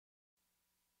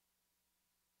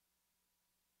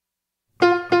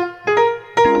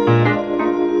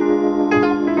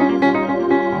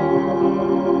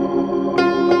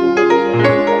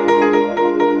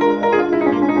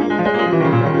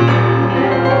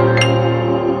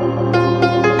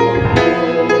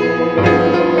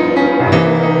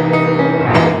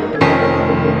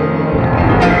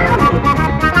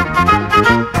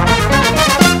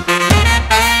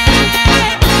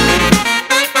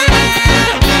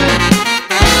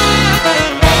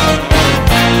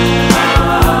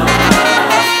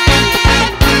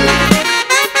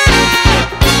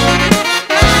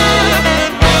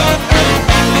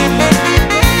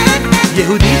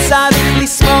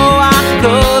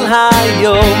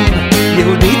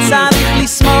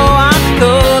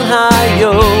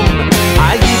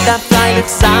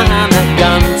sein, ein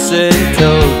ganzer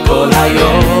Tag, כל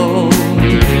היום,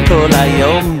 כל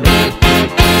היום.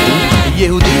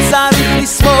 יהודי צריך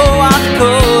לשמוח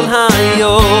כל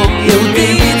היום,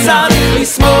 יהודי צריך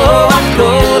לשמוח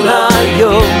כל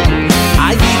היום.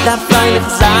 היית פייך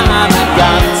sein, ein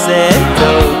ganzer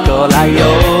Tag, כל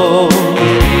היום,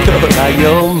 כל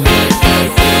היום.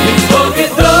 מצוות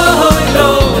גדול,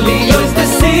 לא, להיות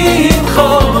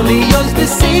בשמחו, להיות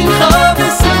בשמחו,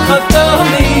 בשמחו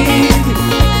תמיד.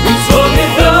 מצוות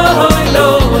גדול,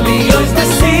 לא, להיות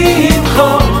בשמחו,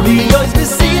 להיות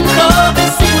בשמחו,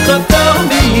 בשמחו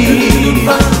תמיד.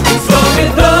 מצוות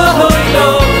גדול,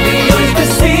 לא, להיות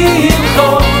בשמחו,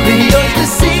 להיות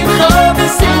בשמחו,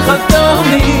 בשמחו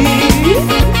תמיד.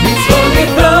 מצוות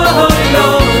גדול,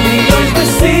 לא, להיות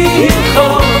בשמחו,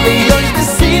 להיות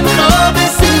בשמחו,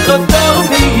 בשמחו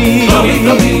תמיד.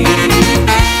 תמיד.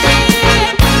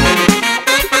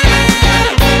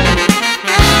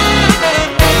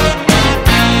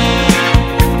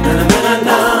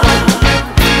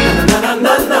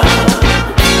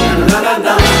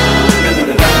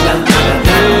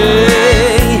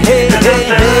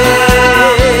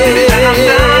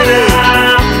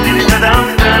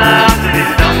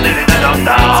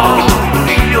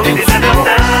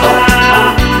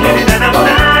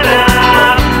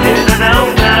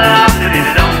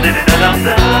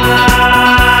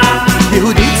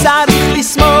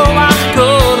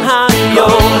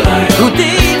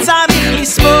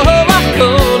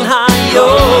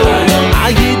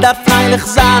 פייך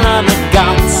sein, ein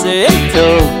ganzer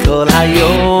Tag, כל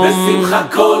היום, בשמחה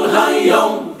כל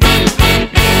היום.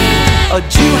 A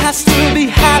Jew has to be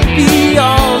happy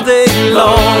all day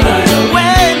long.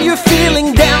 When you're feeling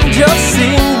down, just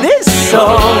sing this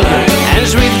song. Un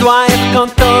juif doit être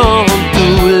content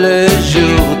tout le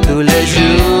jour, tout le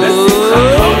jour.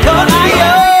 כל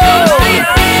היום,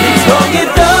 מצוות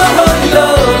גדול,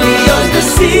 להיות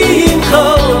בשמחו,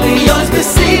 להיות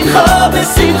בשמחו,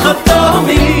 בשמחו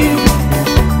תמיד.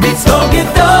 מצוות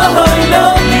גדול,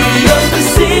 להיות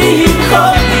בשמחו,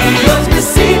 להיות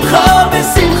בשמחו,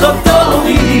 בשמחו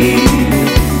תמיד.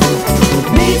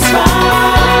 מצווה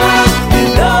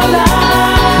גדולה,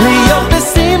 להיות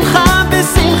בשמחה,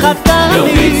 בשמחה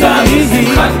תמיד. צריך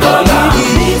שמחה גדולה.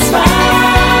 מצווה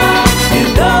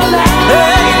גדולה,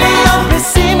 להיות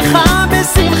בשמחה,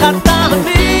 בשמחה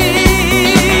תמיד.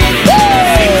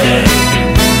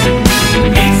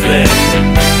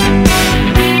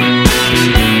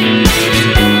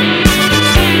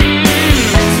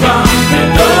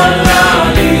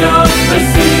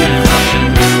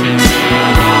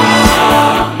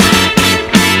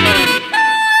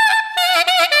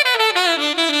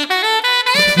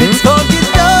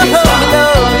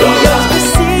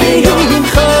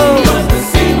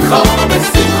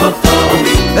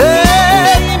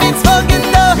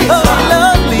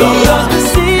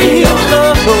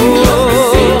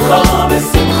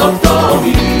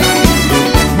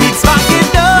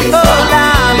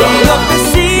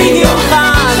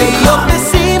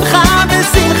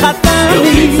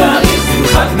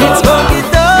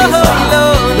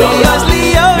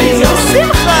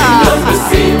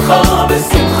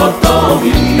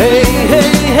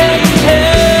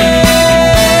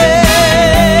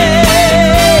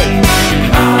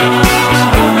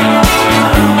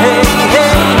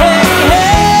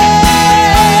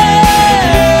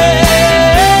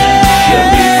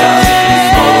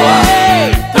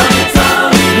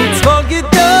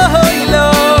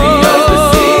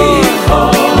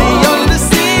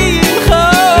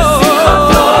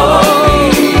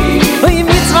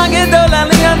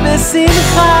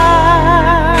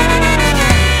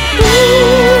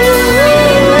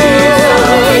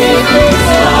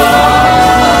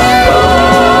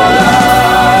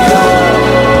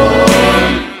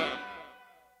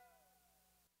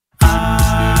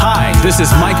 This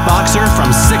is Mike Boxer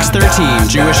from 613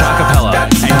 Jewish Acapella,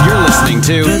 and you're listening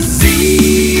to The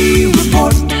Z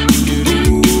Report.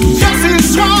 Jesse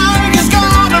Swag is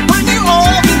gonna bring you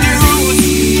all the news.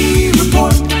 Z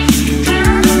Report.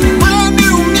 Brand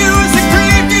new music,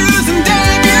 previews, and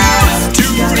debuts.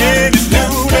 Tune in at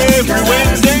noon every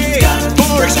Wednesday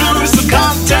for exclusive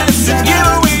contests and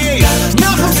giveaways.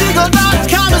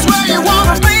 NachumSegal.com is where you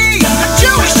wanna be.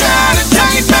 Jewish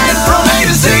entertainment from A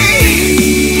to Z.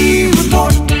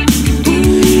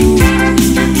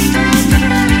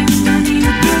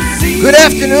 Good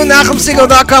afternoon,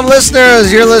 NachumSegal.com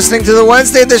listeners. You're listening to the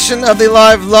Wednesday edition of the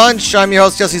Live Lunch. I'm your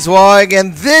host, Jesse Zweig,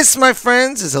 and this, my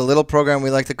friends, is a little program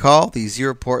we like to call the Z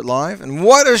Report Live. And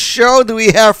what a show do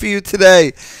we have for you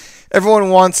today. Everyone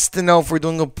wants to know if we're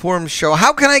doing a Purim show.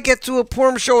 How can I get to a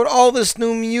Purim show with all this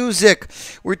new music?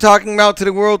 We're talking about to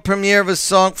the world premiere of a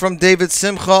song from David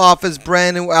Simcha off his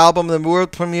brand new album, the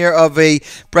world premiere of a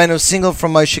brand new single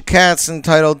from Moshe Katz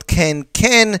entitled Ken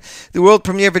Ken, the world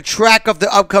premiere of a track of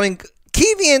the upcoming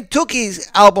Kivi and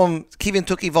Tuki's album, Kivi and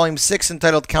Tuki Volume 6,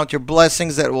 entitled Count Your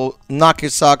Blessings, that will knock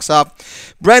your socks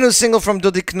off. Brand new single from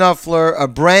Dudi Knopfler, a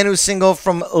brand new single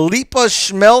from Lipa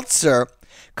Schmelzer,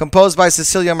 composed by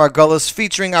Cecilia Margolis,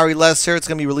 featuring Ari Lesser. It's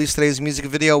going to be released today's music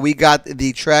video. We got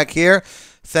the track here,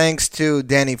 thanks to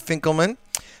Danny Finkelman.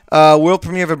 World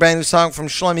premiere of a brand new song from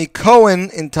Shlomi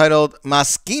Cohen entitled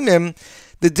Maskimim.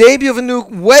 The debut of a new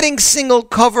wedding single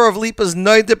cover of Lipa's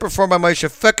Noida, performed by Moshe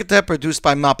Fekete, produced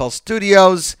by Mapel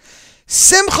Studios.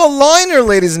 Simcha Leiner,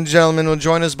 ladies and gentlemen, will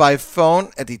join us by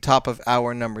phone at the top of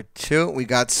hour number 2. We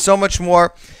got so much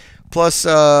more. Plus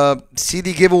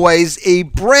CD giveaways, a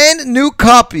brand new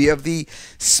copy of the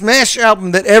smash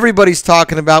album that everybody's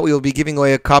talking about. We will be giving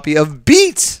away a copy of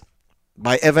Beats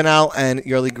by Evan Al and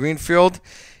Yerli Greenfield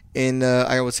in,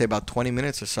 I would say, about 20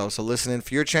 minutes or so. So listen in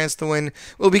for your chance to win.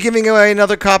 We'll be giving away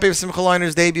another copy of Simcha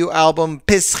Leiner's debut album,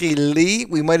 Pischi Li.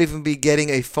 We might even be getting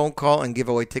a phone call and give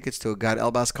away tickets to a Gad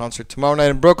Elbaz concert tomorrow night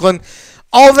in Brooklyn.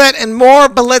 All that and more,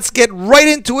 but let's get right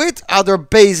into it. Adar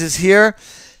Bays is here.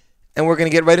 And we're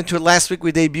going to get right into it. Last week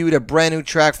we debuted a brand new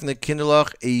track from the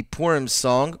Kinderlach, a Purim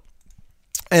song.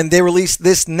 And they released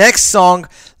this next song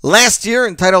last year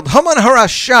entitled Haman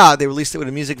Harasha. They released it with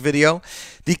a music video.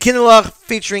 The Kinderlach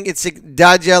featuring Itzik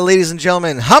Dadya. Ladies and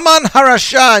gentlemen, Haman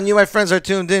Harasha. And you, my friends, are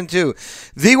tuned into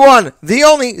the one, the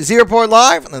only Z Report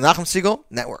Live on the Nachum Segal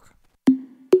Network.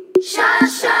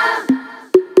 Shasha,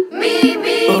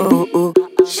 Mimi,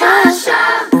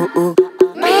 Shasha,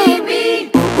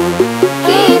 Mimi.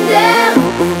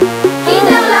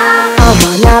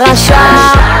 אמן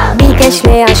הרשע ביקש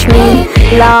להשמיד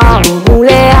להרוג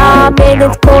ולאבד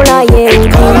את כל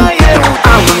היהודים.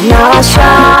 אמן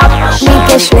הרשע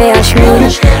ביקש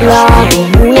להשמיד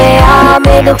להרוג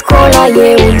ולאבד את כל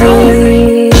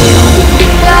היהודים.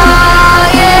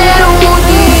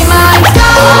 ליהודים הייתה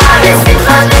אורה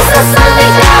בשמחה וששון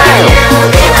בגלל.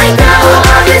 יהודים הייתה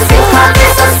אורה בשמחה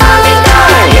וששון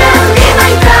בגלל. יהודים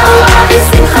הייתה אורה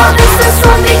בשמחה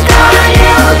וששון בגלל.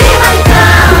 יהודים הייתה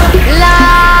ליהודים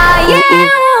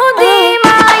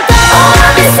הייתה אורה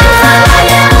בשמחה.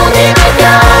 ליהודים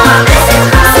הייתה אורה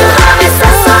בשמחה. שמחה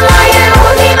וששון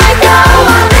ליהודים הייתה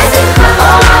אורה בשמחה.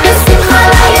 אורה בשמחה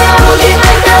ליהודים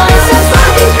הייתה וששון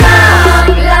בגלל.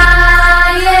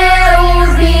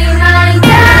 ליהודים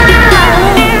הייתה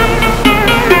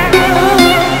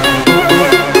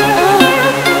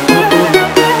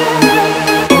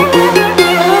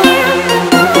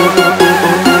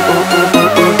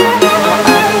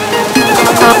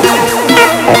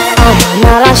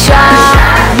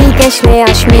ביקש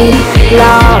להשמיד,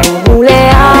 להרוג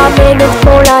ולאבד את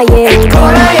כל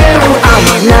היהודים.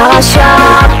 אמן הרשע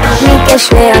ביקש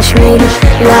להשמיד,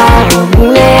 להרוג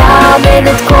ולאבד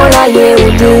את כל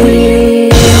היהודים.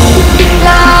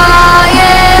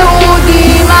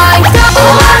 ליהודים הייתה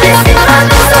אורה בשמחה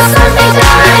וששון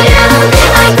בגלל.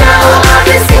 יהודים הייתה אורה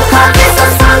בשמחה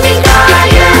וששון בגלל.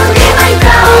 יהודים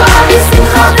הייתה אורה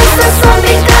בשמחה וששון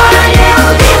בגלל.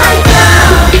 יהודים הייתה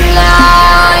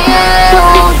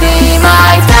ליהודים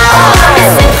הייתה אורה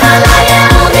בשמחה.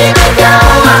 ליהודים הייתה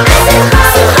אורה בשמחה.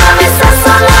 שמחה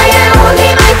וששון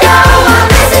ליהודים הייתה אורה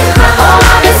בשמחה.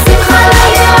 אורה בשמחה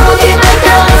ליהודים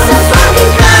הייתה וששון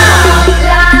בגלל.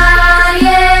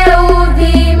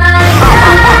 ליהודים הייתה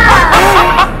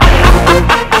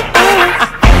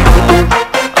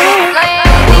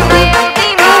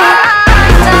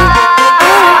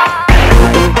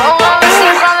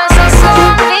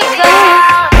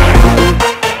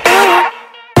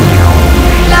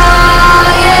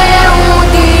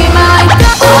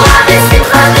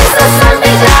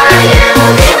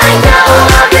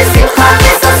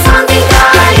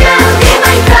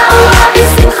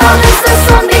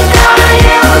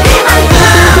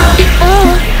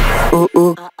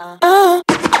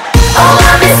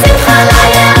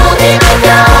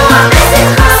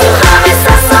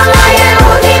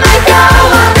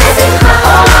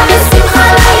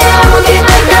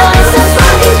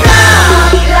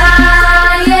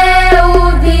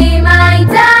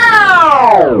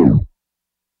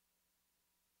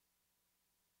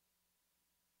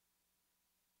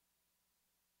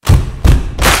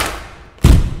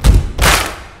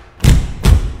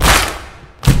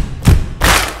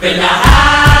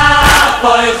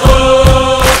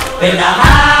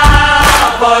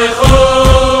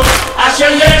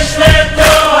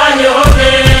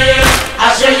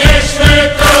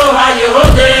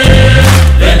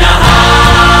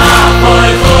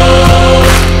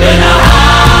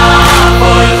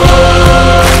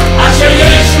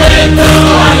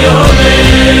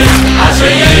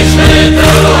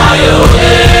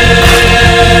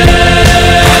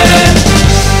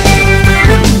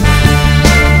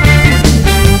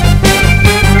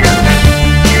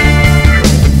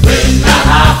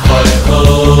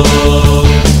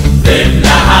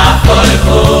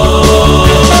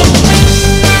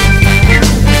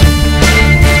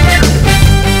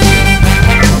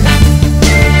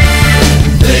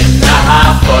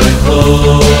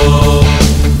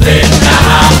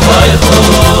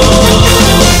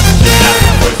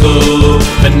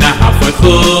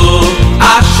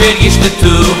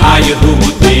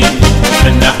היהודים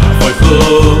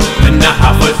ונחפכו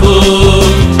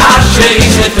אשר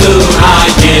ישלטו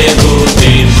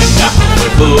היהודים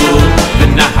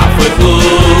ונחפכו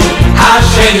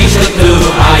אשר ישלטו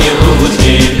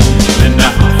היהודים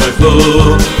ונחפכו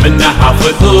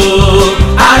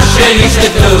אשר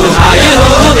ישלטו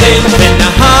היהודים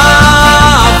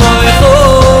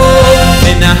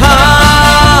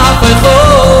ונחפכו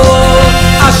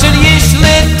אשר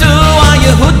ישלטו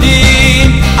היהודים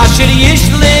אשר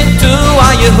ישלטו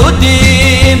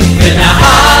היהודים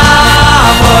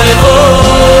ונחפכו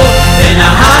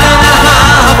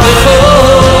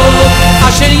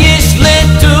אשר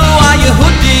ישלטו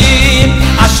היהודים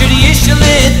אשר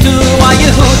ישלטו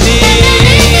היהודים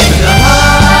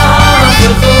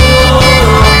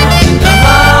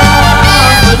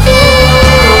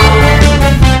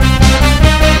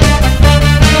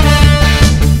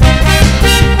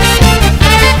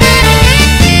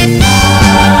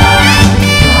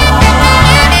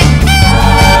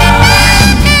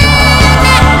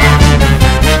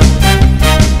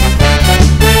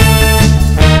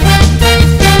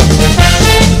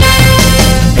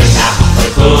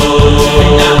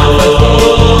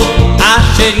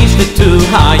ישלטו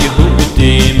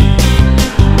היהודים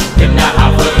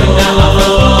ונחפכו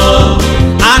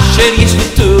אשר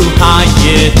ישלטו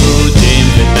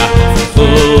היהודים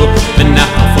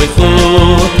ונחפכו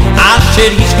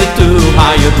אשר ישלטו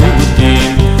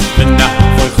היהודים ונחפכו אשר ישלטו היהודים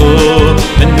ונחפכו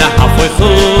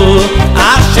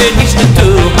אשר ישלטו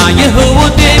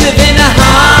היהודים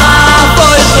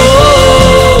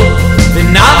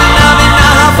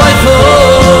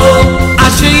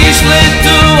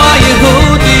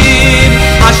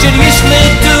אשר ישלטו היהודים אשר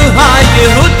ישלטו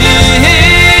היהודים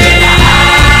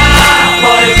אשר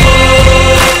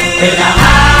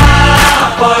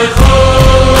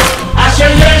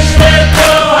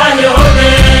ישלטו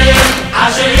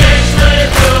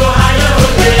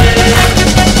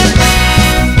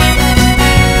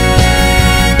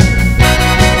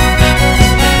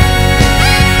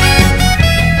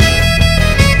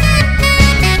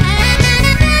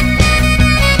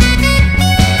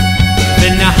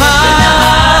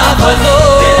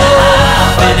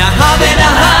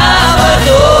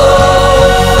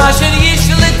אשר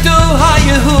ישלטו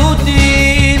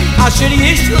היהודים אשר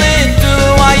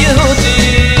ישלטו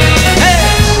היהודים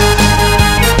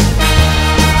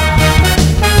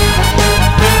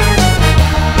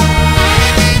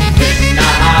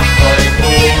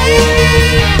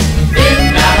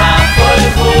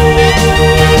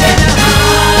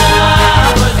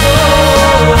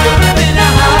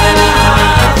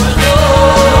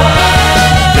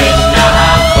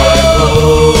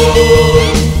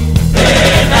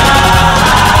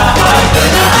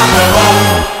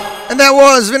That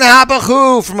was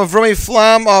V'nahapachu from Avrami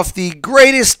Flam off the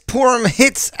Greatest Purim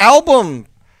Hits album,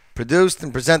 produced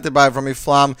and presented by Avrami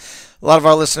Flam. A lot of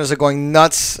our listeners are going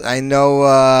nuts. I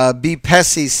know B.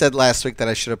 Pessy said last week that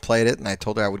I should have played it, and I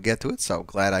told her I would get to it, so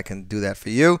glad I can do that for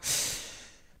you.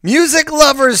 Music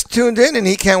lovers tuned in, and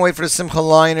he can't wait for the Simcha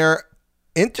Liner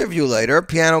interview later.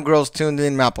 Piano Girls tuned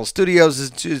in. Maple Studios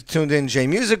is tuned in. J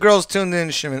Music Girls tuned in.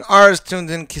 Shimon R is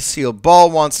tuned in. Kasil Ball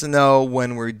wants to know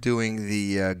when we're doing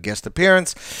the guest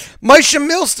appearance. Moshe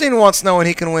Milstein wants to know when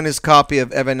he can win his copy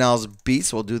of Evanel's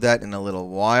Beats. We'll do that in a little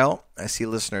while. I see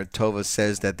listener Tova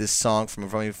says that this song from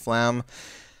Avrami Flam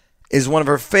is one of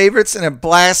her favorites, and it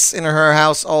blasts in her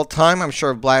house all the time. I'm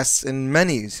sure it blasts in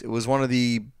many's. It was one of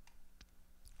the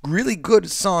really good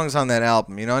songs on that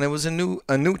album, you know, and it was a new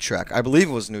track. I believe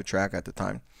it was a new track at the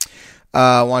time.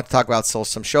 I want to talk about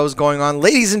some shows going on.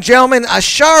 Ladies and gentlemen,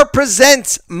 Ashar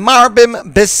presents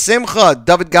Marbim Besimcha,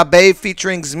 David Gabay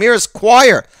featuring Zmiris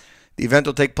Choir. The event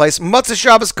will take place Matzah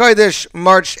Shabbos Kodesh,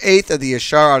 March 8th at the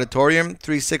Ashar Auditorium,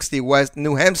 360 West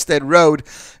New Hempstead Road,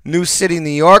 New City, New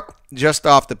York, just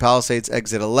off the Palisades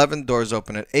exit 11. Doors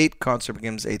open at 8. Concert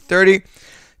begins 8:30.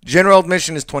 General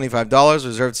admission is $25.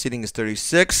 Reserved seating is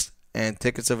 $36. And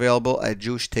tickets available at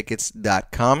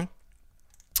jewishtickets.com.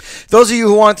 Those of you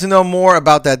who want to know more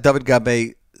about that David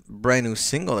Gabay brand new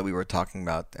single that we were talking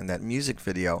about and that music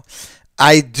video,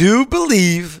 I do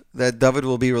believe that David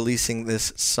will be releasing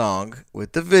this song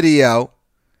with the video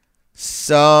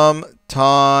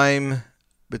sometime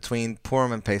between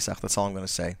Purim and Pesach. That's all I'm going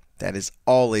to say. That is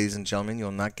all, ladies and gentlemen.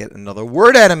 You'll not get another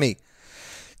word out of me.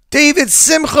 David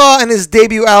Simcha and his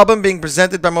debut album being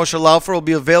presented by Moshe Laufer will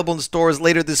be available in stores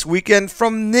later this weekend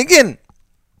from Niggin.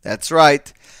 That's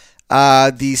right.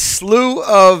 The slew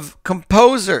of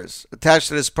composers attached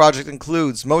to this project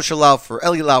includes Moshe Laufer,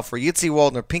 Eli Laufer, Yitzi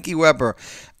Waldner, Pinky Weber,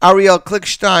 Ariel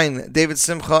Klickstein, David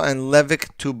Simcha, and Levik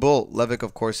Tubul. Levik,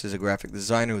 of course, is a graphic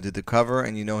designer who did the cover,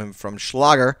 and you know him from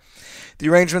Schlager. The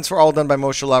arrangements were all done by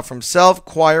Moshe Laufer himself.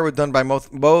 Choir were done by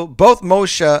both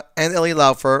Moshe and Eli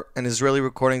Laufer, and Israeli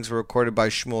recordings were recorded by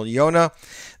Shmuel Yonah.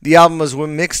 The album was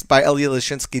mixed by Elia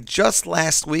Lashinsky just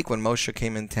last week when Moshe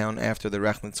came in town after the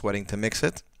Rechnitz wedding to mix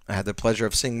it. I had the pleasure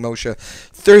of seeing Moshe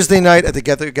Thursday night at the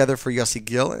Get Together for Yossi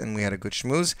Gil, and we had a good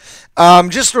schmooze.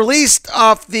 Just released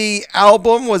off the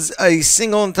album was a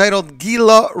single entitled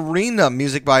Gila Rina,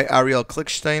 music by Ariel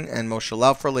Klickstein and Moshe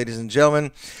Laufer. Ladies and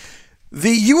gentlemen,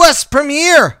 the U.S.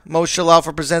 premiere, Moshe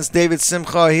Laufer presents David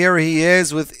Simcha. Here he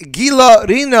is with Gila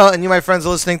Rina, and you, my friends, are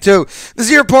listening to the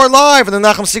Z Report live on the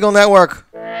Nachum Segal Network.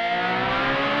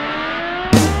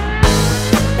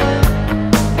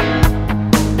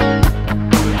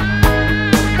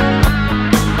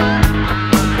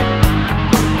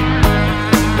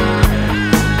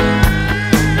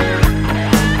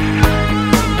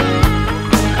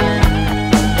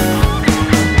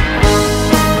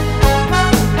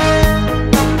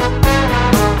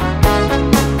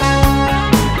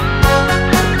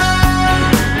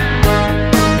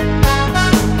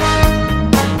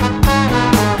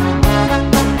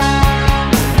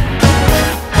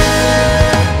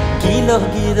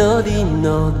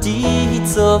 Dino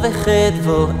Dizo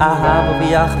vechedvo Ahavo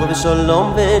v'yachvo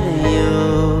v'sholom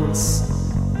v'reyus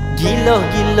Gilo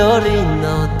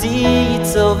Rino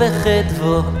Dizo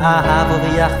vechedvo Ahavo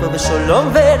v'yachvo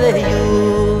v'sholom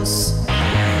v'reyus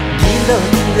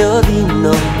Gilo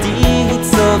Rino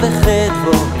Dizo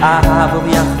vechedvo Ahavo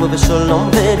v'yachvo v'sholom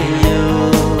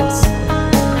v'reyus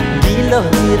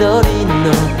Gilo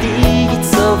Rino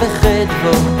Dizo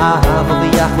vechedvo Ahavo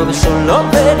v'yachvo v'sholom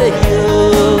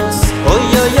v'reyus Oy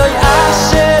oy oy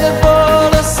asher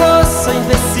vol sosoin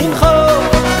vesimcho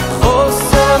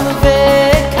choson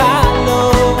vekalo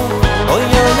Oy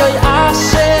oy oy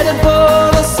asher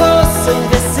vol sosoin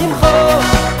vesimcho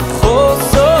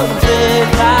choson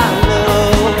vekalo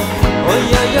Oy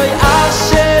oy oy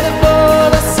asher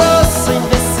vol sosoin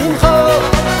vesimcho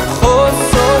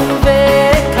choson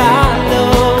vekalo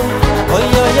Oy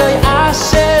oy oy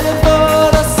asher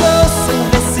vol sosoin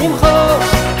vesimcho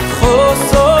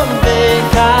choson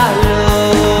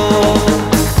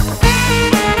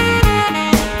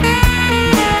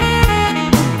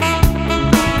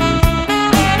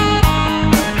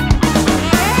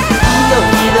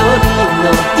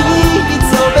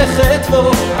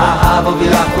Ahavo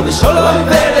v'yachvo v'sholom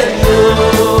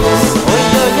v'reyus Oy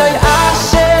oy oy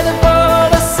asher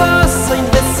vol sosoin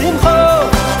v'simcho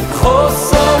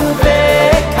choson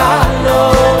v'kalo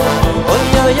Oy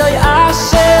oy oy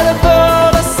asher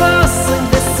vol sosoin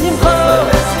v'simcho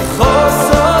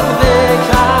choson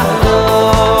v'kalo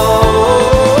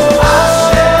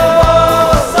Asher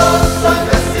vol sosoin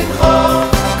v'simcho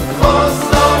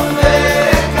choson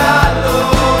v'kalo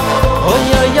Oy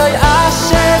oy oy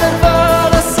asher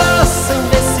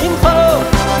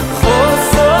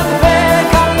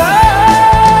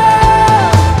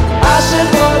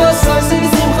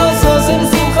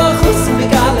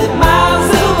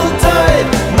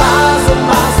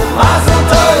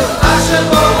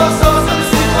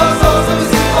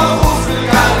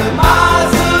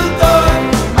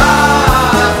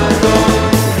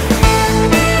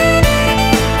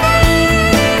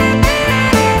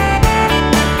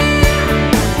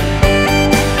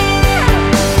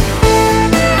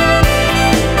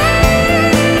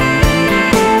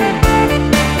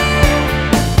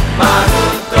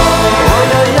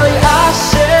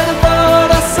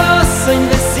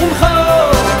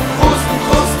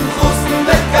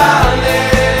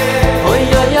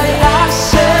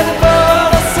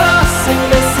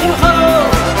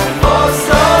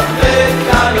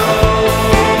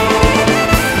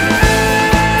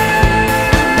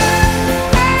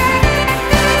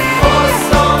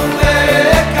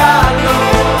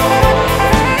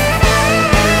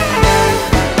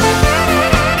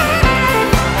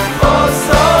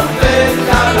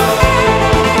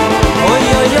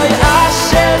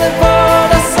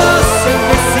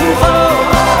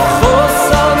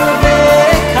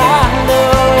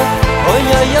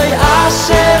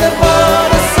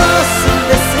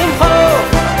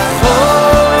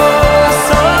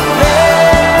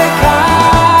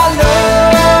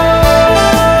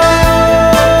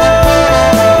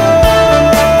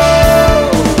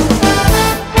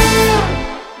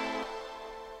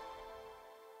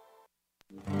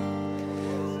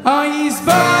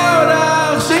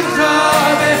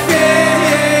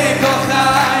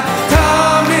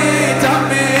Tami,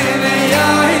 tami, le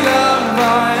yaila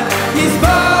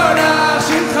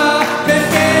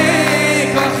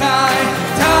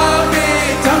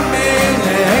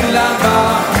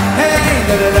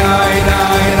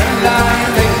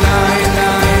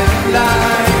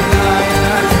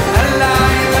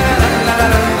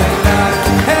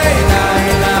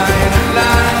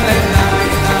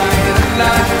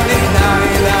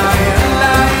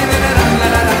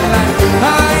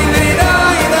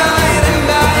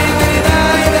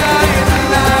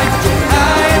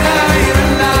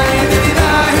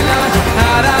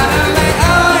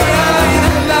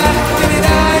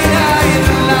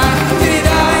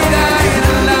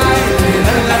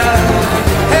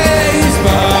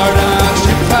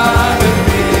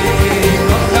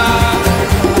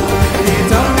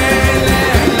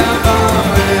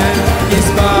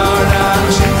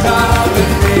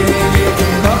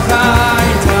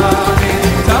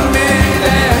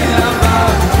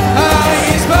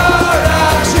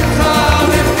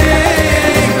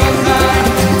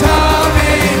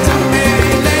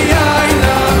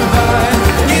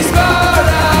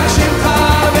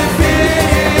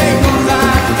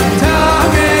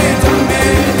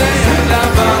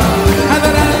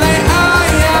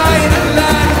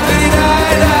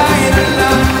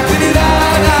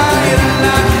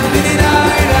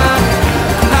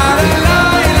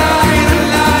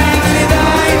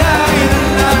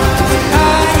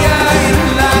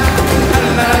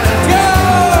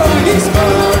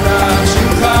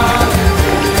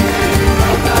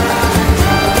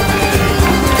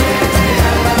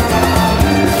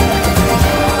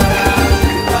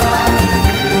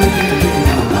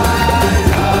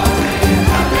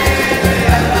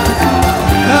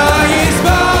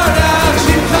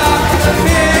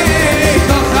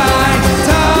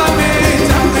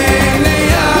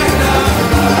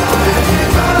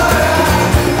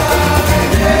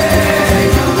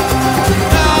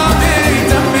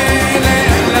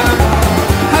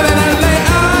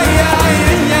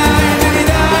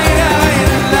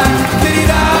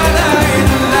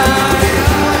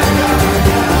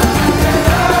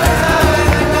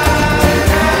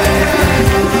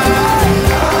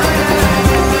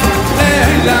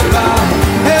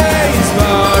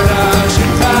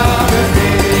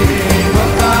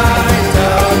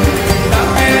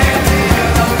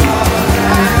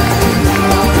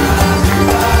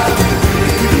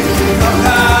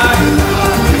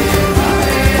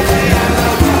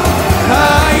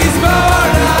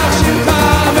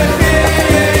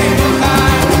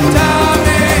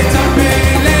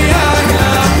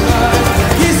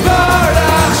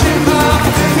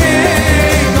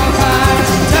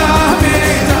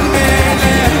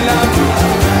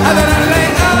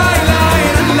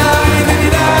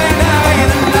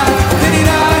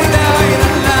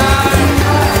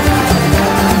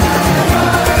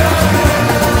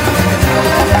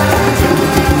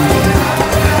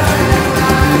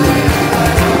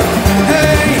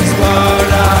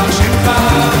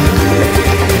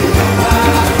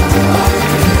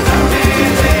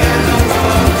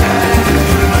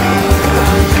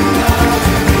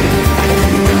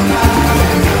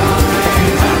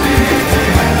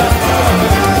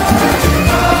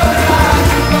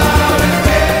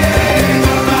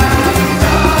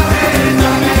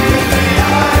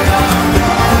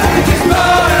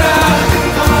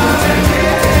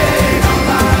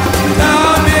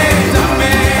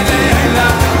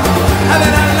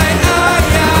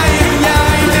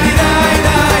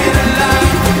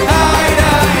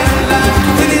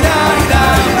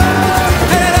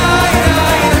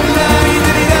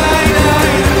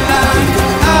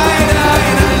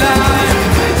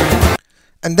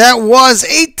And that was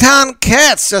Eitan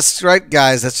Katz. That's right,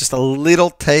 guys. That's just a little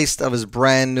taste of his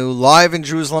brand new Live in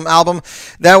Jerusalem album.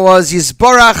 That was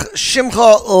Yisborach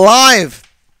Shimcha Live.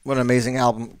 What an amazing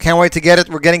album. Can't wait to get it.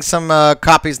 We're getting some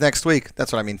copies next week.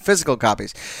 That's what I mean, physical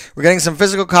copies. We're getting some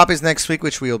physical copies next week,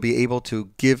 which we will be able to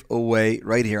give away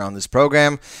right here on this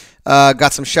program.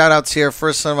 Got some shout-outs here.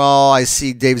 First of all, I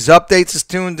see Dave's Updates is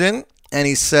tuned in, and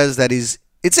he says that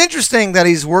it's interesting that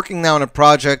he's working now on a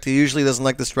project. He usually doesn't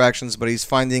like distractions, but he's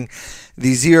finding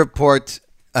the Z Report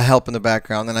a help in the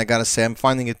background. And I got to say, I'm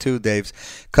finding it too, Dave's.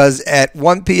 Because at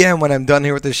 1 p.m. when I'm done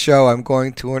here with the show, I'm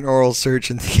going to an oral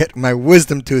surgeon to get my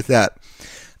wisdom tooth out.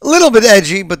 A little bit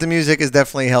edgy, but the music is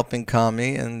definitely helping calm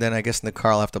me. And then I guess in the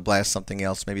car I'll have to blast something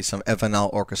else, maybe some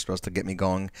Evanal orchestras to get me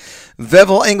going.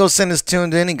 Vevel Engelson is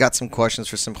tuned in. He got some questions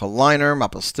for Simcha Liner,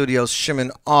 Maple Studios, Shimon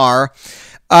R.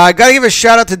 I got to give a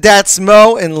shout out to Dats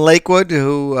Mo in Lakewood,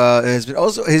 who has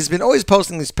been always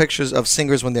posting these pictures of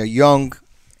singers when they're young,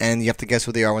 and you have to guess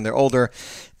who they are when they're older.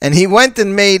 And he went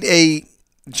and made a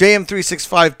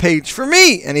JM365 page for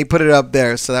me, and he put it up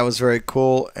there, so that was very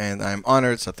cool, and I'm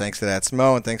honored. So thanks to Dats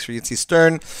Mo, and thanks for Yitzi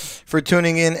Stern for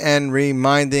tuning in and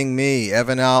reminding me.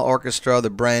 Evanal Orchestra, the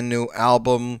brand new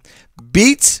album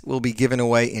Beats, will be given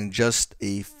away in just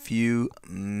a few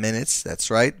minutes.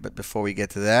 That's right. But before we get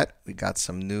to that, we got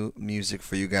some new music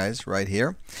for you guys right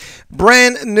here.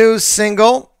 Brand new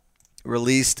single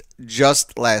released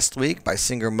just last week by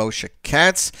singer Moshe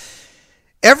Katz.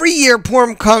 Every year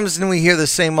Purim comes and we hear the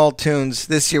same old tunes.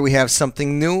 This year we have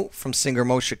something new from singer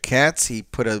Moshe Katz. He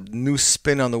put a new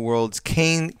spin on the world's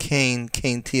Kain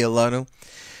Tialanu.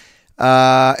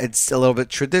 It's a little bit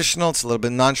traditional. It's a little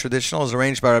bit non-traditional. It was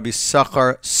arranged by Rabbi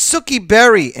Sachar Suki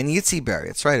Berry and Yitzi Berry.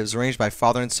 That's right. It was arranged by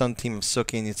father and son team of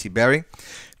Suki and Yitzi Berry.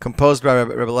 Composed by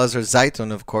Rabbi Elazar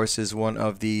Zayton, of course, is one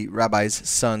of the rabbi's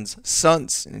sons.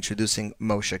 Introducing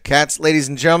Moshe Katz. Ladies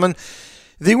and gentlemen,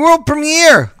 the world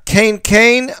premiere. Kain,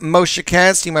 Moshe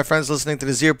Katz. You, my friends, listening to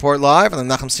the Z Report live on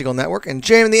the Nachum Segal Network and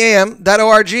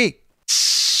jmintheam.org.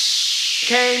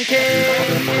 Kain.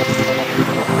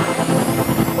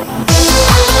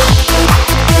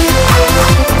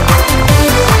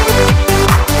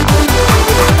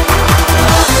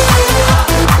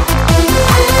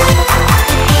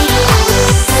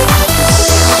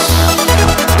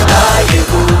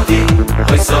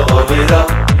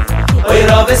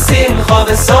 Oira v'simcha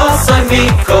v'sasai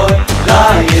mikol La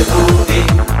Yehudi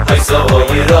Hayso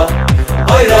oira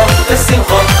Oira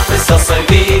v'simcha v'sasai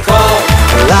mikol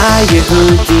La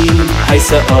Yehudi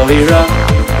Hayso oira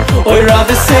Oira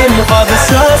v'simcha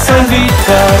v'sasai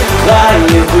mikol La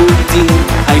Yehudi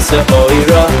Hayso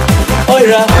oira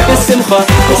Oira v'simcha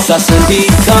v'sasai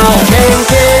mikol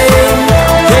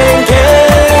Kain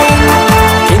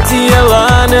Kinti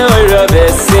alana oira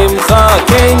v'simcha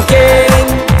Kain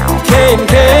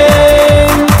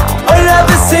Oira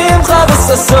v'simcha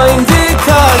v'sasoin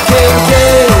dikar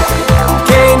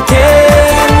Kain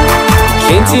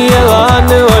Kinti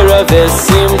elanu oira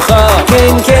v'simcha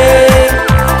Kain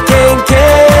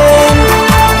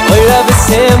Oira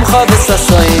v'simcha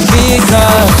v'sasoin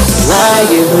dikar La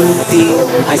Yehudi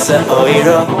Haysa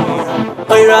oira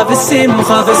Oira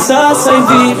v'simcha v'sasoin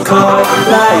dikar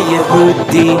La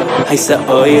Yehudi Haysa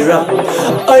oira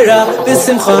Oira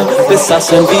v'simcha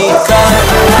v'sasoin dikar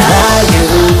La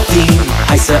Yehudi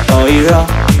Haysa oira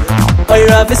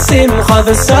Oira v'simcha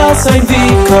v'sasoin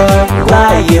dikar La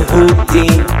Yehudi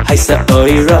Haysa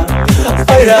oira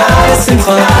Oira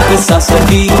v'simcha v'sasoin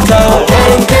dikar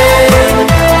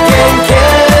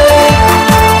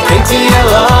Kain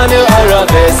Tialanu oira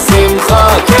v'simcha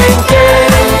Kain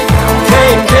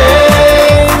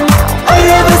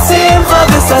Oira v'simcha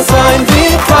v'sasoin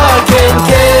dikar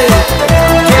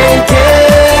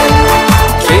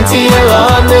Kain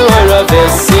Tialanu oira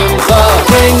v'simcha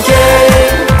Kain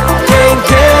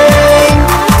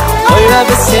Oira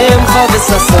v'simcha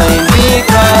v'sasoin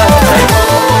dikar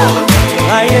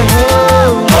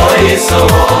Oy so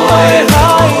oy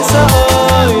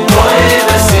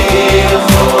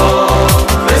v'simcha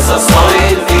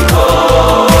v'sasoin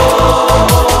dikar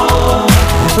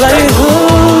La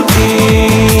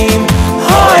Yehudim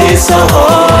Haysa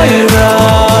oira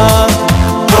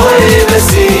Oy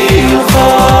v'simcha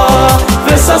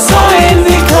v'sasoin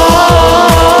dikar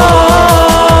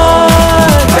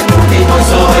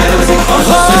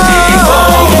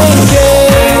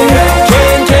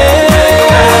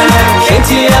Kain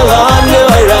Tialanu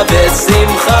oira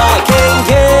v'simcha Kain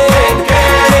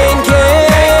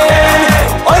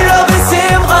Oira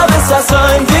v'simcha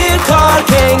v'sasoin dikar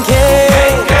Kain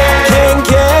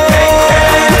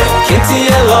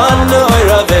Tialanu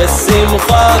oira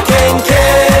v'simcha Kain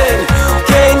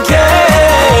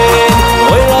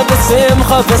Oira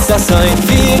bis a sein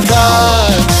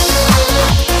vikar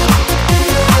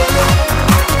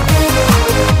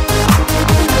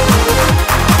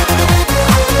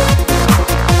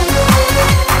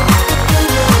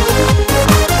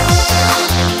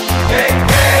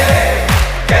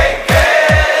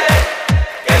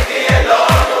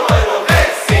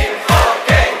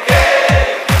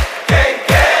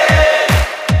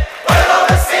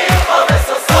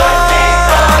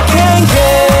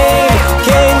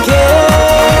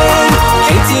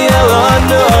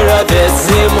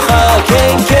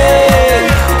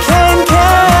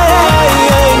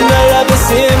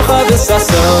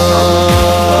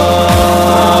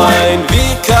Ein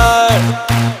Vikar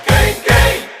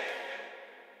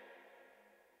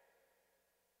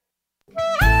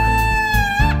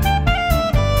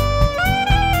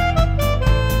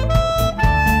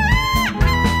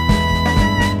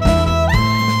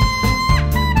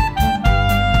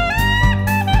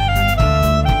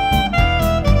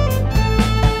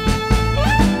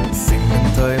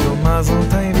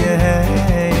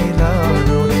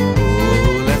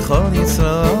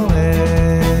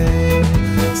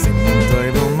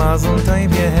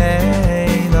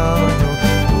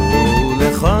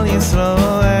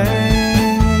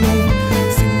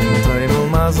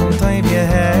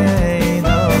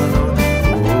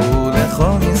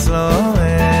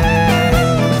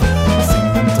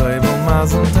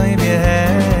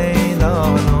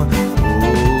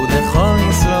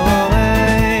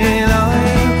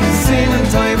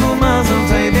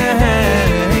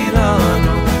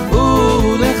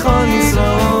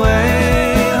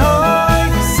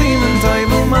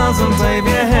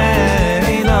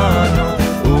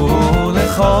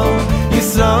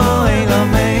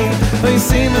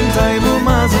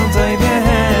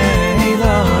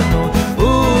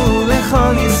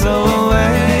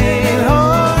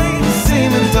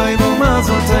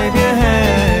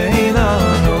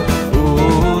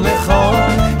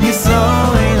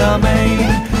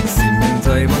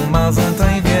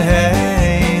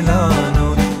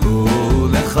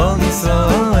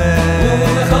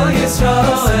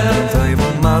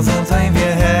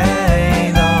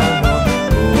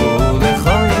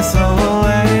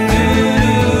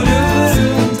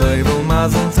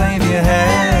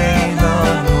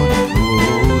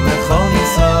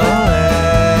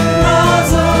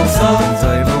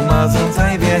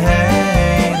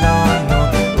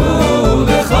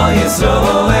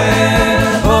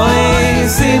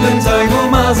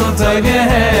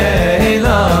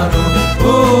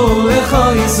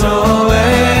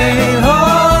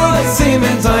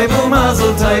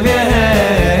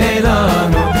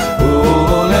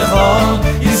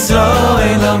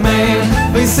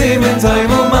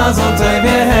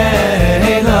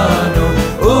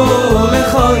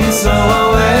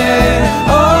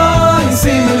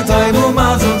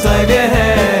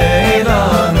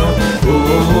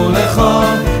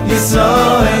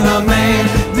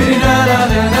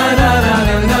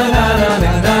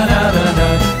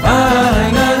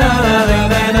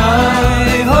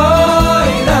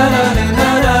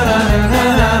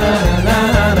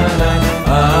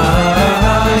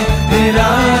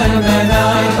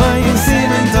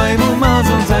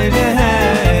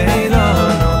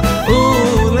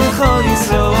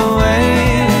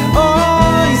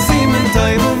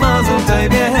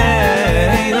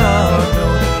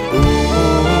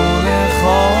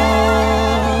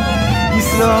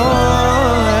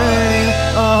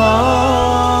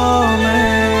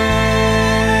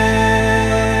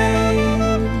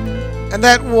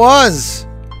That was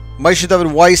Moshe David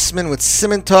Weissman with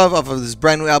Simintov off of his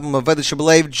brand new album Avodah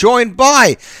Shebelev, joined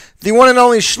by the one and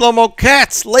only Shlomo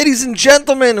Katz. Ladies and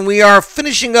gentlemen, we are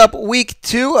finishing up week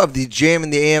 2 of the JM in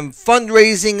the AM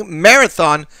fundraising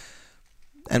marathon.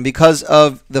 And because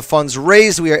of the funds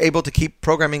raised, we are able to keep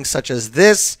programming such as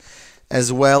this,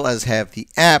 as well as have the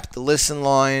app, the listen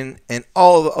line, and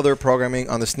all the other programming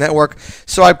on this network.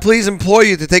 So I please implore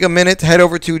you to take a minute to head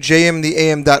over to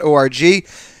jmtheam.org.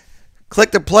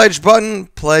 Click the pledge button,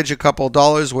 pledge a couple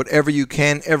dollars, whatever you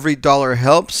can. Every dollar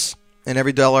helps, and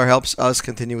every dollar helps us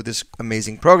continue with this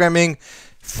amazing programming.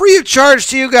 Free of charge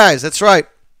to you guys. That's right.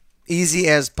 Easy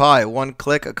as pie. One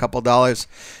click, a couple dollars.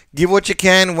 Give what you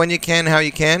can, when you can, how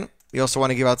you can. We also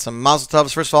want to give out some mazel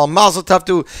tovs. First of all, mazel tov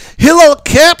to Hillel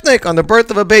Kapnick on the birth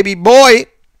of a baby boy.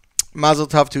 Mazel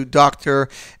tov to Dr.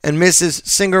 and Mrs.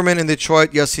 Singerman in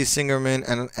Detroit, Yossi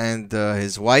Singerman and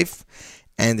his wife.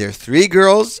 And their 3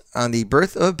 girls on the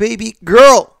birth of a baby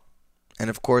girl. And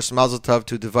of course, mazel tov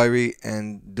to Devairi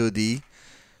and Dudi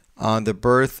on the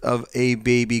birth of a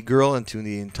baby girl, and to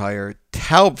the entire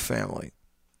Taub family.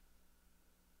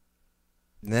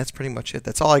 And that's pretty much it.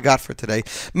 That's all I got for today.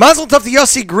 Mazel tov to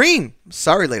Yossi Green.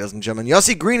 Sorry, ladies and gentlemen.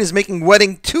 Yossi Green is making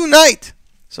wedding tonight.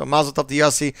 So mazel tov to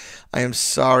Yossi. I am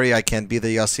sorry I can't be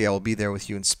there, Yossi. I will be there with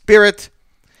you in spirit.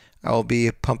 I will be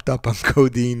pumped up on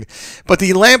codeine. But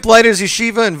the Lamplighters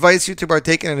Yeshiva invites you to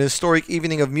partake in an historic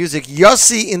evening of music,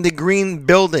 Yossi in the Green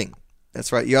Building.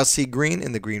 That's right, Yossi Green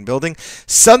in the Green Building.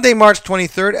 Sunday, March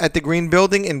 23rd at the Green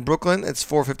Building in Brooklyn. It's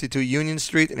 452 Union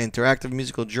Street, an interactive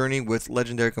musical journey with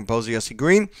legendary composer Yossi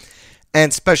Green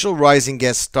and special rising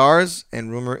guest stars. And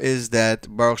rumor is that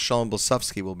Baruch Shalom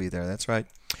Bolsovsky will be there. That's right.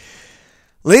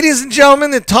 Ladies and gentlemen,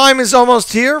 the time is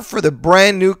almost here for the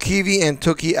brand new Kiwi and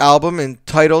Tuki album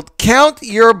entitled Count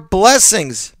Your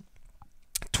Blessings.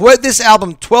 This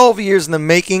album, 12 years in the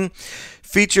making,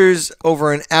 features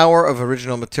over an hour of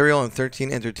original material and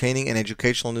 13 entertaining and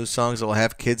educational new songs that will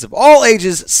have kids of all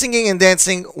ages singing and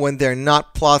dancing when they're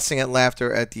not plotzing at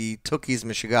laughter at the Tuki's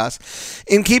Mishigas.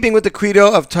 In keeping with the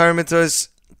credo of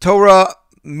Torah,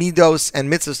 Midos,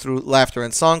 and Mitzvahs through laughter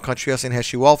and song, Country Yossi and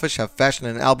Heshi Wolfish have fashioned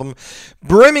an album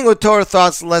brimming with Torah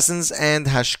thoughts, lessons, and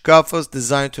hashkafos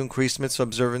designed to increase mitzvah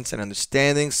observance and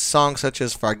understanding. Songs such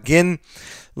as Fargin,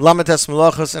 Lamites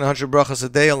Melachos, and 100 Brachos a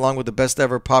Day, along with the best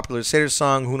ever popular Seder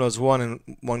song, Who Knows One, and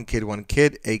One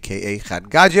Kid, a.k.a. Chad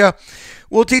Gadya,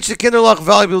 will teach the Kinderlach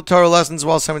valuable Torah lessons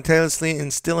while simultaneously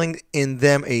instilling in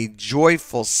them a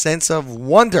joyful sense of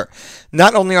wonder.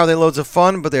 Not only are they loads of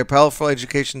fun, but they're powerful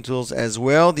education tools as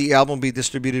well. The album will be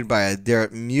distributed by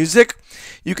Aderet Music.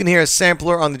 You can hear a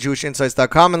sampler on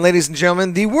theJewishInsights.com. And ladies and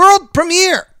gentlemen, the world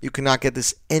premiere, you cannot get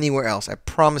this anywhere else, I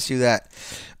promise you that,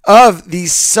 of the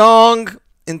song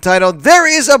entitled There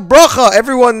Is a Bracha.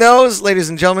 Everyone knows, ladies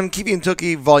and gentlemen, Kiwi and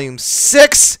Tuki Volume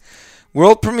 6.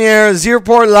 World premiere,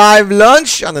 Zirpor Live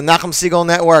Lunch on the Nachum Segal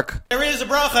Network. There is a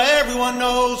bracha everyone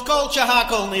knows, Kol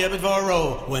Shahakol Ni'ebed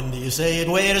Varo. When do you say it,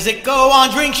 where does it go on?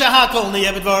 Drink Shahakol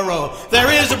Ni'ebed Varo.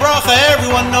 There is a bracha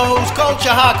everyone knows, Kol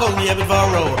Shahakol Ni'ebed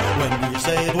Varo. When do you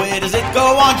say it, where does it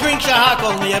go on? Drink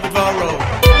Shahakol Ni'ebed Varo.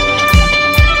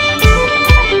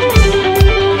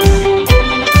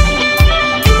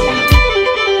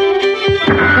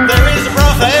 There is a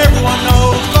bracha everyone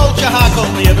knows, Kol Shahakol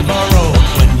Ni'ebed Varo.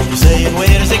 You say it, where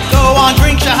does it go on?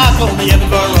 Drink Shahakol Ni'ebed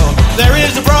Varo. There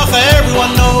is a bracha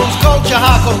everyone knows, Kol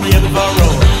Shahakol Ni'ebed Varo.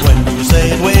 When you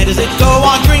say it, where does it go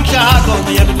on? Drink Shahakol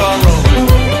Ni'ebed Varo.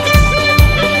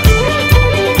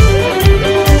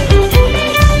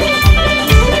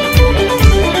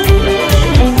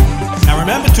 Now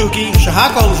remember, Tuki,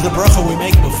 Shahakol is the bracha we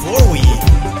make before we eat.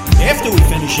 After we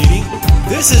finish eating,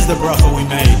 this is the bracha we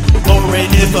made. Borei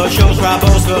Nifa shows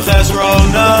Rabos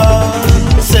v'chesrona.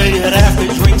 Say it after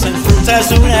drinks and fruits as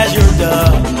soon as you're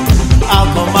done. Al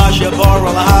kol ma shebar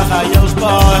al hachayos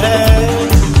b'ahed.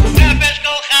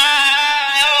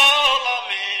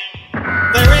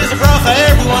 There is a bracha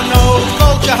everyone knows,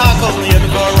 Kol Shahakol Ni'ebed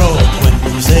Varo. When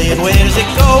you say it, where does it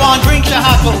go on? Drink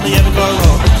Shahakol Ni'ebed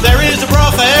Varo. There is a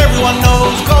bracha everyone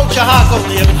knows, Kol Shahakol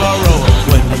Ni'ebed Varo.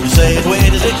 When you say it, where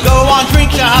does it go on?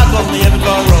 Drink Shahakol Ni'ebed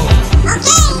Varo.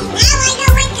 Okay, now I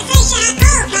know when to say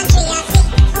Shahakol, Country Yossi.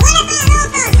 But what about all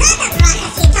those other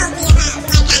brachas you told me about,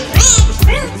 like on bread,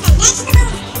 fruits, and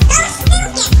vegetables? Those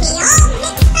still get me all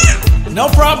mixed up. No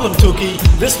problem, Tuki.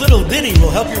 This little ditty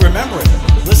will help you remember it.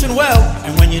 Listen well,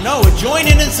 and when you know it, join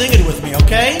in and sing it with me,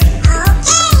 okay? Okay,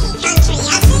 Country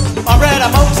Yossi. On bread,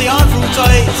 I'm oatsy, on fruit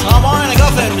toys. I'm wine, I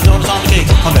got fed with donuts on the cakes.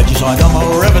 On veggies, so I don't know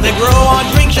wherever they grow. On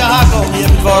drink Shahakol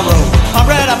Ni'ebed Varo. On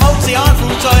bread, I'm oatsy, on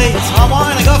fruit toys. I'm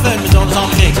wine, I got fed with donuts on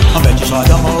the cakes. On veggies, so I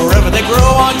don't know wherever they grow.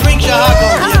 On drink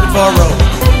Shahakol Ni'ebed Varo.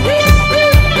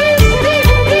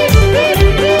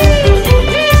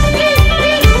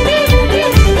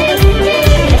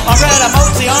 On bread, I'm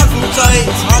oatsy, on fruit toys.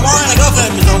 I'm wine, I got fed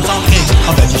with donuts on the cakes.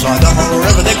 On veggies, so I don't know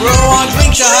wherever they grow. On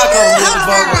drink Shahakol Ni'ebed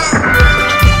Varo.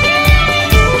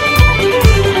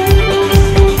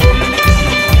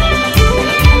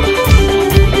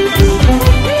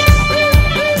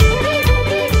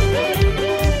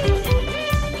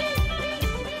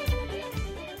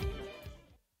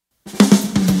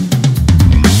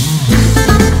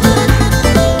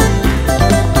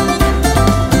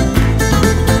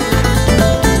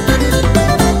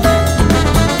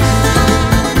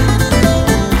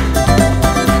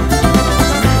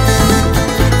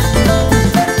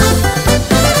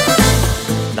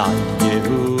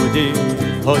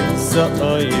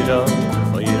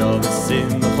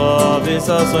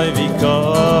 Soy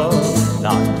viko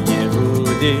na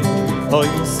Yehudi hoy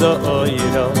so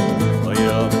oira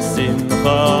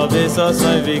simcha vesa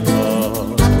soy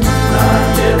viko na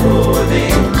Yehudi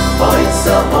hoy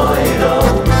so oira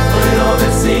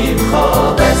simcha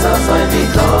vesa soy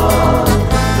viko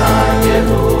na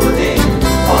Yehudi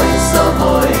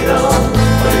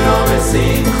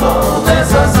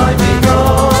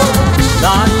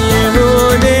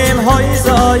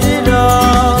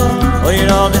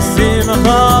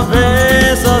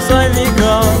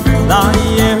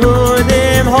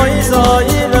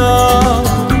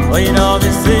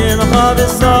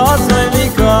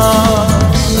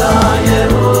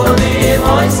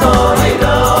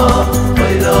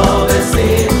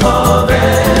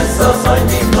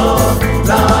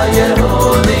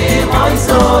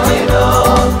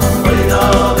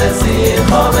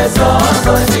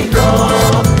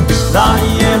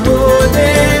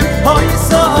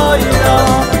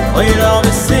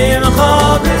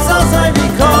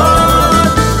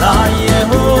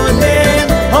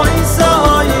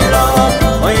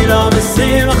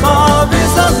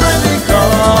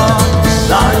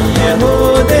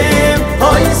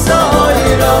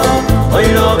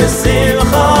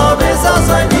besimcha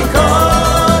besasoy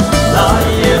mikol la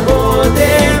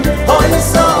yehudim hoy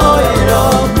soiro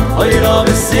oiro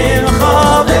besimcha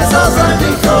besasoy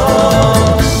mikol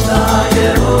la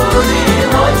yehudim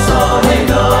hoy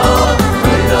soiro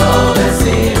oiro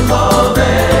besimcha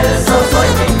besasoy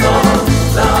mikol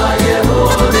la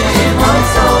yehudim hoy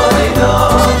soiro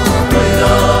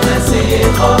oiro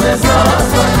besimcha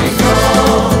besasoy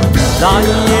mikol la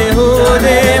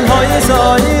yehudim hoy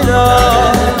soiro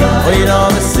oiro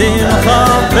besimcha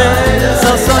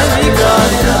besasoy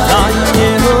mikol la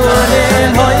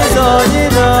yehudim hoy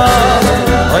soiro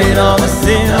oiro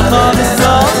besimcha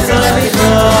besasoy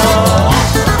mikol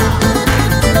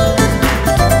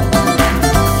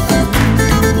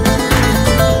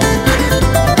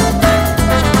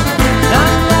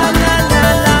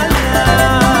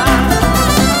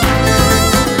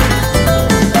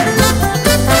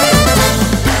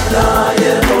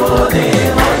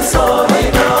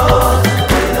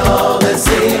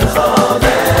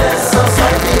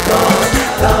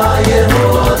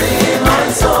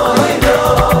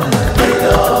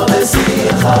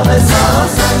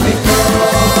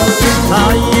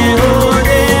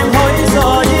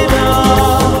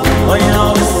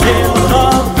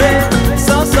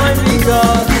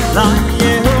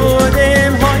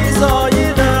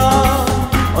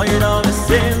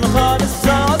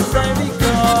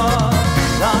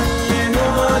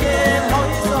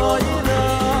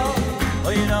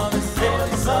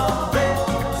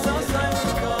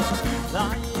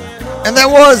And that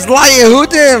was La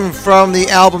Yehudim from the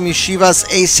album Yeshivas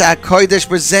Eisa Kodesh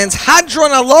presents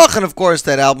Hadron Aloch. And of course,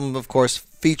 that album, of course,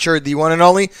 featured the one and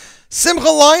only Simcha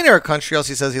Leiner. Country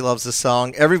Elsie says he loves the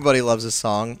song. Everybody loves the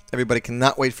song. Everybody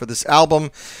cannot wait for this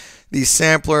album. The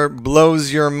sampler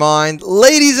blows your mind.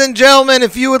 Ladies and gentlemen,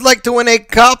 if you would like to win a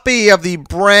copy of the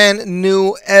brand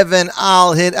new Evan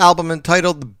Al hit album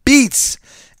entitled Beats,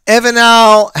 Evan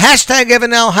Al, hashtag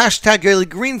Yoeli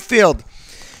Greenfield.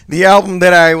 The album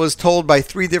that I was told by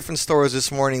 3 different stores this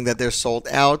morning that they're sold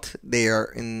out. They are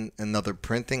in another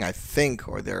printing, I think,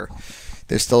 or they're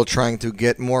still trying to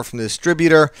get more from the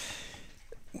distributor.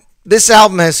 This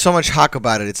album has so much hawk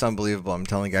about it. It's unbelievable, I'm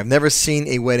telling you. I've never seen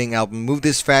a wedding album move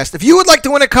this fast. If you would like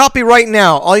to win a copy right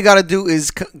now, all you got to do is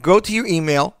go to your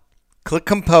email, click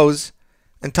compose,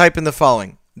 and type in the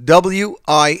following.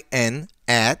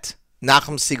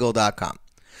 WIN@NachumSegal.com.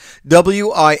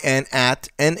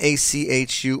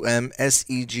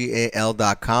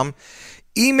 WIN@NACHUMSEGAL.com.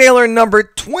 Emailer number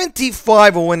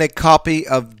 25 will win a copy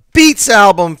of Beats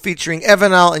album featuring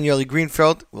Evan Al and Yoeli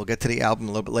Greenfield. We'll get to the album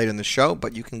a little bit later in the show,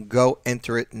 but you can go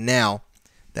enter it now.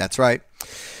 That's right.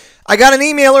 I got an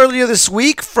email earlier this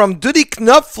week from Dudi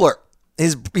Knopfler.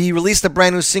 He released a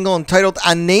brand new single entitled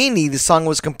Aneni. The song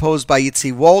was composed by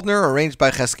Yitzi Waldner, arranged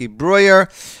by Chesky Breuer.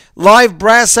 Live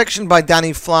brass section by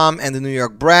Danny Flam and the New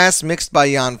York Brass, mixed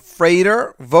by Jan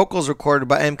Frater. Vocals recorded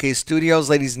by MK Studios.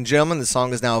 Ladies and gentlemen, the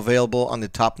song is now available on the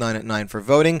Top 9 at 9 for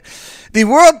voting. The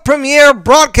world premiere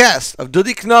broadcast of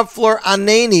Dudi Knopfler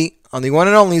Aneni on the one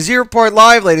and only Z Report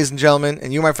Live, ladies and gentlemen.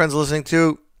 And you, my friends, are listening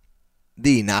to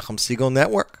the Nachum Segal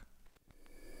Network.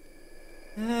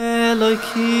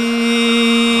 Eloki,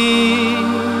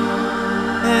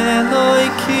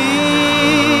 Eloki,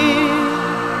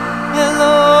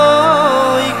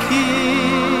 Eloki,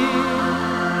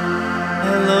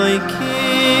 Eloki,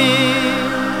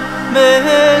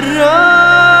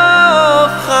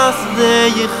 Merov Chasdei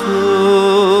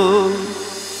Yichud,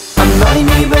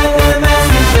 Anayni be'emes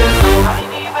Yishechu.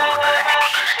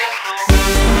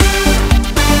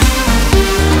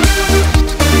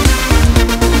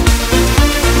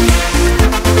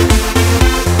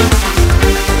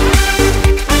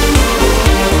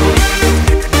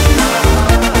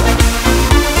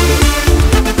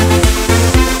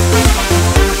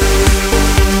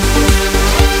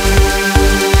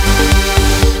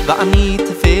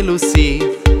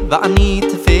 ואני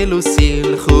תפילו סי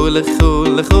לכו לכו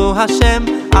לכו השם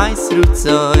עשרו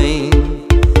צוין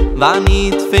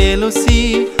ואני תפילו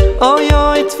סי אוי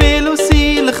אוי תפילו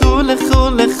סי לכו לכו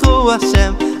לכו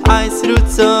השם עשרו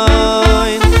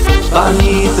צוין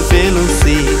ואני תפילו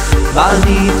סי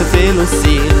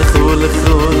לכו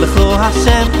לכו לכו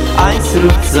השם עשרו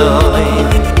צוין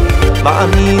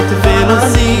ואני תפילו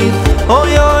סי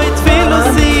אוי אוי תפילו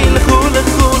סי לכו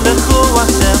לכו לכו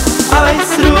השם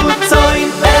עשרו צוין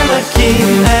Elohim,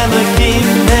 Elohim,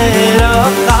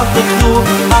 Merov Chavdechu,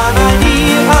 Anani,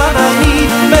 Anani,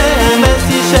 Be'emes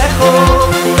Yishechu,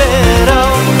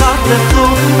 Merov Chavdechu,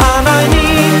 Anani,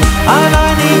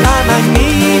 Anani,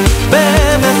 Anani,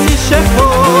 Be'emes Yishechu.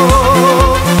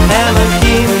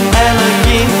 Elohim,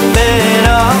 Elohim,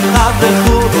 Merov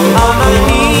Chavdechu,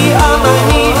 Anani,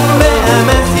 Anani,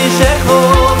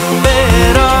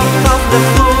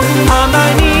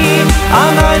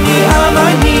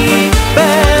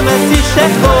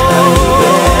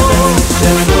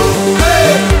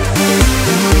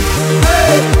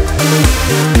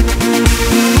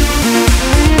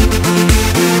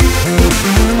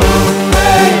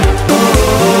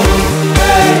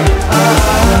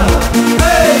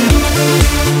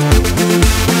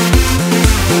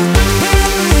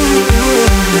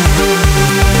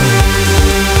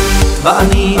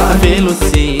 ואני אפילו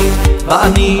סי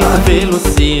ואני אפילו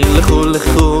סי לכו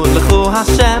לכו לכו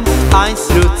השם אייס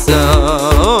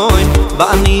רוצוי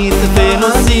ואני אפילו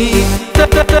סי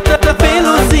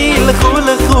אפילו סי לכו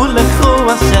לכו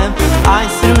לכו השם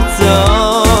אייס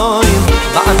רוצוי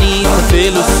ואני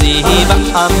אפילו סי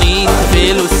ואני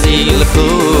אפילו סי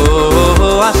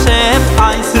לכו השם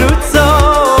אייס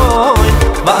רוצוי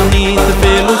ואני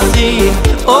אפילו סי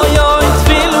אוי אוי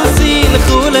אפילו סי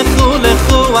לכו לכו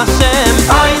לכו השם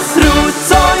אייס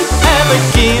רוצוי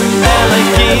Elikim,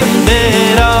 Elikim,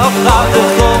 deraf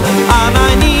avdecho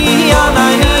Anayni,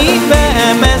 Anayni,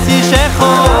 be'emes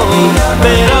yishecho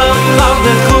Deraf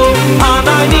avdecho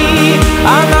Anayni,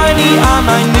 Anayni,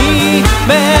 Anayni,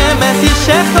 be'emes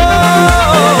yishecho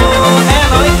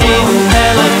Elikim,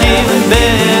 Elikim,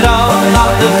 deraf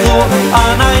avdecho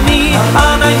Anayni,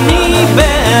 Anayni,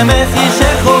 be'emes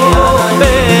yishecho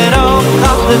Deraf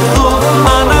avdecho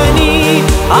Anayni,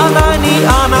 Anayni,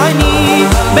 Anayni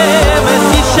be'emes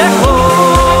yishecho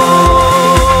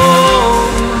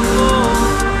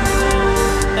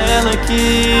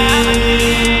Elokim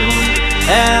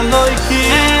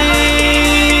Elokim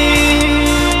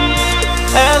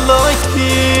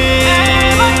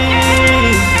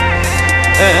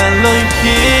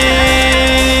Elokim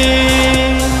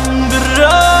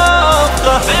B'rach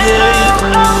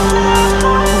Chayeichu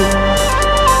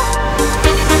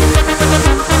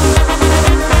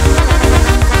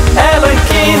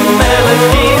Elokim,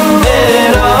 Elokim,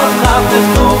 deraf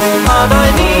avdecho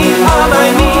Anayni,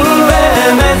 Anayni,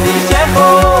 be'emes yishecho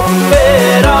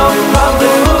Deraf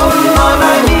avdecho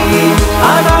Anayni,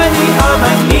 Anayni,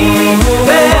 Anayni,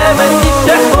 be'emes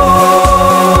yishecho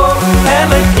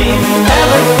Elokim,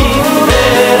 Elokim,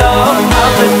 deraf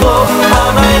avdecho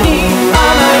Anayni,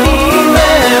 Anayni,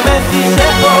 be'emes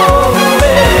yishecho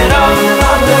Deraf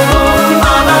avdecho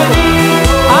Anayni,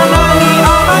 Anayni,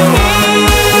 Anayni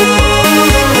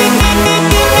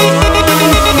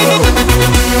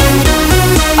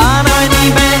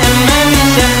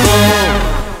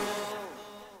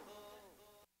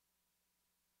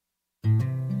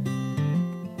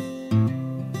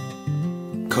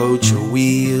Coat your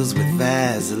wheels with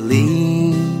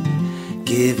Vaseline.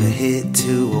 Give a hit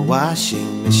to a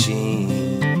washing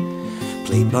machine.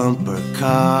 Play bumper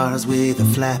cars with a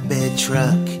flatbed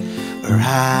truck, or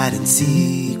hide and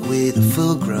seek with a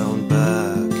full-grown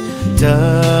buck.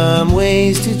 Dumb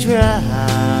ways to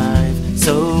drive,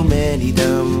 so many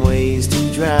dumb ways to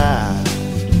drive.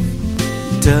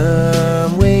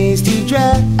 Dumb ways to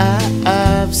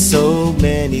drive, so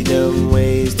many dumb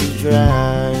ways to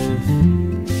drive.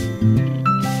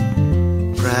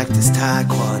 Practice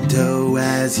taekwondo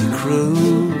as you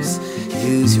cruise.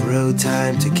 Use your road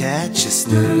time to catch a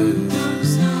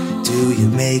snooze. Do your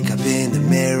makeup in the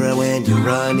mirror when you're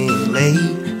running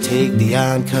late. Take the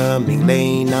oncoming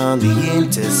lane on the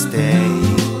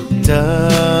interstate.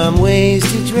 Dumb ways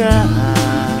to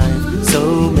drive,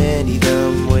 so many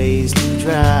dumb ways to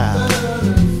drive.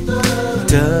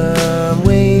 Dumb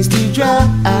ways to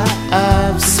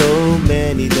drive, so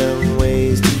many dumb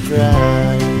ways to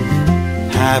drive.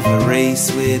 Have a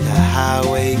race with a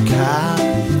highway cop.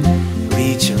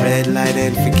 Reach a red light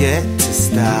and forget to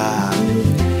stop.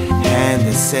 Hand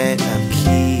a set of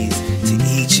keys to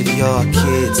each of your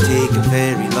kids. Take a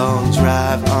very long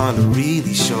drive on a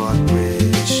really short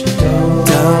bridge.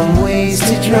 Dumb ways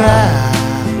to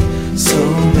drive, so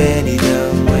many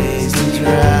dumb ways to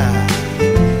drive.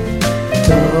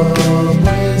 Dumb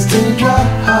ways to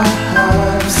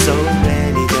drive, so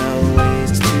many dumb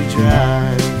ways to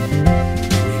drive.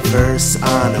 Reverse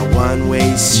on a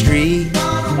one-way street.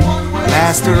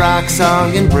 Blast a rock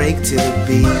song and break to the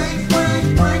beat.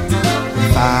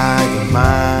 Find your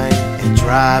mind and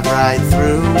drive right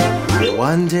through. I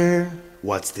wonder,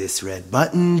 what's this red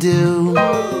button do?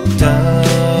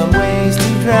 Dumb ways to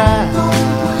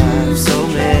drive, so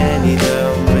many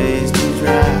dumb ways to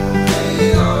drive.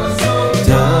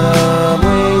 Dumb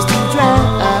ways to drive,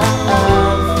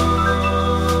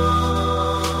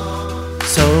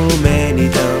 so many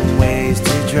dumb ways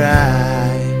to drive.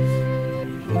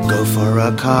 Go for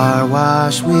a car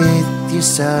wash with your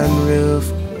sunroof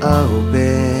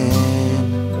open.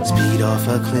 Speed off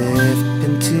a cliff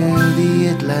into the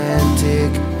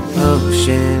Atlantic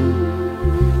Ocean.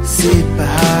 Sit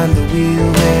behind the wheel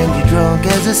when you're drunk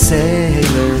as a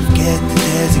sailor. Forget to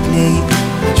designate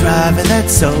a driver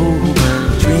that's sober.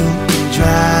 Drink and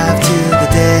drive till the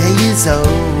day is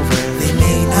over. They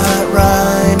may not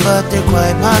rhyme, but they're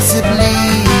quite possibly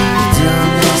the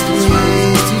dumbest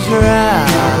ways to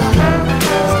drive.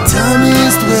 The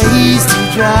dumbest ways to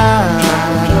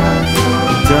drive.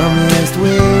 The dumbest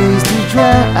ways to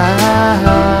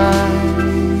drive.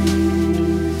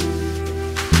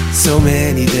 So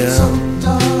many dumb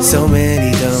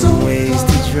ways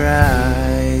to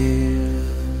drive.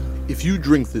 If you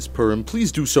drink this Purim,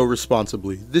 please do so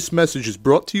responsibly. This message is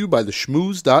brought to you by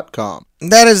theshmooze.com.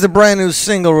 That is the brand new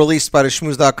single released by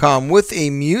theshmooze.com with a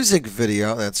music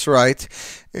video, that's right,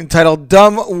 entitled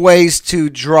Dumb Ways to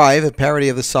Drive, a parody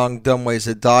of the song Dumb Ways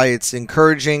to Die. It's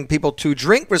encouraging people to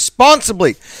drink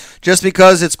responsibly. Just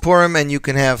because it's Purim and you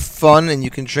can have fun and you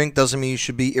can drink doesn't mean you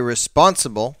should be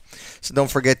irresponsible. So don't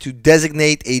forget to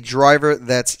designate a driver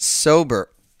that's sober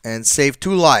and save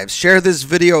 2 lives. Share this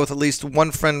video with at least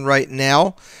one friend right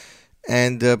now.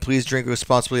 And please drink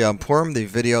responsibly on Purim. The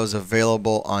video is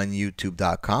available on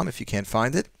YouTube.com if you can't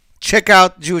find it. Check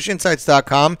out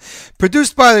JewishInsights.com.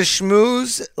 Produced by the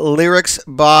Shmooze. Lyrics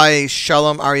by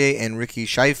Shalom Aryeh and Ricky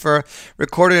Scheifer.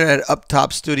 Recorded at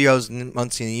Uptop Studios in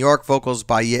Monsey, New York. Vocals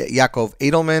by Yaakov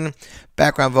Edelman.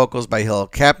 Background vocals by Hillel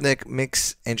Kapnick.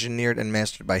 Mix engineered and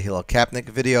mastered by Hillel Kapnick.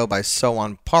 Video by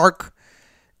Sohan Park.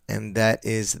 And that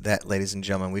is that, ladies and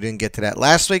gentlemen. We didn't get to that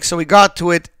last week, so we got to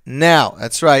it now.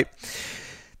 That's right.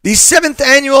 The 7th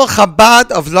annual Chabad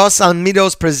of Los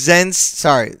Alamitos presents,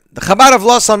 the Chabad of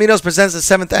Los Alamitos presents the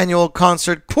 7th annual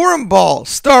concert Purim Ball,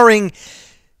 starring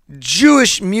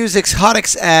Jewish music's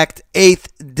hottest act,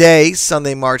 8th Day,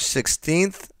 Sunday, March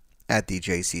 16th at the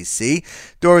JCC.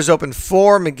 Doors open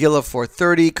 4, Megillah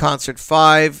 4:30, concert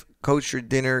 5, kosher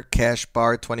dinner, cash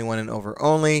bar, 21 and over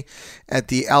only, at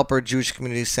the Alpert Jewish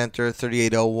Community Center,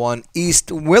 3801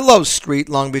 East Willow Street,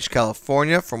 Long Beach,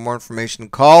 California. For more information,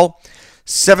 call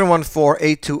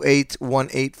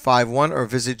 714-828-1851 or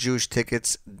visit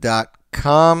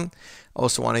jewishtickets.com.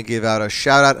 Also want to give out a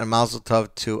shout out and mazel tov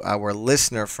to our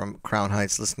listener from Crown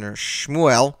Heights, listener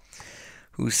Shmuel,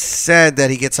 who said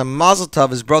that he gets a mazel tov.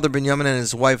 His brother Binyamin and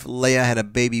his wife Leah had a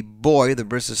baby boy. The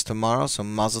bris is tomorrow, so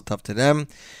mazel tov to them.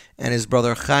 And his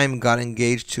brother Chaim got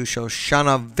engaged to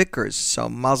Shoshana Vickers. So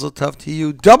mazel tov to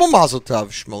you. Double mazel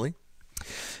tov, Shmuley.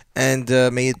 And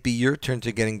may it be your turn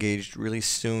to get engaged really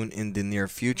soon in the near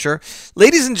future.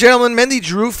 Ladies and gentlemen, Mendy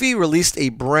Drufi released a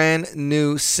brand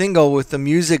new single with a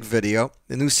music video.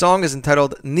 The new song is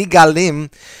entitled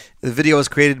Nigalim. The video was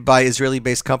created by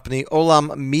Israeli-based company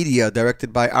Olam Media,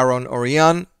 directed by Aaron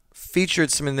Orion, featured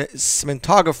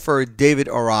cinematographer David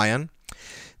Orion.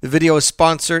 The video is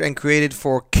sponsored and created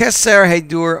for Keser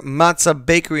Heidur Matzah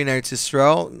Bakery in Eretz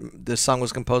Yisrael. The song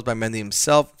was composed by Mendy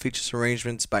himself, features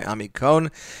arrangements by Ami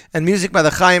Cohn, and music by the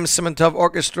Chaim Simon Tov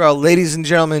Orchestra. Ladies and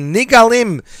gentlemen,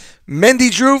 Nigalim, Mendy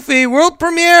Drufi, world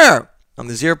premiere on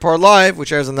the Zirpar Live,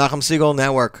 which airs on the Nachum Segal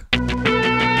Network.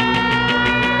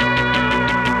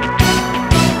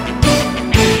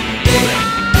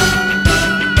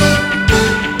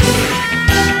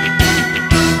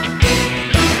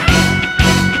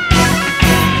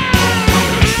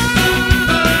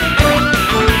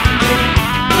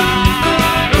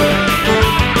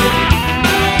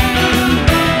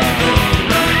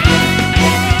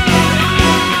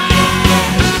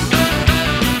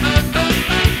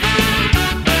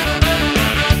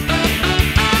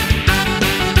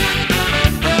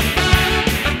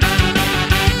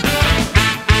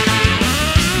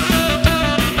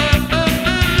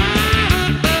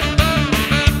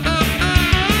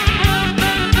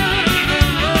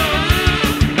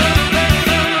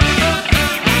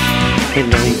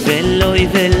 ולוי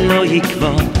ולוי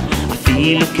יקבוא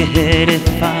אפילו כהרף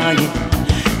עין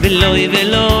ולוי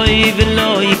ולוי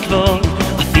ולוי יקבוא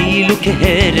אפילו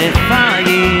כהרף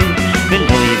עין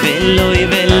ולוי ולוי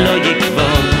ולוי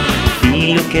יקבוא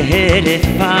אפילו כהרף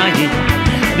עין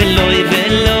ולוי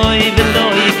ולוי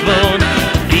ולוי יקבוא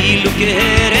אפילו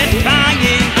כהרף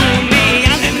עין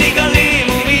ומיד הם נגלים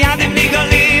ומיד הם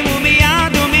נגלים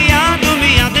ומיד ומיד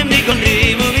ומיד הם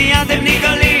נגלים ומיד הם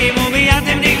נגלים ומיד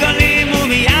הם נגלים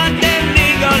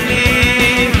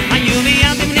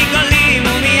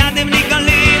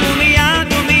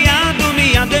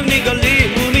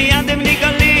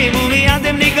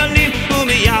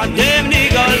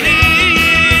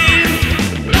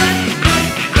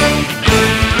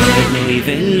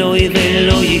ולוי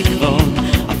ולוי יקבוא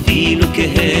אפילו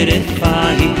כהרף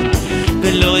עין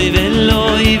ולוי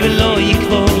ולוי ולוי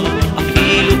יקבוא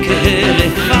אפילו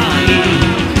כהרף עין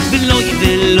ולוי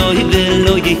ולוי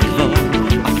ולוי יקבוא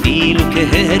אפילו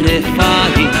כהרף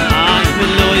עין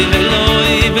ולוי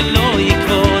ולוי ולוי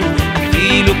יקבוא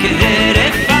אפילו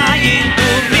כהרף עין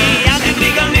ומיד הם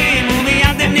נגלים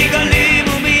ומיד הם נגלים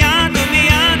ומיד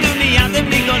ומיד ומיד הם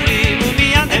נגלים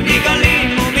ומיד הם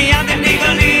נגלים ומיד הם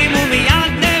נגלים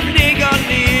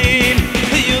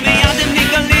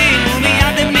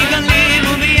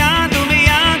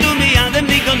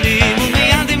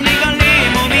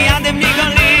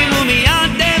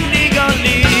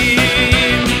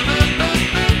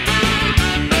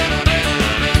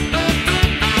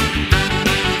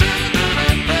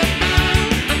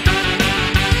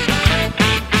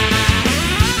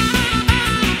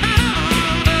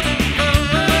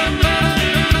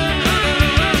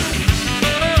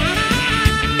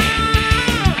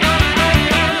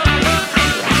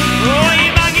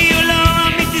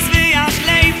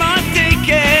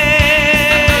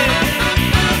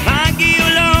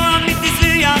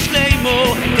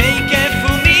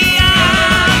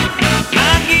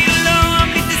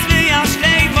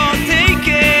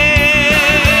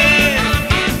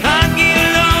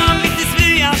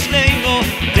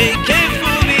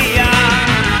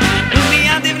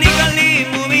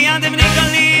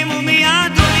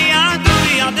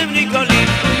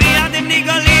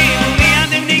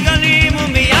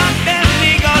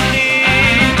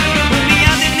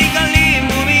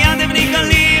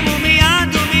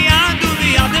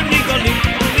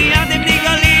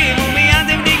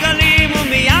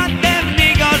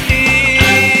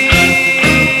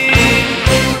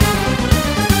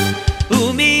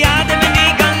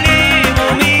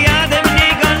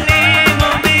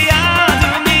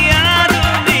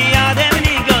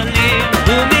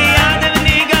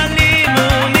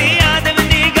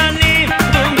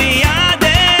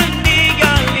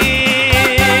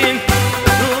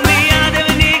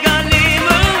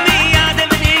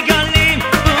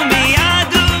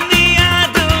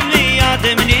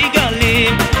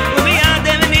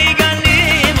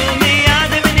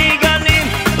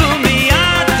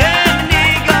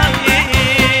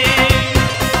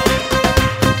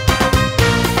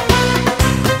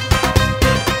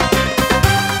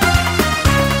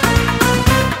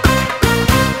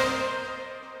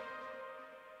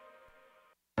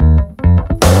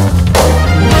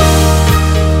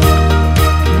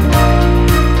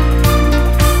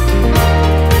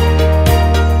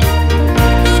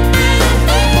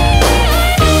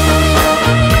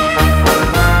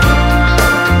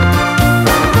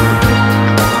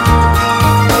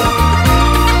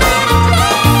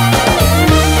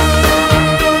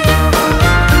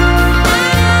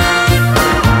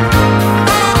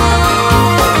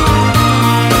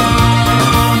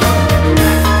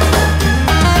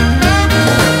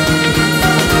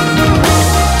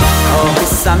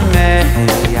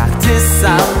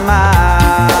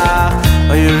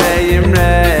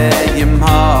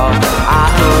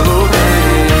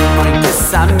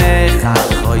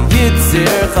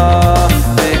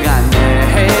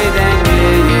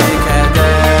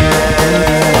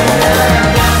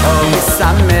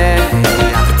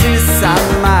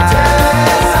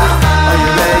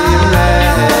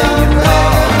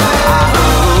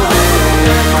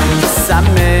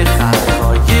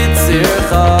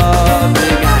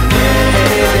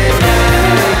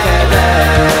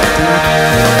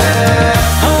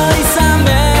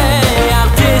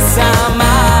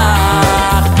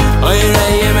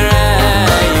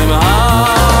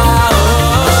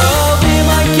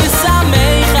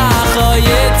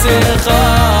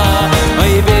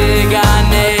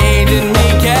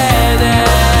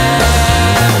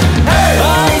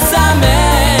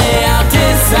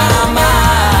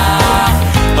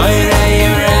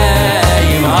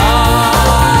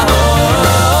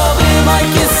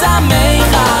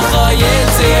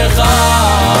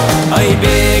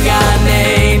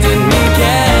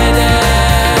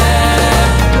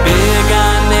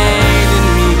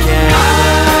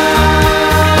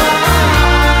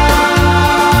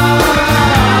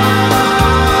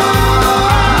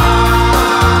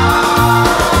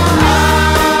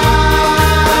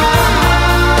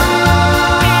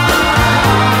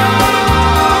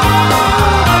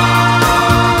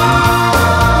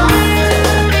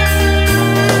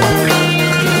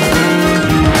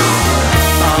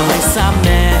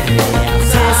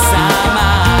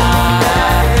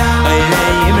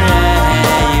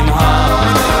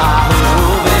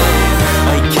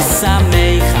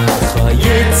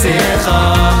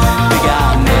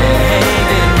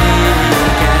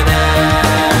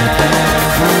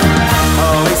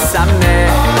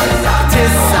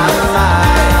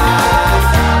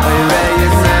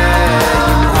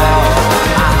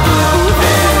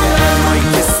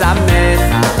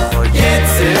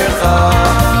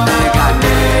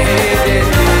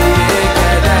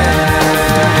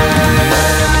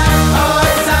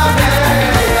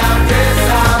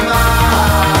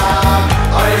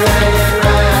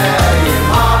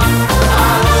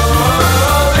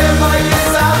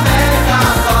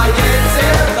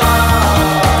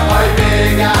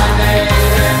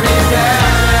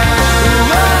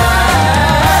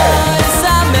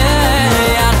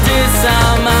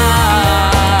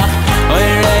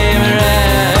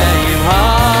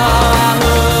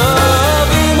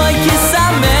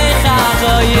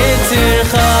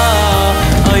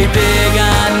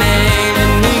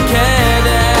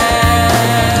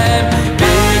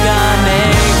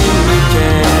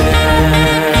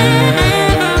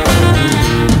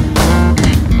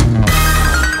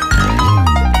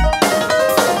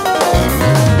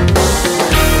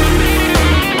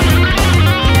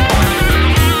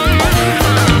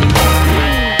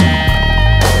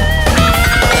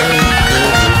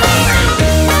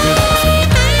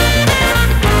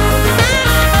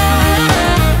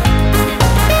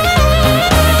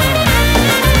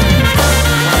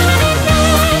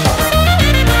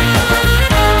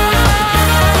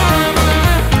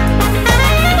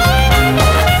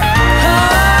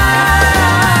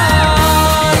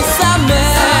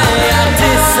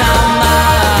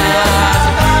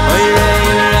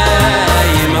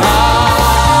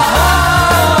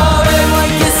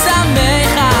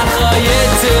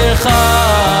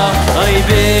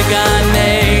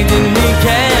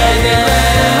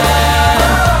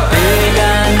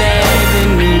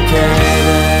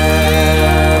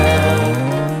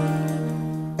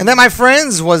And that, my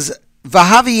friends, was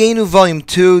Vahavienu Volume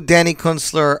 2, Danny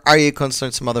Kunstler, Aryeh Kunstler,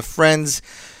 and some other friends.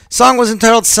 Song was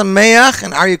entitled Sameach,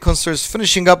 and Aryeh Kunstler is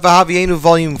finishing up Vahavienu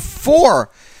Volume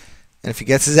 4. And if he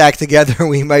gets his act together,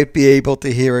 we might be able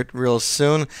to hear it real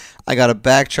soon. I got a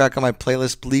backtrack on my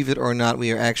playlist. Believe it or not,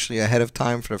 we are actually ahead of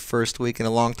time for the first week in a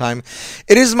long time.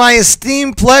 It is my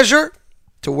esteemed pleasure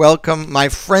to welcome my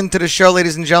friend to the show,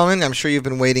 ladies and gentlemen. I'm sure you've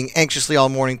been waiting anxiously all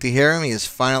morning to hear him. He is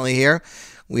finally here.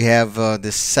 We have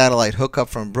this satellite hookup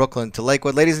from Brooklyn to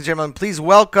Lakewood. Ladies and gentlemen, please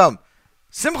welcome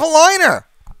Simcha Leiner.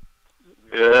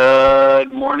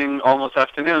 Good morning, almost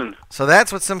afternoon. So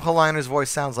that's what Simcha Leiner's voice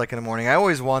sounds like in the morning. I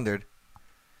always wondered.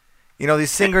 You know, these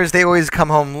singers, they always come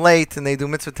home late and they do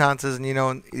mitzvah tanzas, and you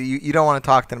don't want to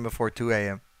talk to them before 2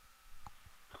 a.m.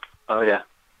 Oh, yeah.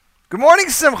 Good morning,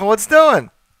 Simcha. What's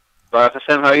doing? Baruch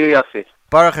Hashem, how are you, Yossi?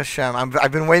 Baruch Hashem.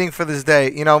 I've been waiting for this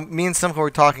day. You know, me and Simcha were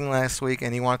talking last week,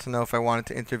 and he wanted to know if I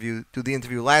wanted to do the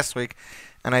interview last week,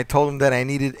 and I told him that I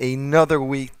needed another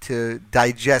week to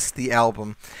digest the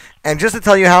album. And just to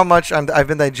tell you how much I've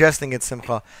been digesting it,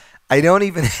 Simcha, I don't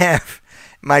even have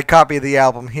my copy of the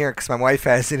album here because my wife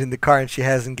has it in the car, and she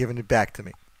hasn't given it back to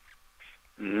me.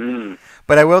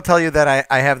 But I will tell you that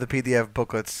I have the PDF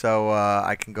booklet, so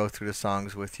I can go through the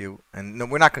songs with you. And no,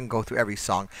 we're not going to go through every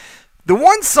song. The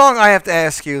one song I have to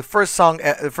ask you,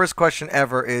 the first question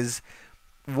ever is,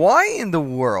 why in the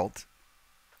world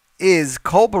is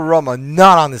Kol Baroma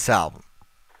not on this album?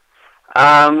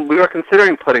 We were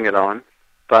considering putting it on,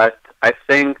 but I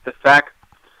think the fact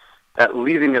that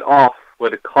leaving it off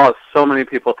would have caused so many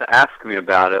people to ask me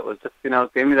about it was just,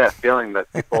 gave me that feeling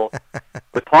that people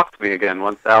would talk to me again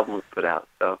once the album was put out.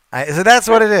 So that's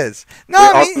what it is. No,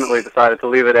 we ultimately decided to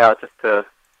leave it out just to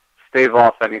stave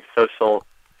off any social,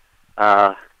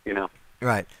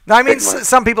 Right. Now, I mean,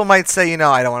 some people might say,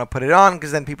 I don't want to put it on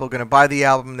because then people are going to buy the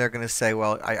album. They're going to say,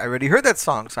 well, I already heard that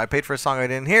song, so I paid for a song I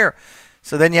didn't hear.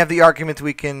 So then you have the argument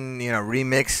we can,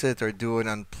 remix it or do an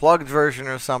unplugged version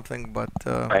or something. But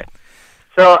right.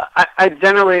 So what I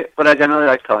generally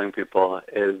like telling people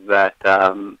is that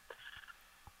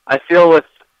I feel with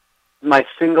my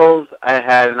singles, I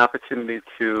had an opportunity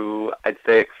to, I'd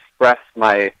say, express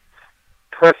my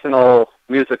personal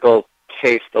musical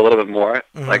taste a little bit more,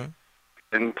 like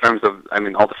in terms of,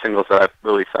 all the singles that I've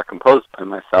released are composed by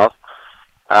myself.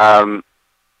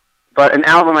 But an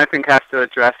album, I think, has to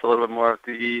address a little bit more of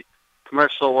the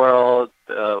commercial world,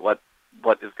 what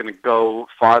is going to go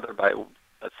farther by,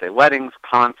 let's say, weddings,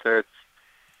 concerts.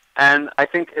 And I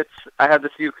think I have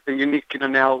this unique,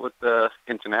 now with the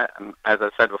internet, and as I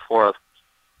said before,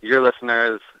 your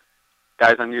listeners,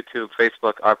 guys on YouTube,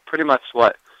 Facebook, are pretty much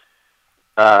what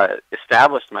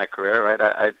established my career,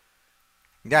 right?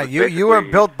 You were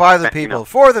built by the people,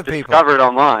 for the people. Discovered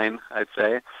online, I'd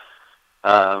say.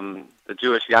 The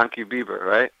Jewish Yankee Bieber,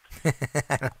 right?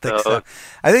 I don't think so.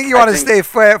 I think you want to stay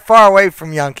far away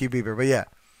from Yankee Bieber, but yeah.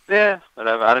 Yeah, but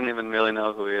I don't even really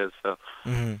know who he is, so.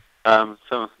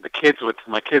 So my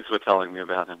kids were telling me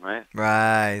about him, right?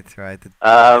 Right.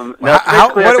 What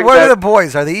are the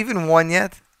boys? Are they even one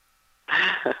yet?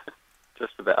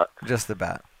 Just about.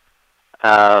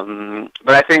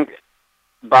 But I think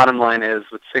bottom line is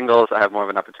with singles, I have more of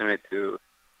an opportunity to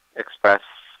express,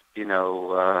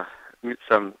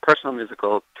 some personal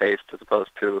musical taste as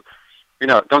opposed to,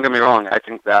 don't get me wrong, I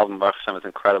think the album Baruch Hashem is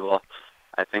incredible.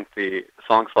 I think the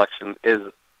song selection is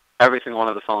every single one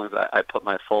of the songs that I put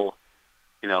my full,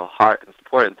 heart and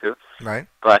support into. Right.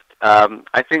 But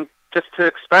I think just to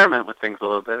experiment with things a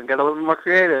little bit and get a little bit more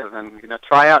creative and,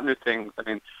 try out new things.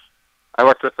 I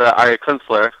worked with Aryeh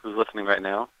Kunstler, who's listening right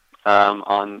now,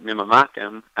 on Mima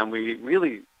Makim, and we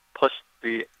really pushed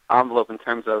the envelope in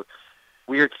terms of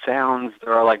weird sounds.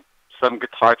 There are, some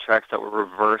guitar tracks that were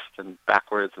reversed and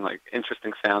backwards and,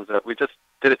 interesting sounds that we just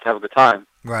did it to have a good time.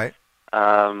 Right.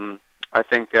 I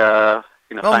think,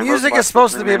 music is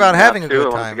supposed to be about having a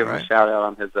good time, I want to give right? him a shout-out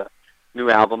on his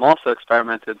new album. Also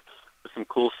experimented with some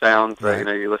cool sounds. Right.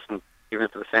 You listen even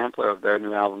to the sampler of their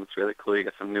new album. It's really cool. You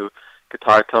get some new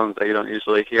guitar tones that you don't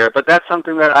usually hear. But that's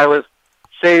something that I was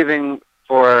saving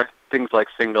for things like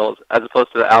singles, as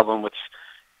opposed to the album, which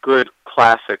good,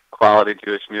 classic, quality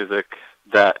Jewish music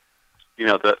that,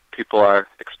 that people are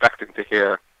expecting to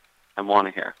hear and want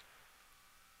to hear.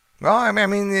 Well,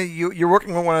 you're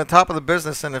working with one on the top of the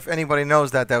business, and if anybody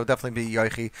knows that would definitely be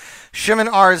Yoichi. Shimon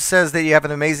Arz says that you have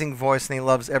an amazing voice, and he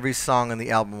loves every song on the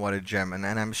album. What a gem. And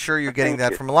I'm sure you're getting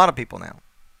that from a lot of people now.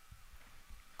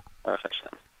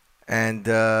 And,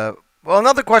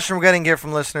 another question we're getting here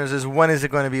from listeners is, when is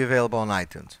it going to be available on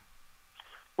iTunes?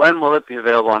 When will it be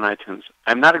available on iTunes?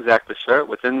 I'm not exactly sure.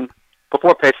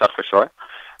 Before Pesach, for sure.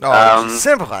 Oh,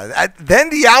 Simcha. Then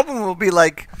the album will be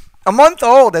like a month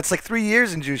old. That's like 3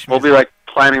 years in Jewish music. We'll be like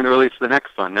planning to release the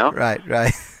next one, no? Right.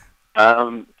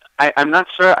 I'm not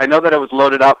sure. I know that it was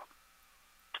loaded up.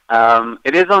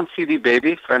 It is on CD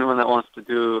Baby for anyone that wants to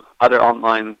do other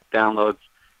online downloads.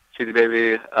 CD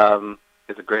Baby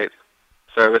is a great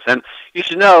service. And you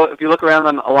should know, if you look around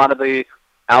on a lot of the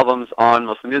albums on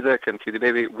Muslim Music and CD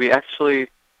Baby, we actually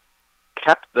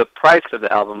kept the price of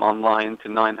the album online to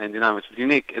 $9.99, which is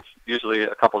unique. It's usually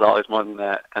a couple dollars more than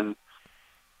that. And,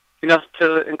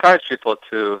 to encourage people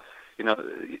to,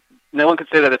 no one could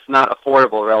say that it's not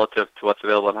affordable relative to what's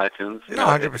available on iTunes.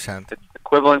 100%. It's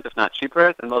equivalent, if not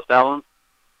cheaper, than most albums.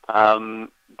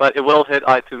 But it will hit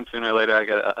iTunes sooner or later. I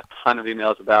get a ton of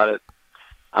emails about it.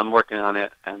 I'm working on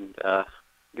it, and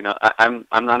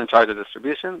I'm not in charge of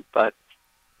distribution, but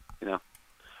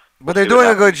But they're doing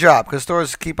a good job because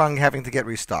stores keep on having to get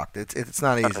restocked. It's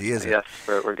not easy, is it? Yes,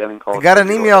 we're getting calls. I got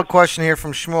an email question here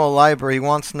from Shmuel Library. He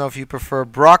wants to know if you prefer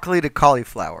broccoli to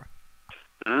cauliflower.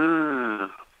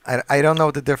 I don't know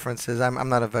what the difference is. I'm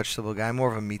not a vegetable guy. I'm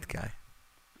more of a meat guy.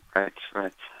 Right.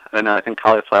 And I think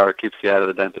cauliflower keeps you out of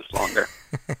the dentist longer.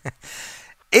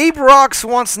 Abe Rocks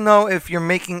wants to know if you're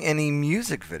making any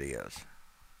music videos.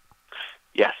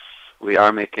 Yes, we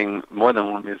are making more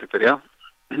than one music video.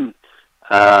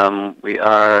 We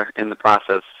are in the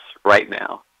process right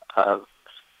now of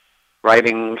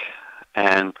writing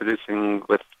and producing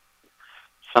with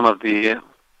some of the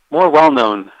more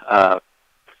well-known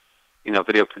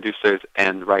video producers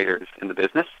and writers in the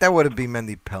business. That wouldn't be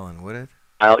Mendy Pellin, would it?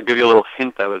 I'll give you a little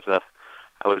hint. I was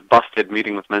busted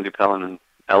meeting with Mendy Pellin in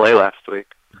L.A. last week.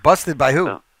 Busted by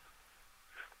who?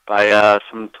 By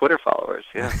some Twitter followers,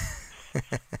 yeah.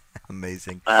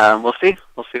 Amazing. We'll see.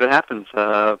 We'll see what happens.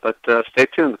 But stay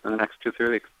tuned in the next 2-3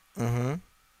 weeks. Mm-hmm.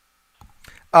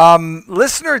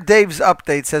 Listener Dave's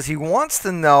update says he wants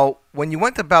to know, when you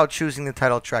went about choosing the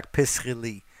title track,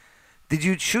 Pisrili, did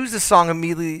you choose the song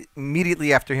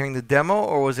immediately after hearing the demo,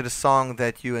 or was it a song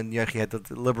that you and Yochi had to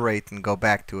deliberate and go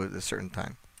back to at a certain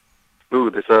time? Ooh,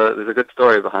 there's a good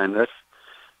story behind this.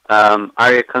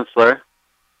 Aryeh Kunstler,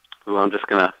 who I'm just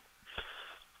going to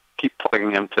keep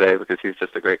plugging him today because he's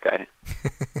just a great guy.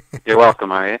 You're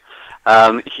welcome, Aryeh.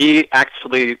 He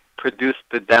actually produced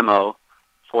the demo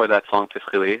for that song,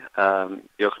 Pisrili.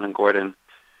 Yochanan Gordon,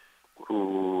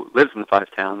 who lives in the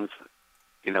Five Towns,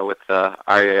 with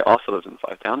Aryeh also lives in the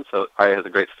Five Towns, so Aryeh has a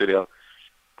great studio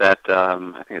that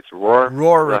I think it's Roar.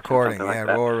 Roar Recording, like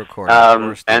Roar Recording.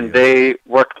 And they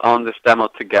worked on this demo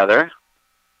together.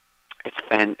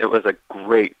 It was a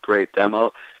great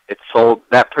demo.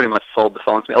 That pretty much sold the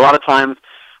song to me. A lot of times,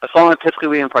 a song like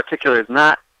Pisrili in particular is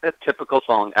not a typical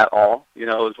song at all. It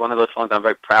was one of those songs I'm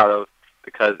very proud of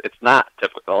because it's not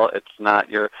typical. It's not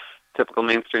your typical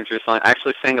mainstream Jewish song. I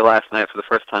actually sang it last night for the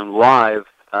first time live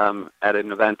at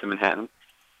an event in Manhattan,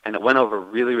 and it went over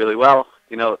really, really well.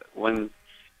 When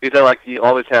these are like, you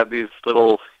always have these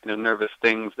little, nervous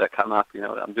things that come up.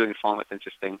 I'm doing a song that's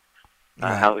interesting.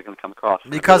 How's it going to come across?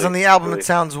 Because on the album it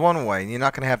sounds one way, and you're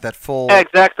not going to have that full. Yeah,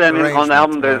 exactly. I mean, on the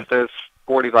album there's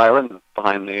 40 violins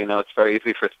behind me. It's very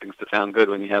easy for things to sound good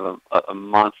when you have a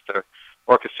monster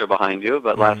orchestra behind you.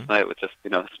 But last night with just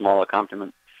a small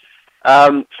accompaniment.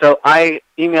 So I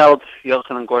emailed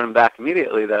Yochanan Gordon back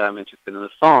immediately that I'm interested in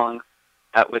the song,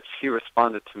 at which he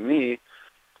responded to me,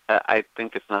 I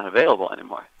think it's not available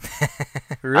anymore.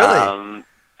 Really?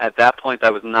 At that point,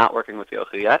 I was not working with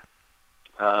Yochi yet.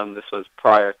 This was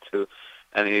prior to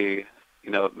any,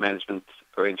 management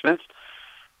arrangements.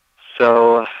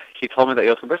 So he told me that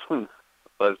Yochi Briskman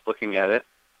was looking at it.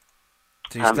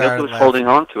 I'm just holding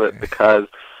on to it because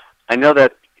I know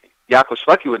that Yaakov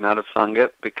Shveki would not have sung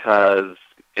it because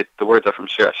the words are from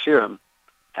Shir HaShirim,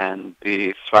 and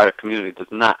the Sephardic community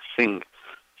does not sing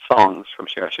songs from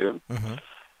Shir HaShirim. Mm-hmm.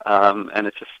 And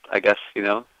it's just, I guess,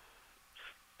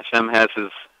 Hashem has his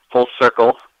full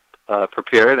circle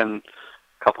prepared, and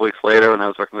a couple weeks later when I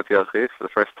was working with Yochi for the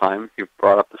first time, he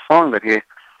brought up the song that he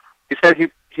said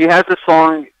he has this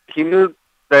song. He knew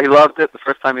that he loved it the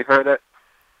first time he heard it.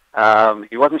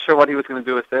 He wasn't sure what he was going to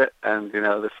do with it, and,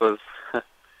 this was...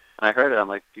 When I heard it, I'm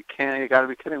like, you got to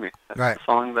be kidding me. That's right. a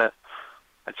song that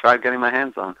I tried getting my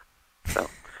hands on. So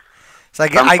I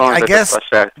guess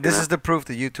this is the proof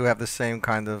that you two have the same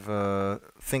kind of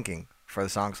thinking for the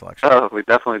song selection. Oh, we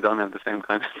definitely don't have the same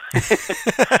kind of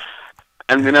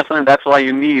And that's why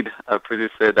you need a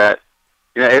producer that,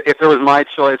 if it was my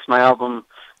choice, my album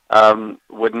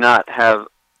would not have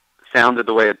sounded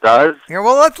the way it does. Yeah,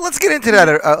 well, let's get into that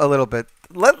a little bit.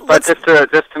 But just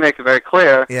to make it very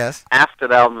clear, yes. After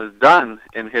the album is done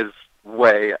in his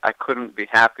way, I couldn't be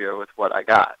happier with what I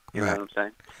got. You know what I'm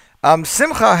saying?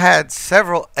 Simcha had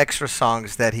several extra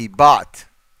songs that he bought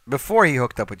before he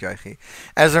hooked up with Yochi.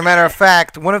 As a matter of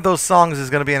fact, one of those songs is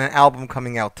going to be in an album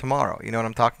coming out tomorrow. You know what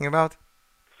I'm talking about?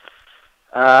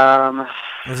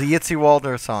 It was a Yitzi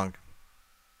Walder song.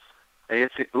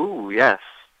 Ooh, yes.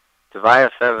 Devaya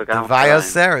Ser. Devaya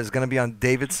Ser is going to be on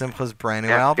David Simcha's brand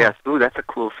new album. Yes, ooh, that's a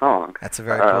cool song. That's a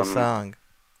very cool song.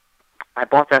 I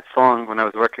bought that song when I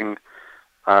was working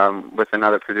with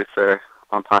another producer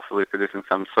on possibly producing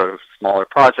some sort of smaller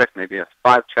project, maybe a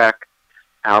 5-track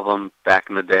album back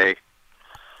in the day.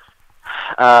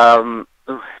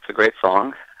 It's a great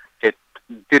song. It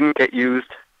didn't get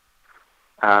used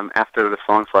after the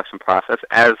song selection process,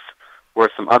 as were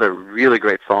some other really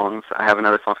great songs. I have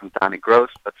another song from Donnie Gross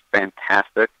that's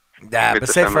fantastic. Yeah, but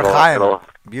Sefer Chaim.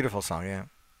 Beautiful song, yeah.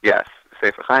 Yes,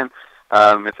 Sefer Chaim.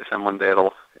 It's a shame one day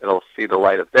it'll see the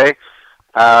light of day.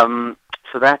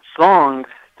 So that song,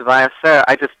 Devaya Ser,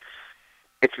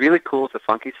 it's really cool. It's a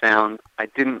funky sound. I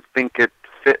didn't think it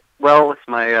fit well with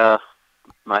my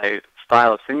my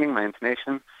style of singing, my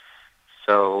intonation.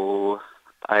 So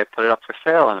I put it up for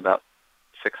sale, and about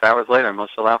 6 hours later,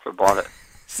 Moshe Laufer bought it.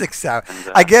 6 hours.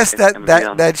 And, I guess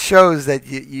that shows that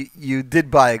you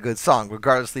did buy a good song,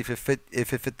 regardless if it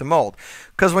fit the mold.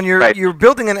 Because when you're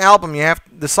building an album,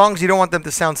 the songs, you don't want them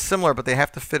to sound similar, but they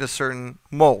have to fit a certain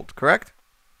mold. Correct?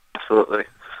 Absolutely.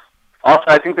 Also,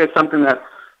 I think there's something that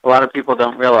a lot of people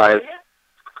don't realize.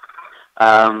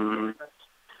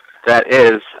 That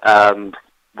is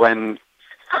when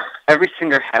every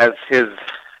singer has his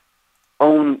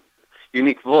own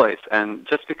unique voice, and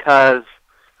just because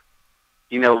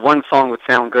one song would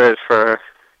sound good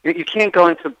you can't go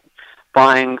into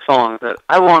buying songs that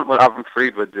I want what Avram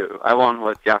Fried would do. I want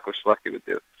what Yaakov Shloki would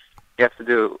do. You have to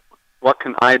do what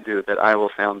can I do that I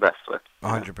will sound best with.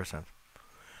 100%.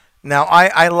 Now,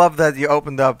 I love that you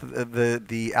opened up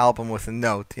the album with a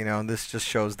note, and this just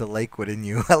shows the Lakewood in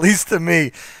you, at least to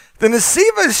me. The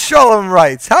Nesivas Shalom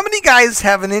writes, how many guys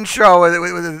have an intro with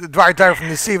a Dvar Torah from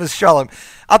Nesivas Shalom?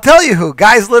 I'll tell you who,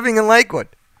 guys living in Lakewood.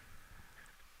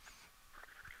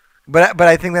 But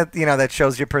I think that, that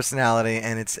shows your personality,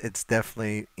 and it's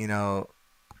definitely, an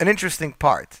interesting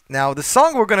part. Now, the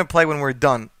song we're going to play when we're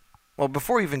done, well,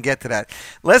 before we even get to that,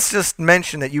 let's just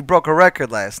mention that you broke a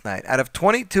record last night. Out of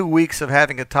 22 weeks of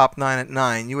having a top 9 at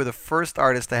 9, you were the first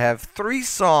artist to have 3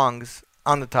 songs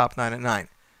on the top 9 at 9.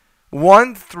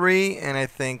 1, 3, and I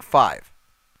think 5.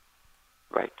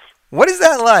 Right. What is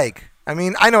that like? I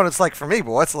mean, I know what it's like for me,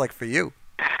 but what's it like for you?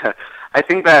 I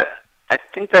think that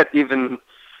even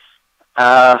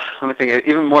it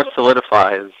even more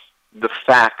solidifies the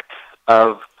fact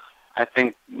of, I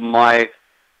think, my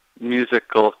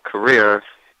musical career,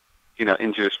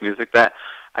 in Jewish music, that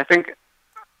I think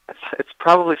it's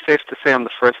probably safe to say I'm the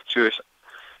first Jewish,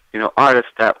 artist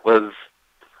that was,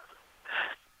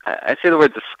 I say the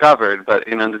word discovered, but,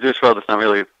 in the Jewish world it's not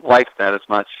really like that as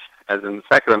much as in the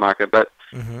secular market, but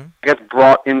I guess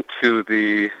brought into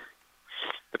the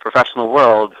professional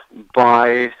world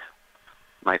by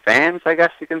my fans, I guess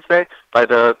you can say, by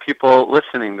the people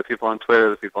listening, the people on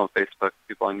Twitter, the people on Facebook, the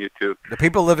people on YouTube. The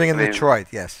people living in Detroit,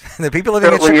 yes. The people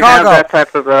living in when Chicago. You have that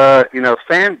type of,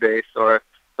 fan base, or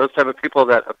those type of people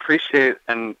that appreciate,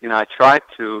 and, I try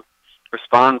to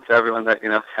respond to everyone that,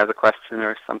 has a question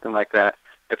or something like that,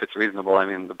 if it's reasonable. I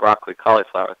mean, the broccoli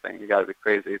cauliflower thing, you got to be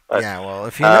crazy. But, yeah, well,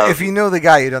 if you know the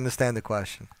guy, you'd understand the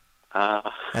question.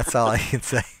 That's all I can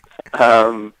say.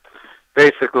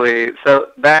 Basically, so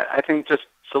that, I think, just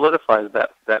solidifies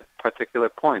that particular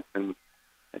point, and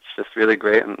it's just really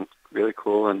great and really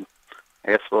cool, and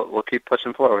I guess we'll keep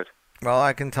pushing forward. Well,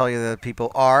 I can tell you that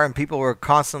people are, and people were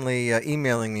constantly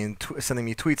emailing me and sending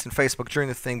me tweets and Facebook during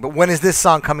the thing. But when is this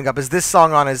song coming up? Is this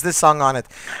song on it? Is this song on it?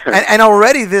 and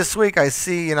already this week I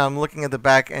see, I'm looking at the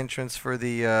back entrance for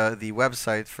the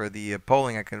website for the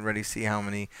polling. I can already see how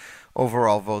many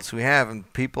overall votes we have,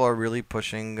 and people are really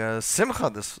pushing Simcha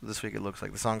this week. It looks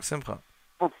like the song Simcha.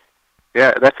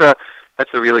 Yeah, that's a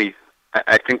really,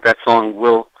 I think that song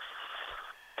will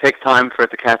take time for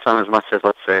it to catch on as much as,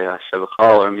 let's say,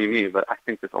 Shevachal or Mimi, but I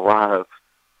think there's a lot of,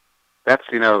 that's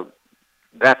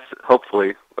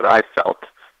hopefully what I felt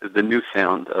is the new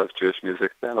sound of Jewish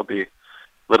music. That'll be a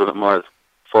little bit more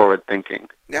forward-thinking.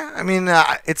 Yeah, I mean,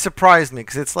 it surprised me,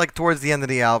 because it's like towards the end of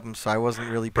the album, so I wasn't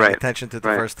really paying attention to it the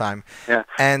first time. Yeah,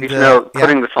 and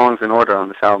putting the songs in order on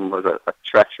this album was a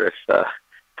treacherous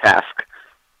task.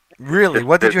 Really?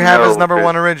 What did you have as number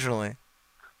 1 originally?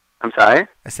 I'm sorry?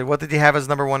 I said, what did you have as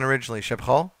number 1 originally?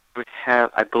 Shebchol? We have,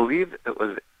 I believe it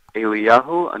was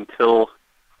Eliyahu until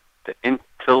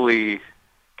we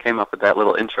came up with that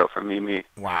little intro for Mimi.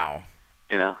 Wow.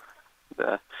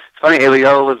 So funny,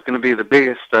 Elio was going to be the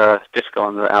biggest disco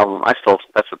on the album.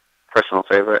 That's a personal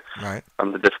favorite Right.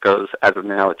 from the discos. As of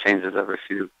now, it changes every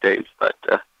few days, but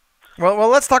Well,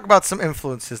 let's talk about some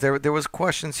influences. There was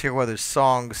questions here whether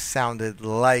songs sounded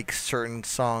like certain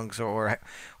songs or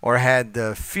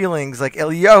had feelings like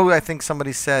Elio. I think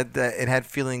somebody said that it had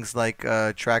feelings like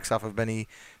tracks off of Benny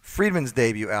Friedman's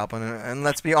debut album. And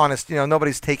let's be honest,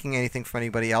 nobody's taking anything from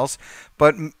anybody else.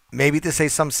 But maybe to say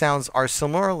some sounds are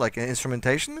similar, like an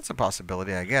instrumentation, it's a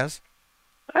possibility, I guess.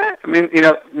 I mean,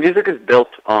 music is built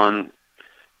on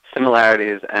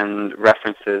similarities and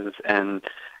references, and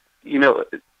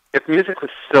if music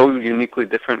was so uniquely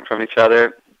different from each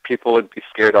other, people would be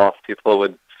scared off.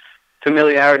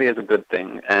 Familiarity is a good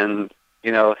thing, and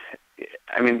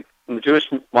I mean, in the Jewish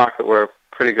market we're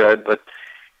pretty good, but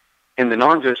in the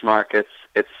non-Jewish markets,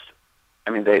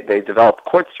 they develop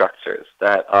chord structures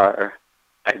that are,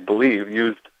 I believe,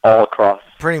 used all across.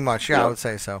 Pretty much, yeah, I would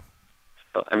say so.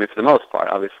 I mean, for the most part,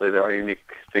 obviously there are unique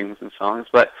things in songs,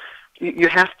 but you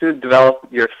have to develop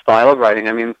your style of writing.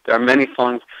 I mean, there are many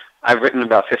songs. I've written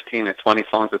about 15 or 20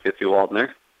 songs with Yitzi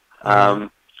Waldner.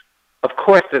 Of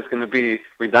course, there's going to be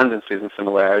redundancies and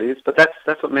similarities, but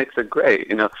that's what makes it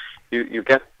great. You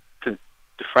get to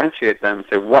differentiate them and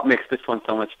say, what makes this one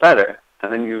so much better?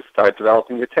 And then you start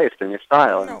developing your taste and your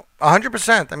style.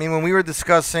 100%. I mean, when we were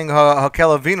discussing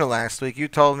Hakel Avinu last week, you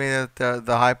told me that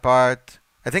the high part,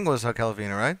 I think it was Hakel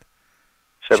Avinu, right?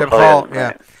 Sheb Chol, yeah.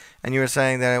 right. And you were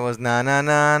saying that it was na na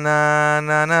na na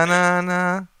na na na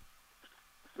na.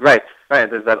 Right.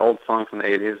 There's that old song from the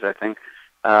 80s, I think.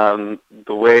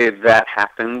 The way that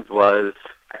happened was,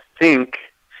 I think,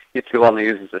 Yitzi Waldner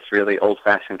uses this really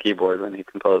old-fashioned keyboard when he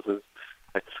composes.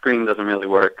 Like, the screen doesn't really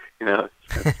work,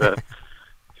 It's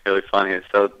really funny.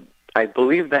 So I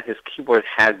believe that his keyboard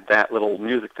had that little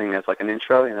music thing as like an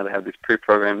intro. They have these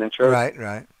pre-programmed intros.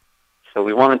 Right. So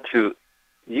we wanted to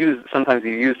sometimes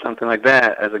you use something like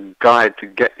that as a guide to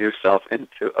get yourself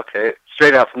into, okay,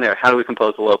 straight out from there, how do we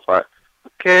compose the low part?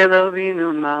 Okay,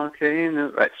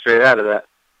 right, straight out of that.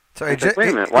 So wait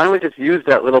a minute, why don't we just use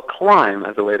that little climb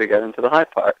as a way to get into the high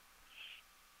part?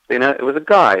 It was a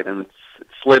guide, and it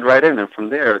slid right in, and from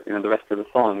there, the rest of the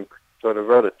song sort of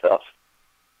wrote itself.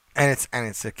 And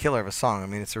it's a killer of a song. I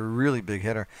mean, it's a really big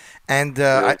hitter. And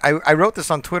I wrote this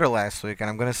on Twitter last week, and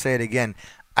I'm going to say it again.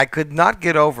 I could not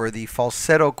get over the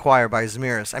falsetto choir by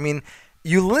Zmiris. I mean,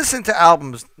 you listen to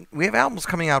albums. We have albums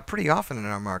coming out pretty often in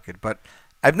our market, but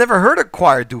I've never heard a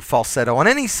choir do falsetto on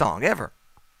any song ever.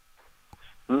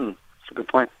 That's a good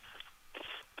point.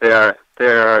 Zmiris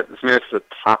is a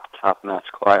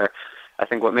top-notch choir. I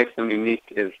think what makes them unique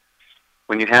is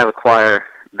when you have a choir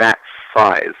that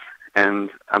size, and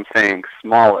I'm saying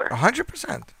smaller.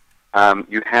 100%.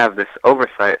 You have this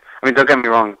oversight. I mean, don't get me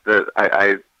wrong.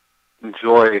 I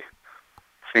enjoy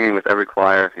singing with every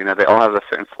choir. They all have a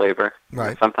certain flavor.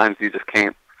 Right. Sometimes you just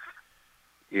can't.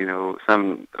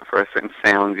 For a certain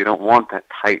sound, you don't want that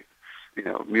tight,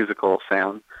 musical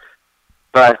sound.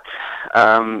 But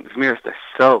Zmiris, they're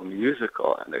so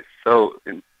musical, and they're so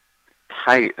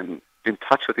tight and in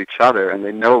touch with each other, and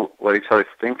they know what each other's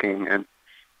thinking. And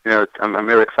I'm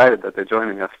really excited that they're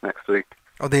joining us next week.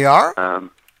 Oh, they are?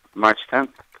 March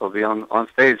 10th. They'll be on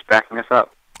stage backing us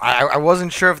up. I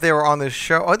wasn't sure if they were on the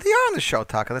show. Oh, they are on the show,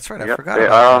 Taka. That's right. I forgot about that.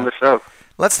 They are on the show.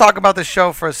 Let's talk about the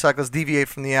show for a sec. Let's deviate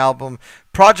from the album.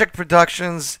 Project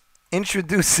Productions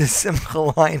introduces Simcha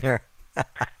Leiner.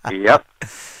 Yep,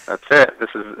 that's it. This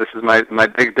is my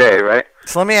big day, right?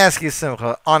 So let me ask you,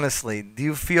 Simcha, honestly, do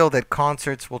you feel that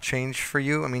concerts will change for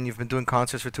you? I mean, you've been doing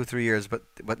concerts for 2-3 years, but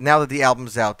now that the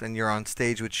album's out and you're on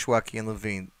stage with Shweki and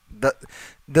Levine,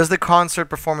 does the concert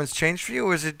performance change for you,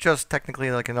 or is it just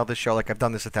technically like another show, like I've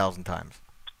done this 1,000 times?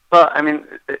 Well, I mean,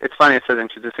 it's funny it says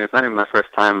introducing. It's not even my first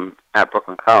time at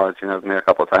Brooklyn College. I've been there a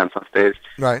couple of times on stage.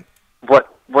 Right. What's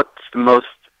the most,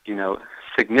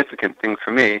 significant thing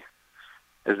for me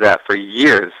is that for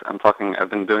years, I've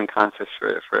been doing concerts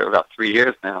for about 3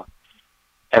 years now.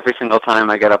 Every single time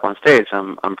I get up on stage,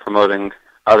 I'm promoting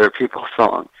other people's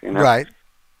songs, Right.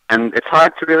 And it's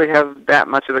hard to really have that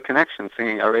much of a connection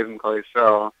singing A Raven Kol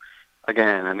Yisrael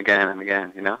again and again and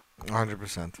again,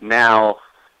 100%. Now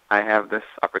I have this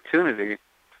opportunity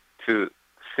to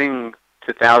sing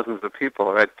to thousands of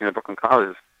people at Brooklyn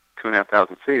College,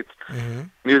 2,500 seats,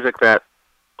 music that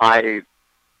I,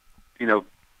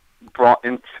 brought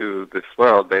into this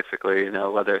world, basically,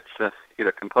 whether it's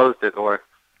either composed it or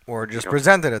just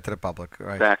presented it to the public,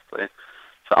 right? Exactly.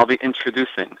 So I'll be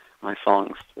introducing my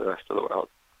songs to the rest of the world.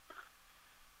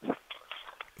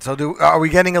 So are we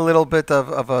getting a little bit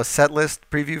of a set list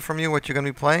preview from you, what you're going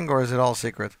to be playing, or is it all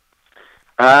secret?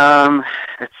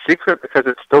 It's secret because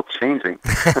it's still changing.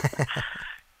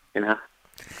 You know.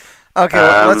 Okay,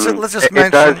 well, let's just mention.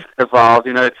 It does evolve.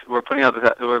 You know, we're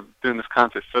doing this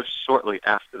concert so shortly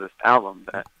after this album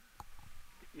that.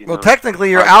 Well,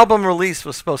 technically, your album release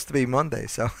was supposed to be Monday,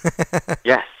 so.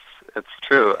 Yes, it's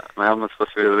true. My album was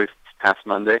supposed to be released past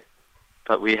Monday,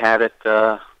 but we had it.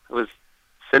 It was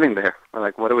sitting there. We're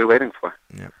like, what are we waiting for?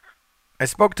 Yeah. I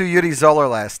spoke to Yuri Zoller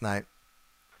last night.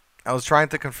 I was trying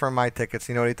to confirm my tickets.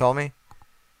 You know what he told me?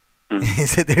 He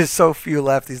said there's so few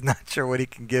left, he's not sure what he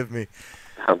can give me.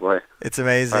 Oh, boy. It's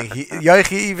amazing.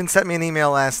 Yoichi even sent me an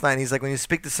email last night. He's like, when you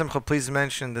speak to Simcha, please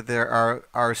mention that there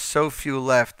are so few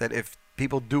left that if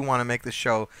people do want to make the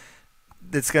show,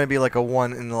 it's going to be like a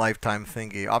one-in-a-lifetime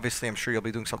thingy. Obviously, I'm sure you'll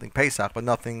be doing something Pesach, but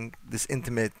nothing this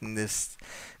intimate and this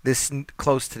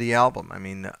close to the album. I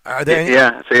mean, are there any...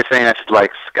 Yeah, so you're saying I should,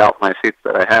 like, scalp my seats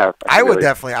that I have? I would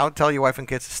definitely. I would tell your wife and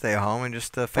kids to stay home and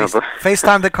just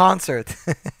FaceTime the concert.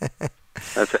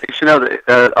 You should know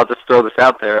that, I'll just throw this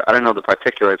out there. I don't know the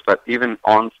particulars, but even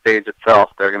on stage itself,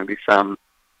 there are going to be some...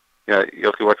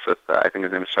 Yochi works with, I think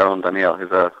his name is Sharon Daniel. He's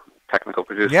a technical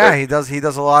producer. Yeah, he does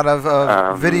a lot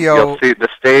of video. You'll see the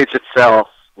stage itself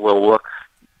will look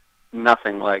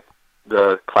nothing like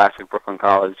the classic Brooklyn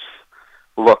College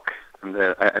look, and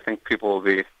I think people will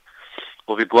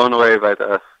be blown away by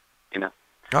the,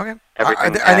 Okay.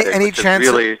 Everything. Any chance?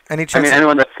 Really, I mean,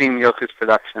 anyone that's seen Yochi's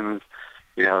productions,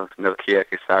 Nokia,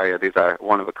 Kisaria, these are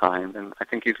one of a kind, and I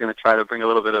think he's going to try to bring a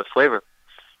little bit of flavor.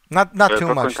 Not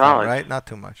too much, though, right? Not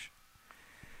too much.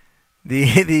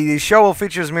 The show will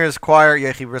feature Zmira's Choir,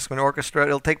 Yechi Briskman Orchestra.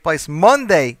 It'll take place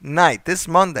Monday night, this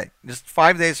Monday, just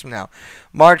 5 days from now,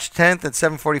 March 10th at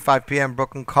 7:45 p.m.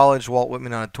 Brooklyn College, Walt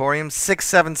Whitman Auditorium,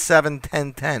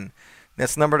 677-1010.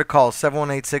 That's the number to call,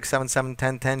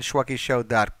 718-677-1010,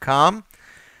 ShwuckyShow.com.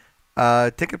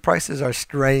 Ticket prices are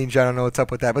strange. I don't know what's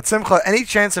up with that. But Simcha, any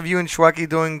chance of you and Shwucky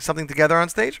doing something together on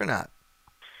stage or not?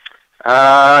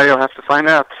 You'll have to find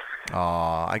out.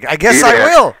 Oh, I guess I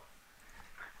will.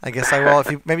 I guess I will.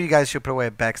 Maybe you guys should put away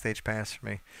a backstage pass for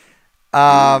me.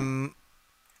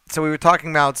 So we were talking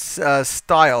about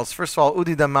styles. First of all,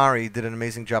 Udi Damari did an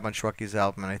amazing job on Shwucky's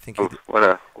album, and I think what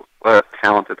a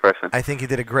talented person. I think he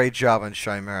did a great job on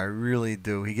Shimer. I really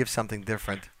do. He gives something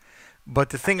different.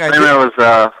 But the thing Shimer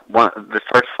was the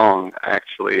first song I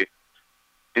actually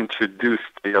introduced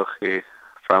to Yochi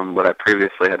from what I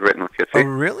previously had written with Yossi. Oh,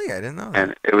 really? I didn't know that.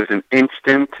 And it was an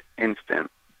instant.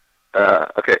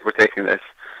 Okay, we're taking this.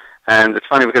 And it's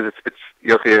funny because it's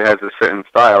Yochi has a certain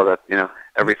style that,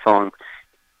 every song,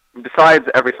 besides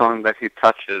every song that he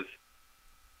touches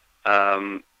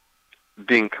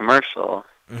being commercial,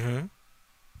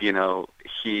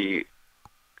 he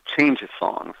changes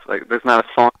songs. Like, there's not a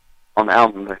song on the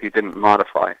album that he didn't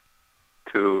modify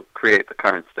to create the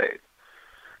current state.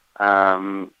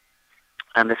 And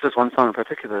this is one song in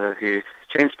particular that he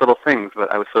changed little things,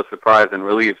 but I was so surprised and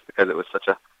relieved because it was such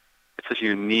a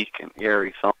unique and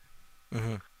eerie song.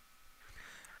 Mm-hmm.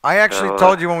 I actually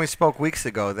told you when we spoke weeks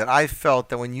ago that I felt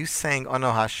that when you sang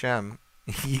Ono Hashem,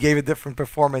 you gave a different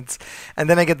performance. And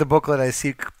then I get the booklet I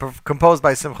see composed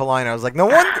by Simcha Leiner. I was like, no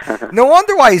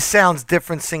wonder why he sounds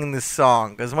different singing this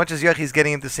song. As much as Yochi's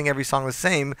getting him to sing every song the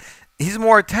same, he's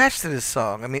more attached to this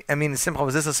song. I mean, Simcha,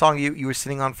 was this a song you were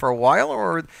sitting on for a while,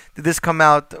 or did this come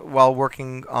out while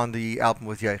working on the album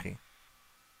with Yochi?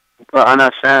 Well, Ono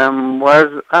Hashem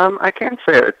was, I can't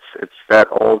say it's that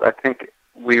old. I think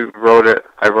I wrote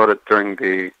it during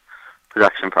the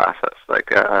production process. Like,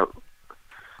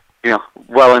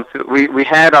 well into, we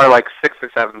had our 6 or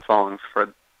 7 songs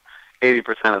for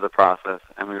 80% of the process,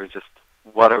 and we were just,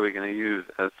 what are we going to use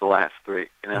as the last 3,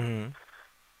 Mm-hmm.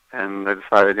 And I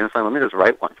decided, let me just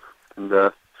write one. And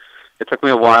it took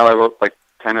me a while. I wrote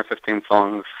 10 or 15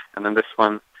 songs, and then this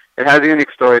one, it has a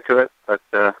unique story to it, but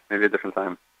maybe a different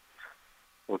time.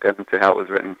 We'll get into how it was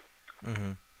written.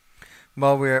 Mm-hmm.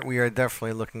 Well, we are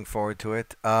definitely looking forward to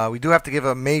it. We do have to give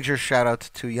a major shout out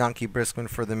to Yankee Briskman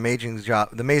for the amazing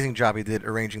job he did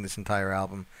arranging this entire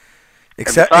album.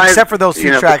 Except for those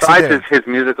few tracks. Besides his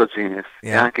musical genius,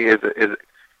 Yankee is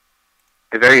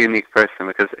a very unique person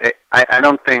because I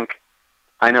don't think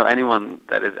I know anyone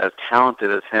that is as talented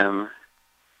as him,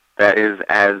 that is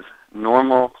as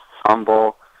normal,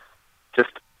 humble,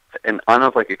 just an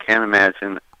like you can't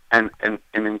imagine. And an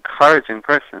encouraging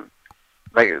person.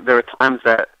 Like, there were times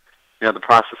that, the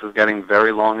process was getting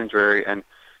very long and dreary, and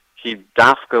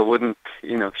Dafka wouldn't,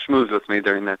 schmooze with me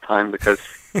during that time because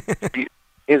he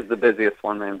is the busiest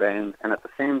one-man band, and at the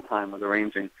same time was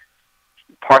arranging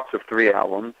parts of 3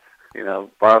 albums,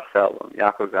 Baruch's album,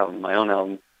 Yaakov's album, my own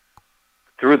album,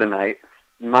 through the night,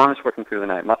 Mamish working through the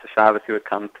night. Matzah Shabbos, he would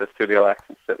come to Studio X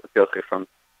and sit with Yochi from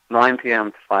 9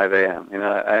 p.m. to 5 a.m. You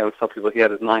know, I always tell people he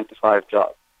had his 9 to 5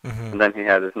 job, and then he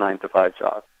had his 9 to 5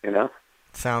 job. You know,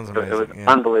 Sounds so amazing. it was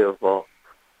yeah. unbelievable.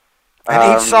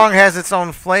 And each song has its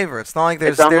own flavor. It's not like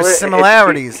there's It's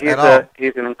similarities he's at all.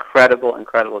 He's an incredible,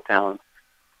 incredible talent,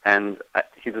 and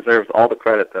he deserves all the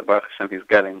credit that Baruch Hashem he's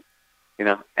getting, you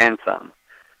know, and some.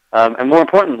 And more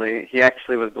importantly, he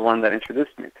actually was the one that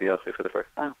introduced me to Yossi for the first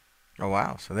time. Oh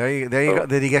wow! So there you go. So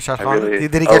Did he get I Shadchanis? really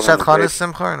Did he owe get him a great- Shadchanis,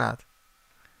 Simcha, or not?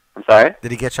 I'm sorry?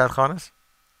 Did he get Shadchanis?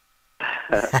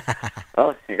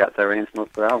 Well, you got to arrange most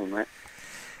of the album, right?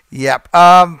 Yep.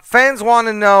 Fans want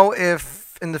to know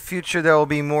if in the future there will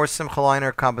be more Simcha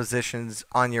Leiner compositions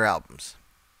on your albums.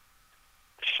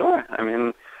 Sure. I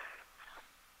mean,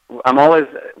 I'm always...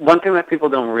 One thing that people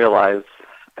don't realize,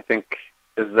 I think,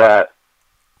 is that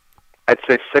I'd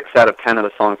say 6 out of 10 of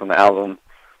the songs on the album,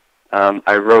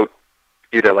 I wrote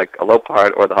either like a low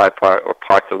part or the high part, or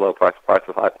parts of low parts, parts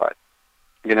of high parts.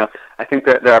 You know, I think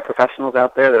that there are professionals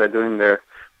out there that are doing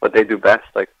what they do best.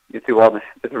 Like U2 Walden,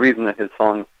 there's a reason that his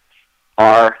songs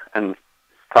are, and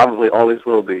probably always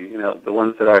will be, you know, the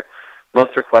ones that are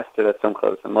most requested at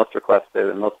Simchos and most requested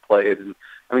and most played. And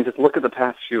I mean, just look at the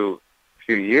past few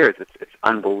years. It's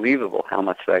unbelievable how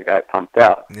much that guy pumped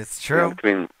out. It's true. You know,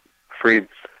 between Fried's,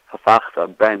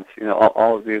 Hafachta, Bench, you know,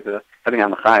 all of these. I think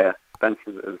Amachaya, Bench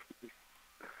is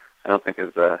I don't think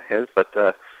is his,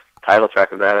 but title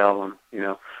track of that album, you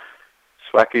know,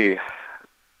 Shweki,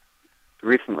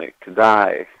 recently,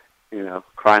 Kedai, you know,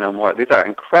 Cry No More. These are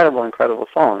incredible, incredible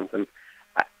songs, and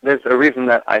there's a reason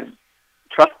that I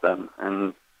trust them,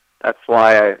 and that's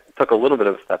why I took a little bit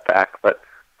of a step back, but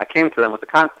I came to them with a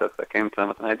concept. I came to them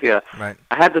with an idea. Right.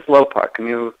 I had this low part. Can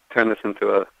you turn this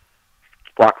into a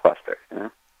blockbuster, you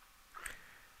know?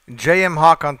 J.M.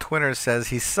 Hawk on Twitter says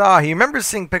he remembers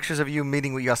seeing pictures of you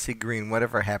meeting with Yossi Green.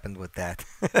 Whatever happened with that?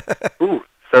 Ooh,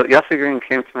 so Yossi Green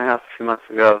came to my house a few months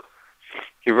ago.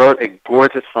 He wrote a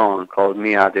gorgeous song called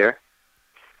Miadir,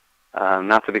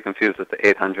 not to be confused with the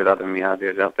 800 other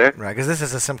Miadirs out there. Right, because this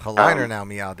is a Simcha Leiner now,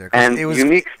 Miadir. And it was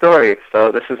unique story,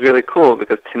 so this is really cool,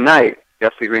 because tonight,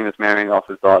 Yossi Green is marrying off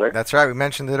his daughter. That's right, we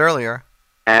mentioned it earlier.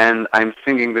 And I'm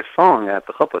singing this song at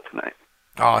the chuppah tonight.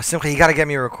 Oh, Simcha, you got to get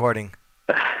me a recording.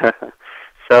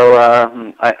 So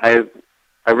I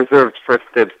reserved first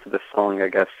dibs to this song, I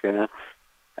guess, you know.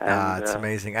 And, it's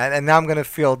amazing. And now I'm going to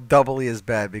feel doubly as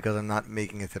bad because I'm not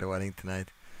making it to the wedding tonight.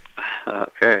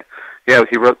 Okay. Yeah,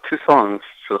 he wrote 2 songs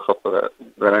for the chuppah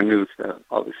that I knew that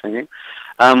I'll be singing.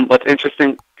 What's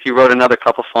interesting, he wrote another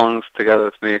couple songs together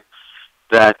with me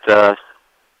that,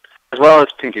 as well as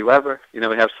Pinky Weber. You know,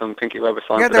 we have some Pinky Weber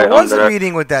songs. Yeah, there was a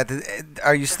meeting with that.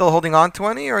 Are you still holding on to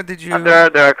any, or did you?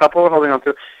 There are a couple we're holding on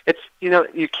to. It's, you know,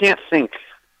 you can't think,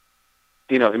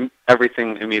 you know,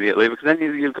 everything immediately, because then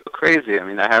you go crazy. I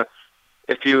mean, I'm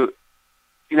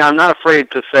not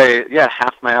afraid to say, yeah,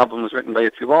 half my album was written by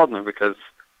Yitzi Waldner, because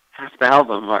half the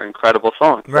album are incredible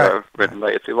songs that are written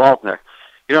by Yitzi Waldner.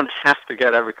 You don't have to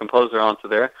get every composer onto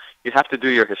there. You have to do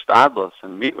your hishtadlus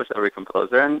and meet with every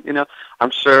composer. And, you know,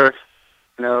 I'm sure,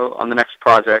 you know, on the next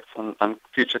projects, on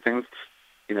future things,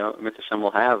 you know, Mitzvah Shem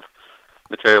will have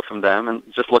material from them. And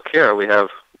just look here, we have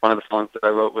one of the songs that I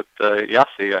wrote with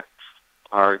Yossi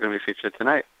are going to be featured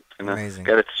tonight. It's going to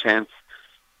get its chance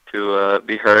to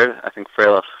be heard. I think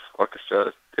Freilich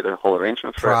Orchestra did a whole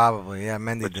arrangement for it. Probably, yeah.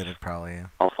 Mendy did it probably, yeah.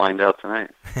 I'll find out tonight.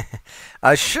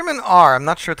 Shimon R., I'm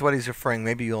not sure to what he's referring.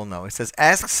 Maybe you'll know. It says,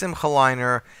 ask Simcha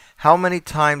Leiner how many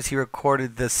times he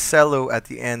recorded the cello at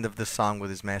the end of the song with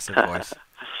his massive voice.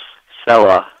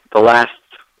 Sela, the last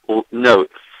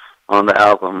note on the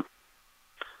album.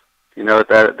 You know,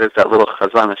 there's that little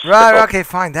chazana. Right, okay,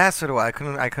 fine. That's what it was.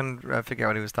 I couldn't figure out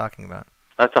what he was talking about.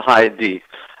 That's a high D.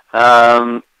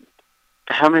 How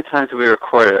many times did we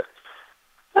record it?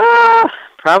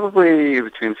 Probably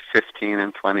between 15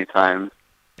 and 20 times.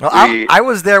 Well, I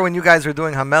was there when you guys were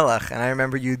doing Hamelach, and I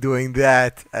remember you doing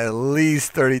that at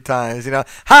least 30 times. You know,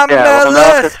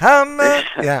 Hamelach,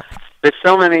 Hamelach. Yeah. There's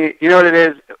so many. You know what it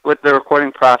is with the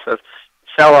recording process,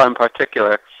 Sela in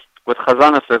particular. With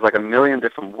Chazanas, there's like a million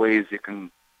different ways you can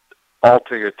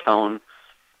alter your tone.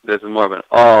 There's more of an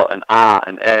oh, an ah,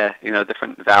 an eh, you know,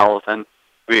 different vowels, and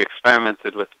we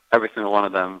experimented with every single one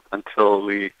of them until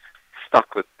we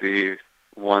stuck with the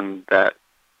one that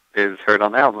is heard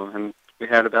on the album, and we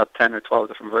had about 10 or 12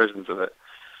 different versions of it.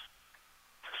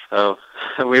 So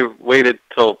we waited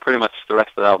till pretty much the rest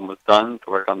of the album was done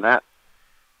to work on that,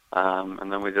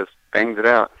 and then we just banged it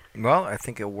out. Well, I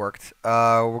think it worked.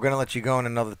 We're going to let you go in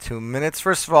another 2 minutes.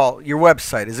 First of all, your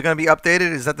website, is it going to be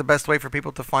updated? Is that the best way for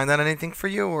people to find out anything for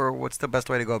you, or what's the best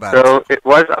way to go about it? So it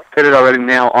was updated already.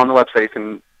 Now on the website,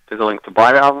 there's a link to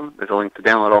buy the album. There's a link to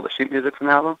download all the sheet music from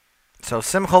the album. So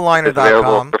It's available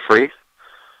simchaliner.com. for free.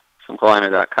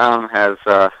 Simchaliner.com has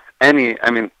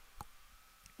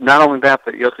not only that,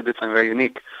 but Yossi did something very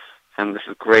unique, and this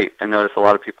is great. I notice a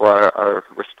lot of people are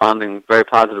responding very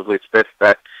positively to this,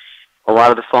 that a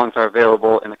lot of the songs are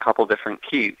available in a couple different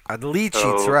keys. The lead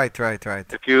So sheets, right.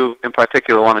 If you, in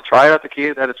particular, want to try out the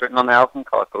key that is written on the album,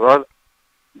 call it Kolod,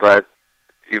 but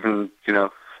even,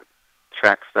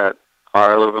 tracks that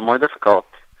are a little bit more difficult,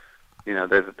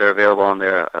 they're available on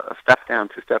there, a step down,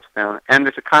 2 steps down, and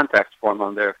there's a contact form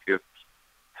on there if you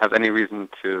have any reason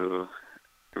to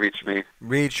reach me.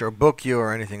 Reach or book you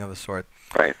or anything of the sort.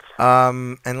 Right.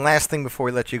 And last thing before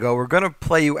we let you go, we're going to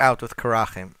play you out with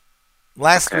Karachim.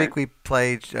 Last week we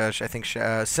played,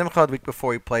 Simcha. The week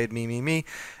before we played Me, Me, Me.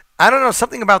 I don't know,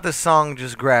 something about this song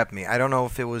just grabbed me. I don't know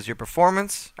if it was your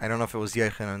performance, I don't know if it was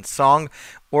Yechanan's song,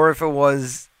 or if it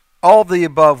was all the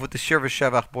above with the Shir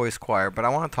V'Shevach Boys Choir, but I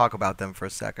want to talk about them for a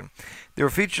second. They were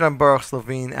featured on Baruch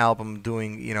Levine album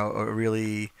doing, a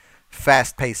really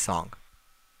fast-paced song,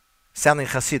 sounding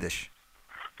Hasidish.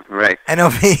 Right. And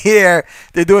over here,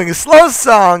 they're doing a slow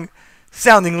song,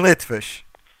 sounding Litvish.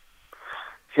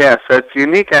 Yeah, so it's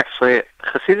unique, actually.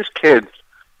 Hasidish kids,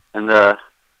 and I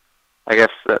guess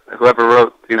whoever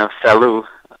wrote, Salu,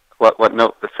 what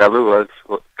note the Salu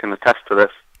was, can attest to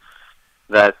this,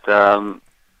 that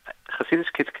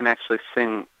Hasidish kids can actually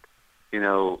sing,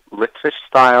 Litvish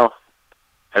style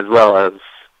as well as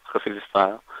Hasidish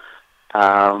style.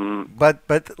 But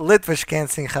Litvish can't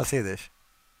sing Hasidish.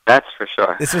 That's for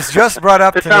sure. This was just brought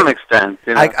up to some extent.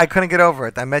 I couldn't get over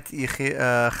it. I met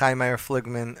Chaim Meyer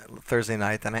Flugman Thursday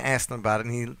night, and I asked him about it,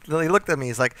 and he looked at me.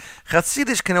 He's like,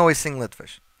 Hasidish can always sing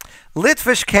Litvish.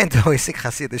 Litvish can't always sing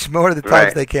Hasidish. More of the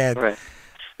times they can. Right.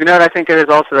 What I think it is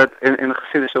also that in the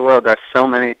Hasidish world, there are so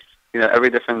many, every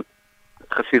different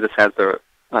Hasidus has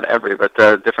not every, but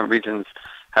different regions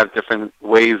have different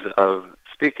ways of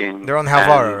speaking. They're on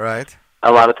Havara, right?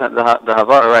 A lot of times the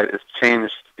Havara, right, is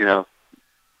changed,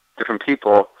 different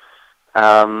people,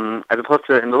 as opposed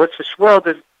to in the Litvish world,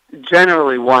 there's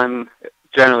generally one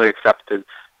generally accepted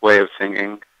way of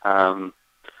singing.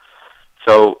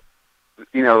 So,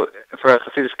 for a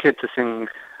Hasidic kid to sing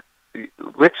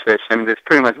Litvish, there's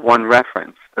pretty much one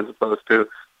reference, as opposed to,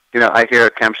 I hear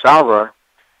Kam Shalva,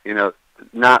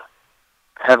 not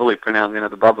heavily pronounced,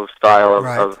 the bubble style of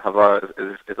Havara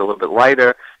is a little bit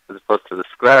lighter, as opposed to the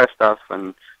square stuff,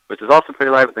 which is also pretty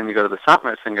light, but then you go to the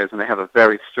Satmar singers, and they have a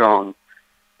very strong,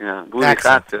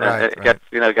 accent. It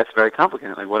gets very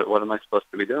complicated. Like, what am I supposed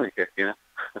to be doing here,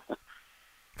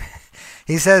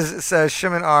 He says,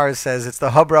 Shimon R. says, it's the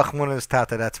Habrach Munas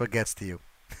Tata, that's what gets to you.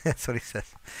 That's what he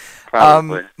says.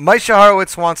 Probably. Maisha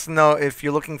Horowitz wants to know, if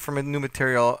you're looking for new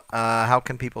material, how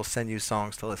can people send you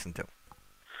songs to listen to?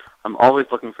 I'm always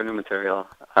looking for new material.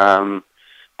 I'm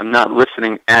not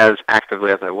listening as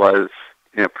actively as I was,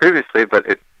 previously,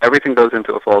 but everything goes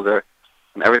into a folder,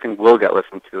 and everything will get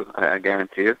listened to, I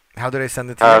guarantee you. How do they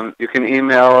send it to you? You can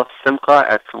email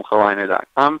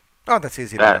simcha@simchaliner.com. Oh, that's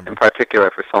easy to That, remember. in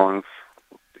particular, for songs,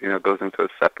 goes into a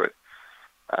separate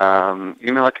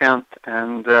email account,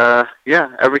 and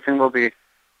everything will be,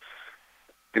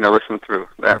 listened through.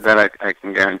 That I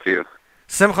can guarantee you.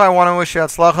 Simcha, I want to wish you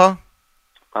Hatzlacha.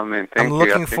 Thank I'm you,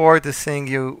 looking Yossi. forward to seeing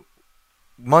you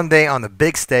Monday on the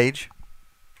big stage.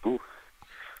 Ooh,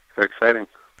 very exciting.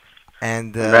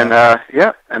 And then,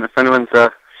 and if anyone's,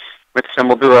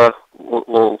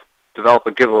 we'll develop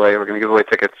a giveaway. We're going to give away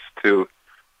tickets to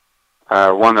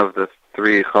one of the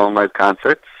 3 Chol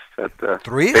concerts. At,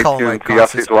 3 stay Chol tuned Hamoed to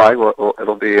concerts? Yossi's Live.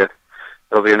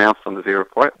 It'll be announced on the Z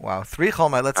Report. Wow, 3 Chol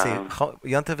Hamoed. Let's see.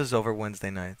 Yontif is over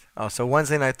Wednesday night. Oh, so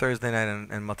Wednesday night, Thursday night, and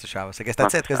Motzei Shabbos. I guess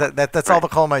that's it, because that's all the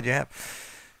Chol Hamoed you have.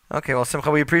 Okay, well,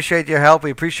 Simcha, we appreciate your help. We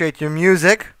appreciate your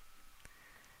music.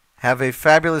 Have a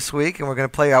fabulous week, and we're going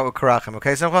to play out with Karachim.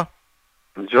 Okay, Simcha?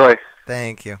 Enjoy.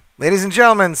 Thank you. Ladies and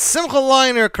gentlemen, Simcha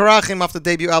Liner, Karachim off the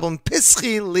debut album,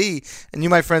 Pischi Li. And you,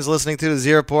 my friends, listening to the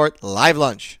Z Report Live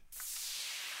Lunch.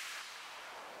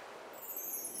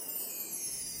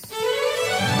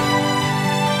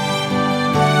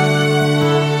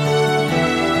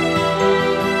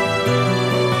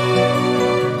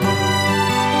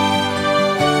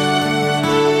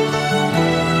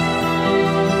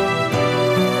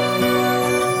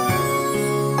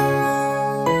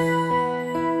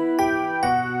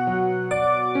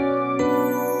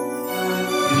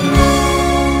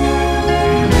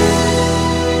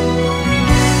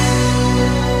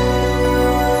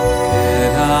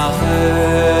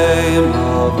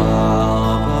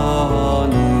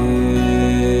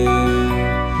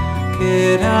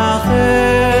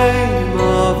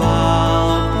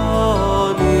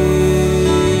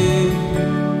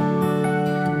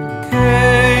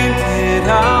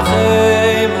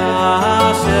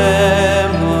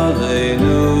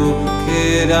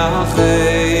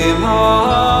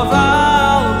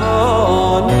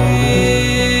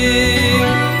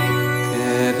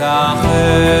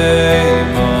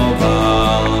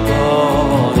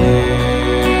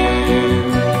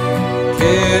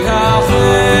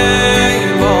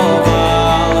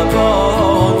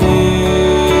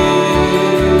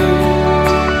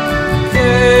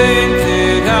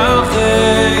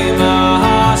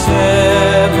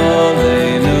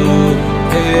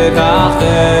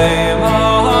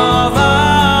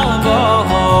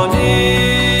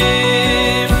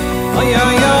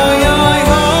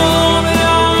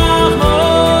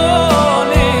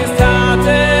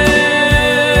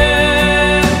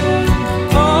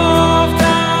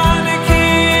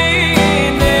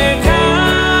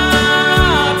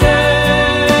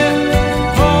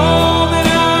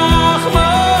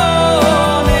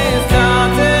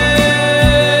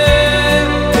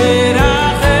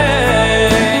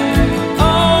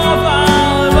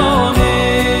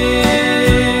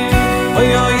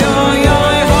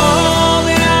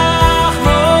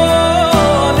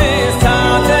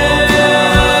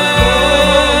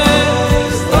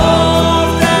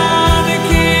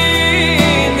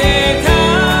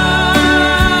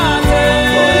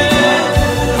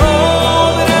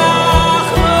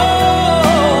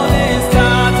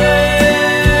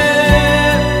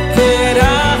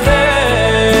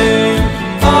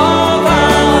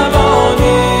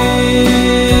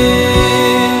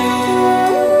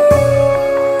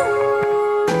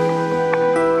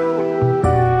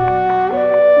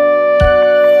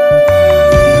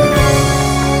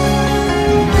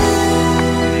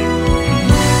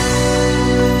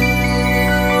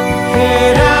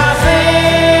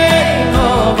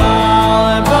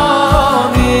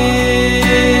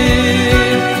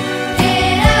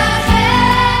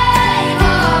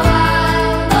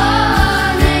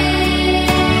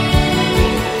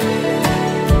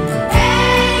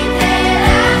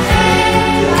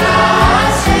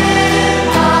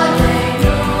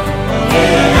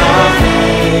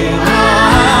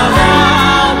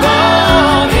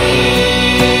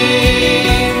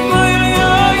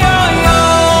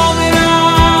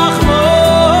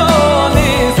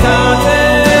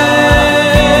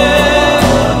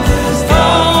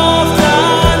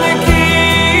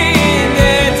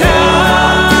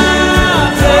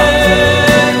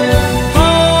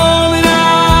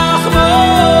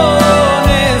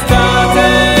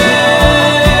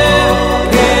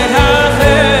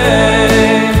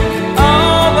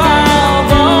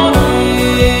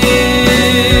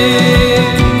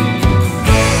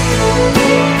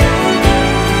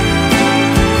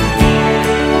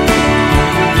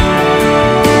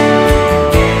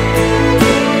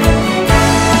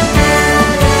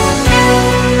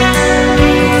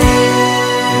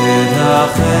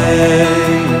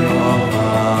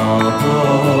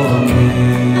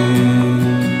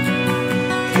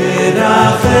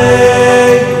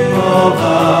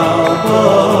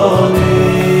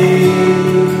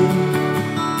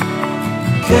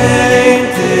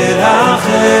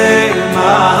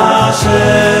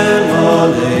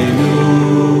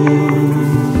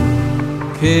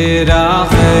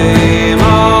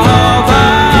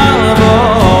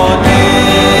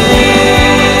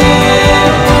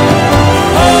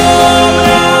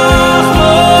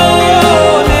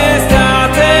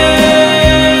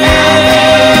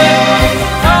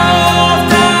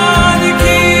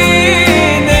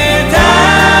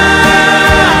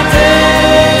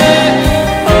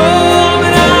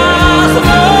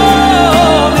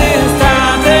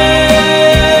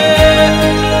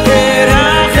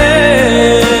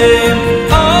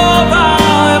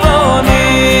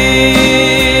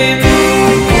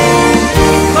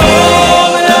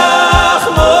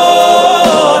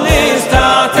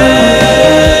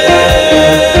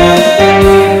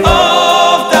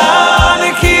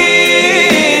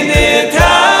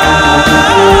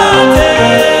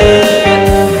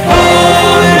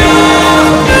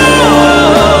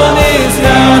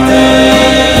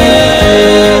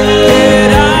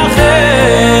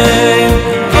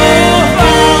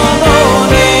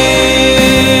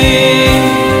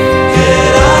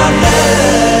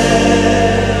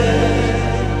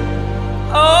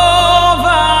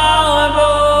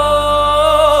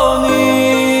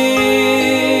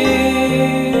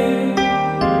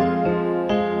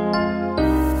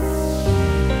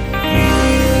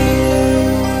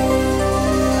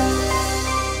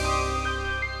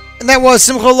 That was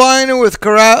Simcha Leiner with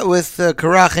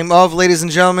Karachim of, ladies and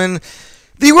gentlemen,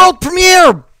 the world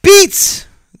premiere Beats.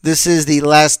 This is the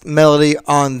last melody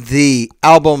on the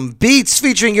album Beats,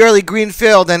 featuring Yerli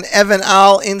Greenfield and Evan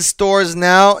Al, in stores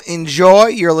now. Enjoy.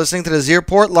 You're listening to the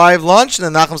Zierport Live Lunch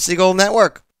on the Nachum Segal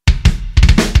Network.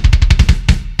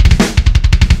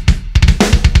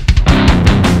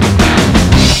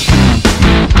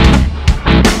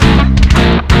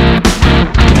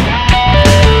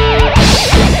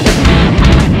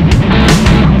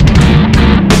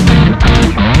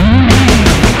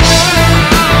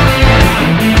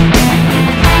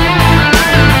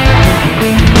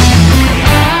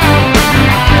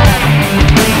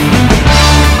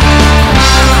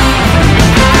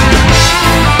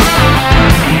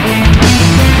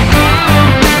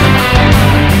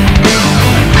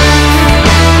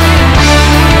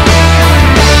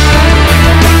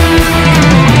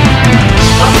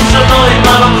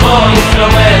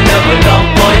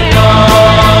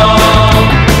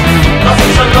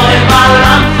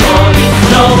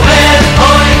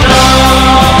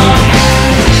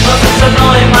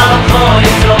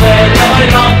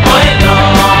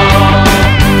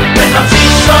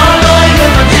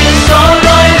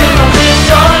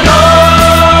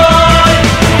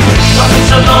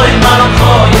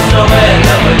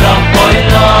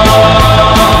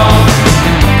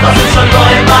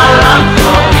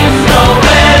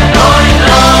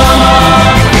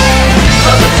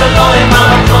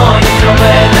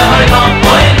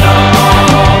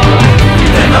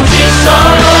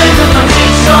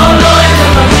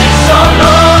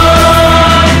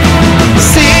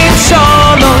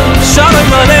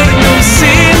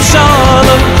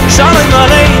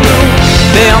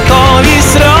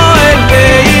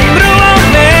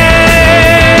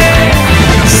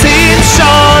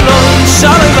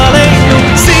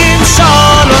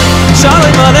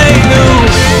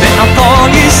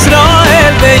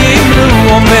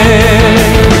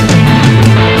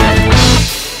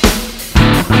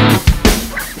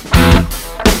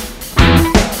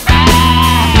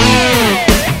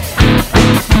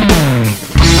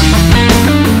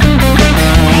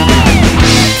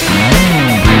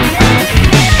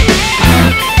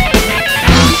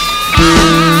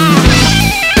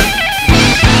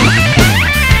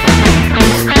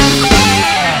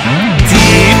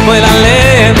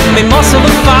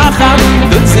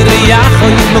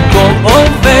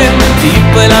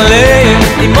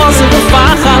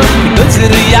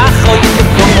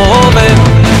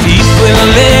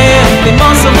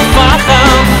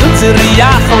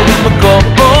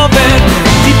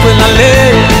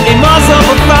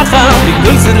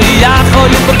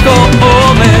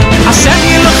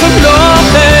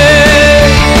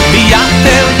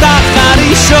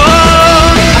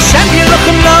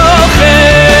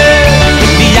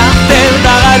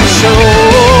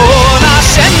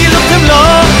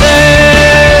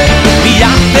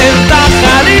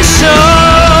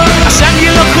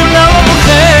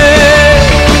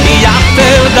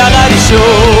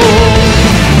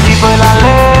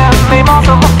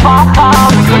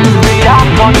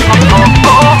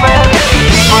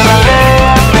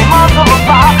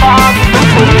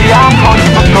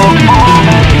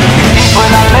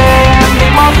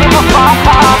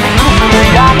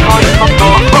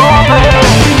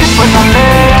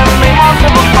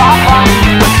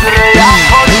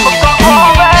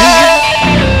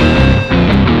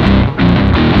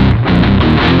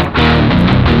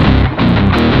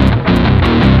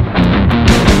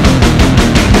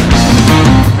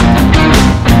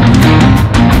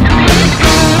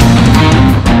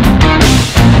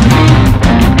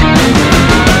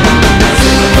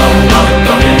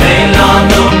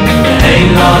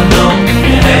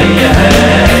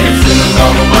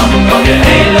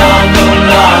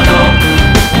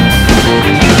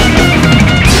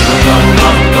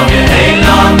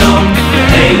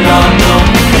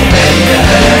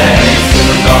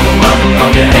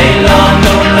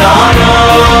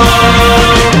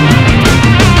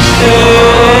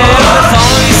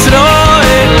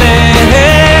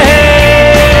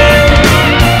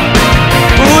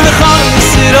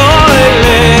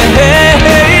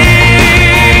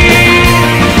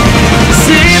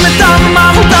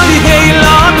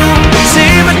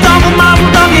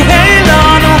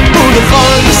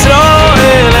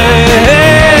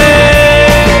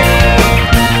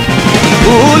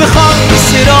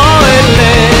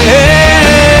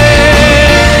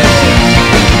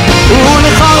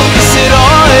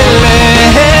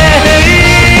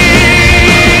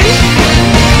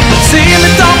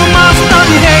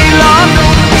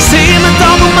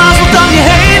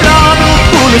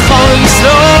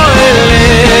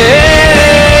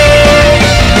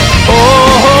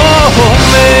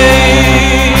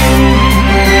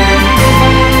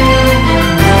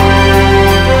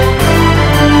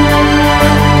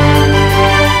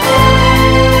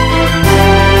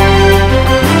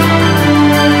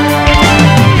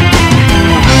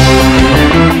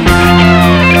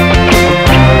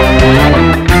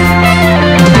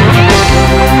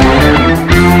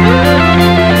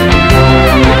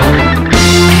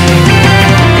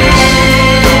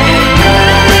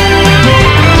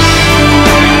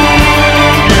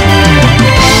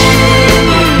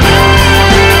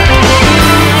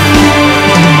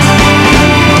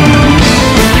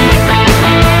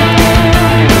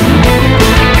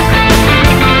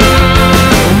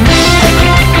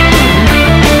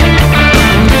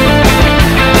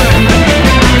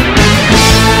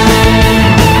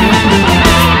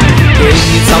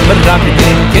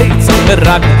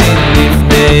 מרקדים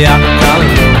לפני הקלו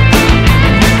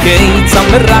כיצם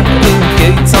מרקדים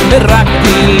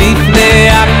לפני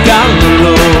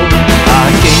הקלו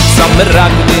כיצם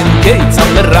מרקדים לפני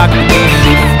הקלו כיצם מרקדים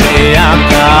לפני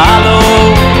הקלו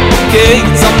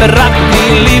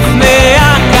מרקדים לפני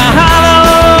הקלו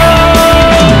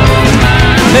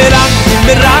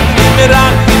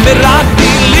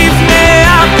מרקדים לפני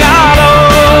הקלו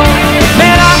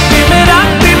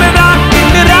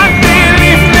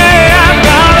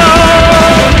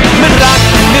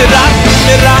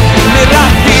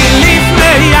מרקדים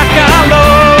לפני הקלו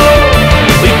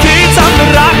וכיצם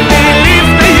מרקדים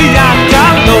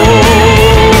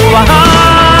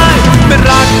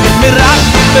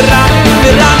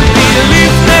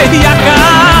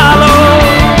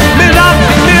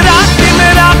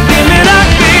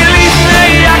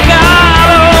לפני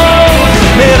הקלו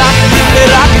מרקדים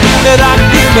לפני הקלו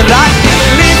מרקדים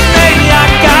לפני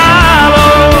הקלו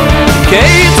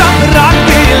כיצם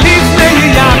מרקדים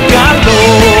לפני הקלו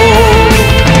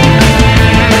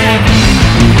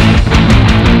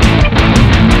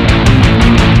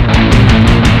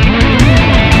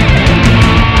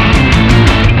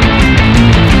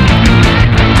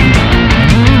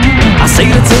עשי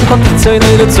רצון קונטיציונו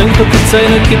רצון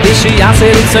קונטיציונו כדי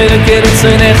שיעשה רצונו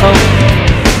כרצונך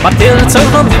Bater retsoi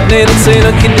chom vibnei retsoi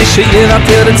no kindi sheye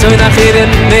Bater retsoi nachir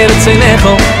vibnei retsoi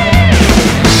necho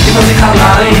Kimo sich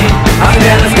allein, ach in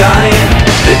eines gein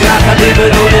Begrach hat die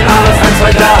Beruhen alles 1,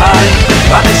 2, 3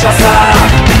 Wat ich schon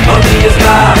sag, und die ist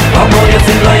klar Obwohl jetzt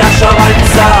in lo yachshov ein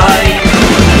Zai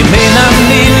Imenam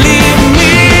nili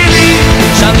mili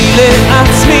Shani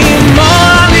le'atzmi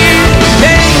moli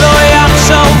Ein lo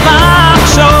yachshov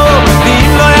achshov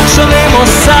Im lo yachshov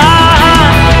lemosai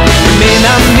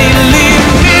Imenam nili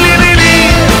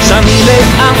שאני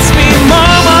לעצמי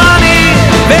מומני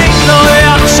ואם לא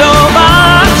יחשוב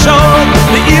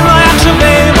אחשוב ואם לא יחשוב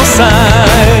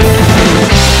במוסי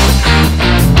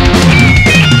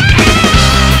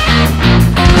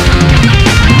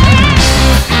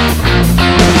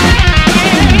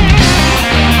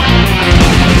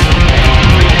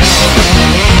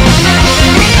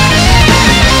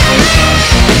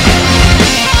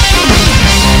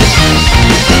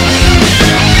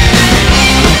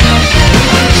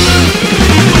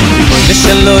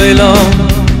שלא אלום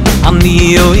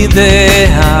אני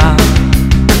יודע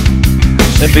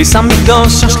שביס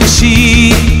המקדוש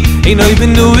השלישי אינו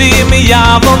בנוי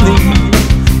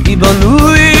מיבוני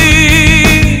בנוי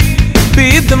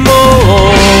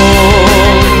בדמות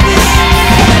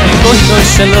ריבונו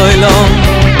שלא אלום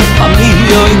אני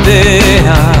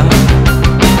יודע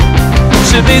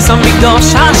שביס המקדוש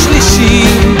השלישי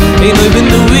אינו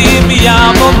בנוי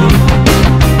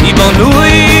מיבוני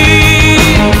בנוי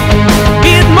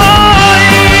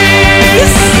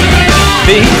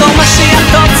ואיתו משיח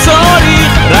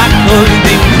תוצוריך רק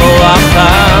נוידים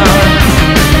מואחד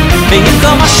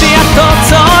ואיתו משיח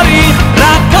תוצוריך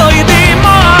רק נוידים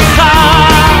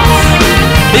מואחד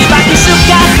ובקישוק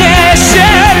אחרי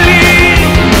שלי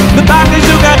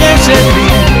ובקישוק אחרי שלי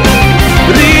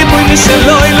ריבוי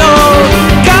משלו אלו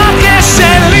ככה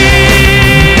שלי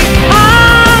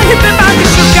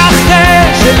ובקישוק אחרי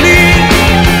שלי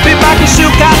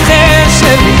ובקישוק אחרי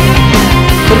שלי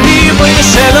ריבוי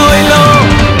משלו אלו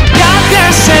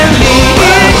ככה שלי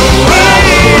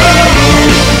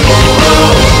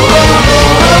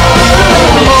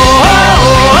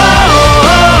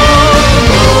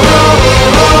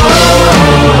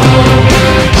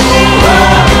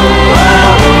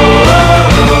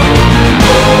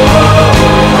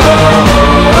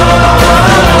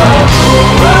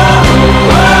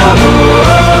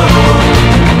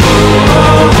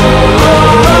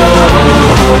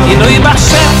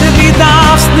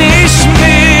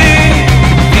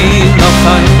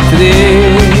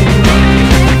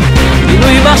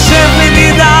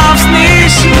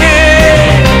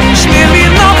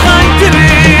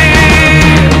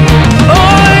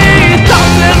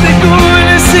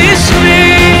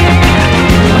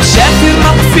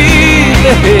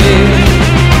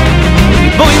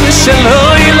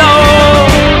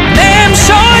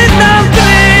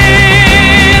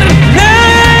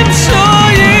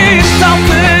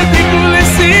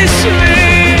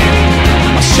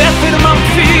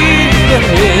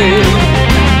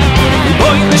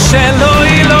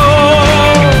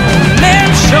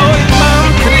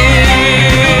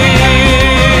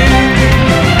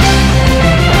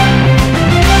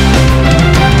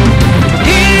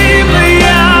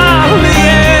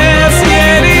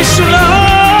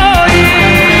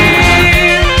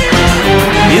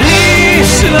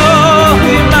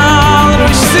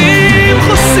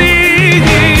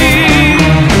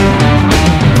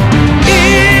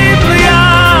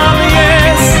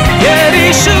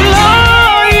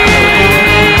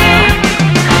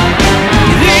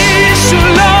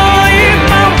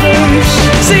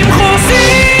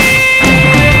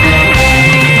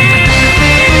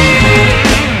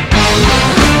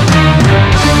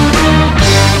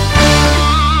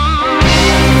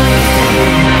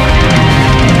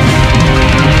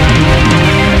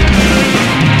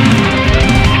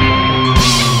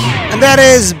That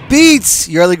is Beats,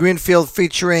 Yerli Greenfield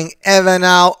featuring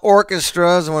Evanal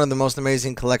Orchestras, one of the most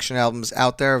amazing collection albums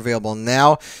out there, available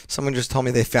now. Someone just told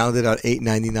me they found it at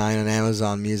 $8.99 on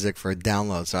Amazon Music for a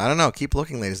download. So I don't know. Keep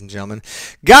looking, ladies and gentlemen.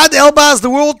 Gad Elbaz,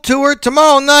 the World Tour,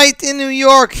 tomorrow night in New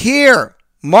York, here,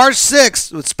 March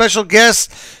 6th, with special guests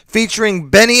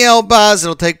featuring Benny Elbaz.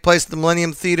 It'll take place at the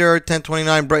Millennium Theater,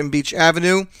 1029 Brighton Beach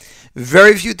Avenue.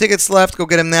 Very few tickets left. Go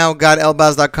get them now.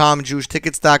 GadElbaz.com,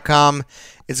 JewishTickets.com.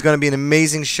 It's going to be an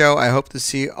amazing show. I hope to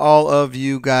see all of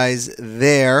you guys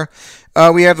there.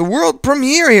 We have the world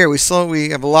premiere here. We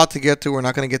have a lot to get to. We're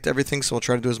not going to get to everything, so we'll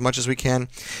try to do as much as we can.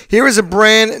 Here is a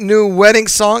brand new wedding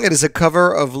song. It is a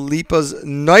cover of Lipa's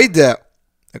Noide.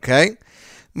 Okay?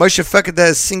 Moshe Fekete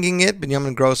is singing it.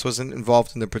 Benjamin Gross wasn't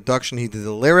involved in the production. He did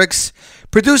the lyrics.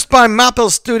 Produced by Mapel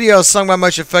Studios, sung by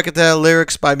Moshe Fekete,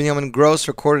 lyrics by Benjamin Gross,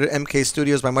 recorded at MK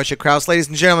Studios by Moshe Krauss. Ladies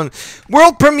and gentlemen,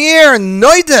 world premiere,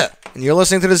 Noide! And you're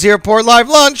listening to the Z Report Live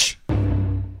Lunch.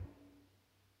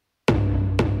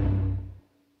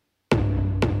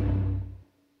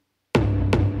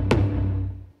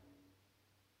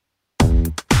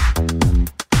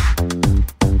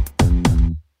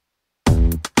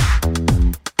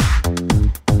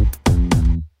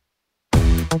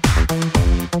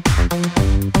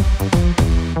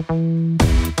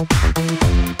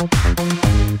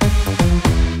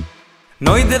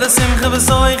 Noide da simche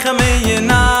besoiche me je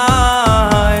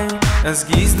nai Es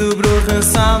gies du bruche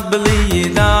sad beli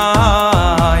je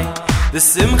dai De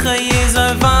simche je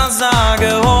zoi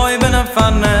vazage hoi ben a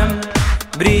fanem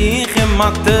Brieche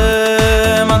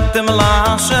matte me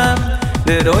lasche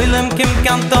Der oilem kim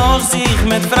kantosh sich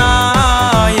mit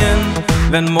freien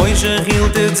Wenn Moishe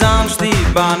hielt het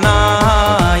zaanstieb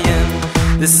banaien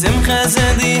De simche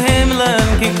ze die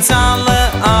himlen kikt zahle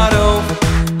arof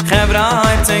Gebra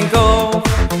hype tenko,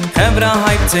 Gebra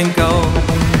hype tenko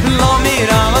Lo mir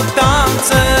alle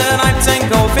tanzen, hype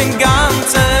tenko fin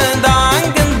ganzen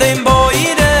Danken dem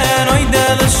boiden, oi de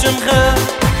lischemge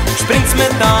Springt's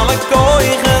mit alle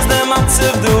koiges, de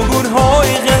matzev du gut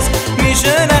hoiges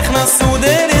Mische rechna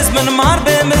suder is men mar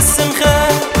bemissimge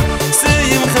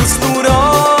Siyim chesturo,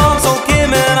 sol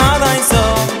kimmen adain so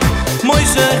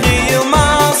Moishe giel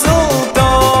mazel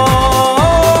tov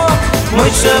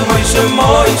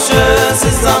Moishe, es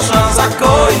ist a Schatz a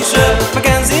Koische Man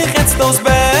kann sich jetzt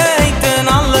ausbeten,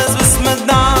 alles was man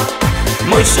da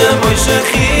Moishe,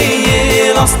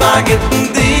 chie, lass da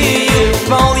gitten dir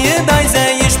Weil jedei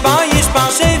sei, jishpa,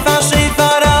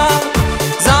 shefara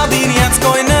Zadir jetzt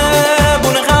koine,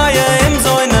 bunne chaye im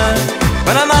Zoine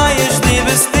Wenn a naie die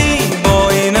bist die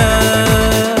Boine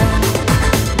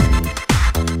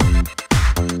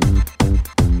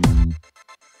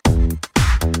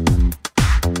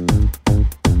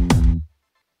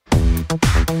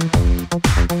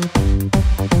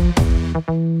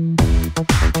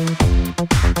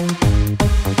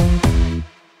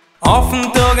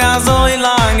Offen Tag a so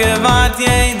lange wart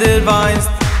jeder weiß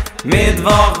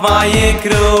Mittwoch war je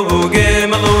Kru,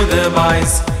 gimmel oder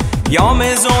Beiß Ja,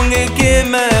 mir ist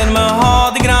ungekimmen, me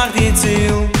hat ich grach die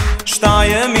Ziel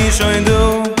Steie mich schon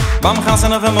du, beim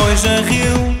Kassen auf dem Moishe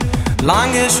Giel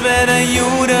Lange schwere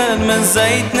Juren, man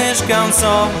seht nicht ganz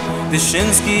so Die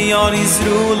Schinski, ja, die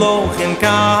Sruloch im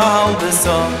Kalte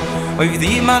so Auf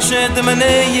die Maschette, man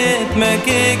neht, me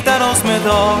kiekt daraus mit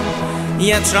Haar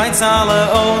Jetzt schreit's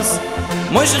alle aus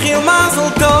Moishe Giel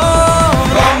Mazel Tov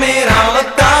Komm mir alle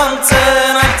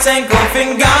tanzen Ein Zenko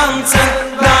fin ganzen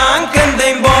Danken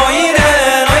dem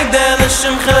Boiren Oi de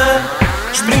lischemche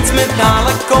Springt's mit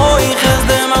alle Koiches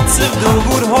De matzev du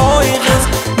gut hoiches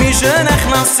Mische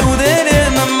nechna suder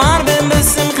in me mar bim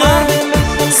bissimche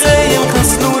Seyim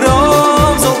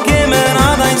chesnurov Zol kimmen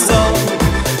adain so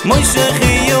Moishe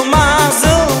Giel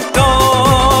Mazel Tov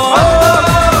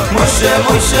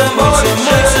Moishe,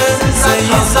 sei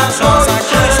is a Schatz a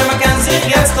Koische Man kann sich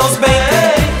jetzt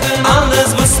ausbeten,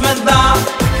 alles was man da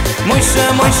Moishe,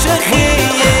 chie,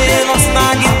 lass da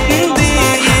gitten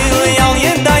dir All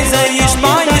jedei sei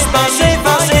jishpa,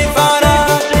 shefara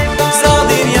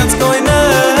Zadir jetzt koine,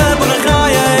 bunne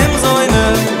chaye im Zoine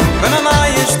Wenn a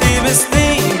naie die bist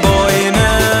die Boine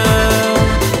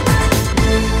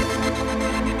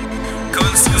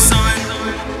Kannst du sein,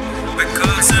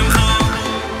 bekannst im Chor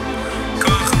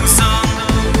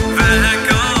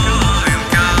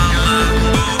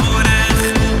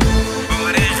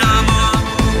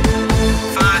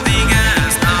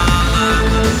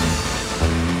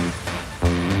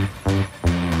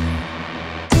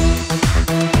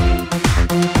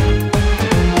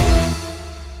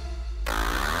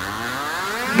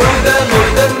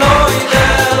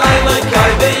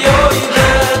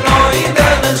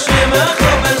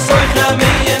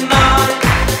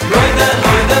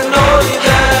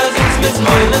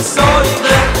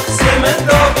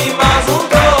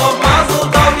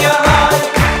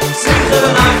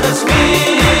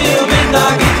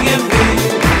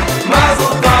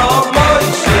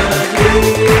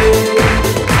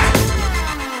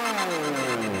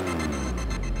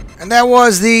That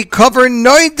was the cover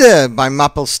Noide by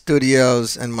Mappel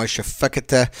Studios and Moshe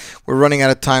Fekete. We're running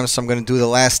out of time, so I'm going to do the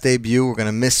last debut. We're going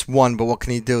to miss one, but what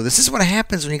can you do? This is what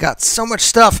happens when you got so much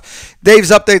stuff. Dave's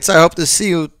Updates, I hope to see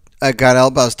you at God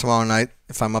Elbaz tomorrow night.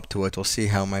 If I'm up to it, we'll see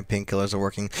how my painkillers are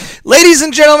working. Ladies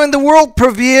and gentlemen, the world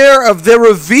premiere of The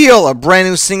Reveal, a brand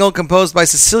new single composed by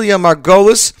Cecilia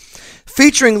Margolis,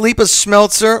 starring Lipa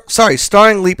Schmelzer,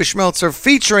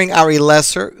 featuring Ari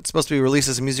Lesser. It's supposed to be released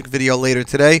as a music video later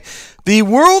today. The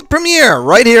world premiere,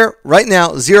 right here, right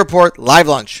now, Z-Report Live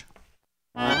Lunch.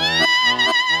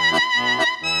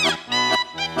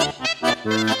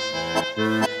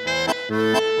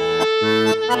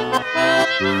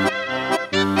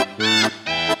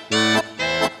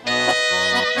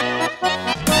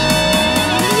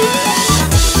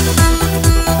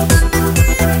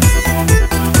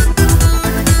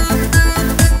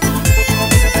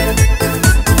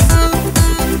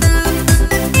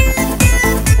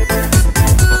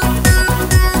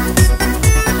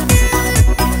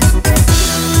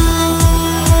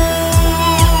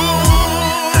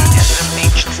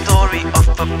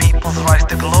 Rise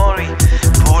to glory.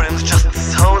 Purim's just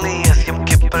as holy as Yom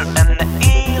Kippur and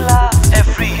Ne'ilah.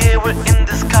 Every year we're in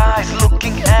the skies,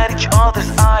 looking at each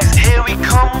other's eyes. Here we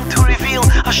come to reveal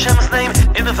Hashem's name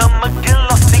in the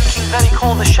Megillah, thinking that he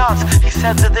called the shots. He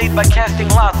set the date by casting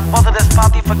lots. Was it a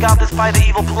spot he forgot despite the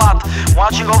evil plot?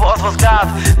 Watching over us was God,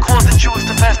 caused the Jews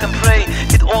to fast and pray.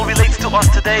 It all relates to us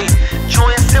today.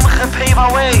 Joy and simcha pave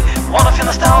our way. All of your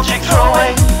nostalgic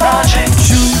throwaway logic.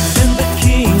 Jews in the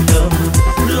kingdom,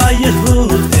 La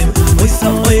Yehudim, Moisa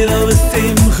Oira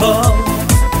V'Simcha,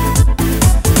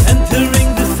 entering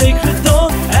the sacred door,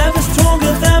 ever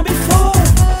stronger than before.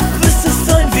 This is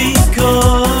sign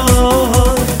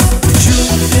Vikor.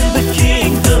 Jews in the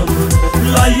kingdom,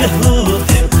 La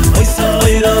Yehudim, Moisa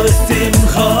Oira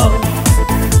V'Simcha,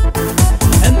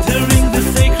 entering the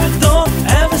sacred door,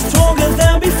 ever stronger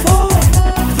than before.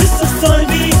 This is sign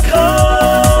Vikor.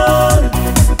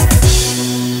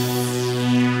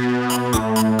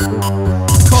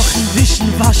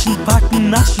 Waschen, backen,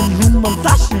 naschen, hummern,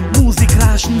 taschen, Musik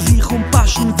raschen, sich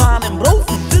paschen, Wahlen,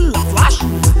 Rofen, Tiller,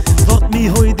 Flaschen. Dort mi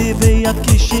heute wehrt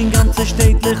Kischen, ganze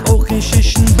städtlich auch in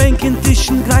Schischen, Bänken,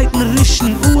 Tischen, Greiten,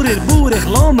 Rischen, Urer, Burig,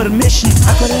 Lomer, Mischen.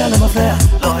 Aquarelle, ma frère,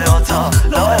 Loyota,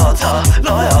 Loyota,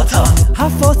 Loyota.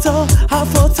 Hafota,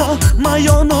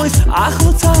 Mayonois,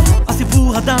 Achota. As die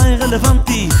Buha dein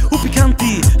Relevanti,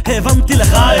 Upikanti, Hevanti,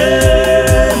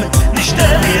 Lechaim, nicht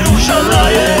der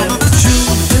Jerusalem.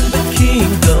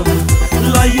 Kingdom,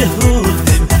 La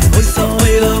Yehudim, Moisa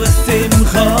Oira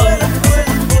V'Simcha,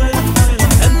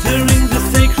 entering the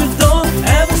sacred door,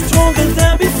 ever stronger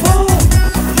than before.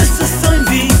 This is sign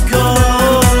Vikor.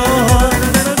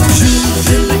 Jews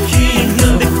in the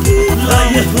kingdom, La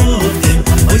Yehudim,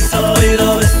 Moisa Oira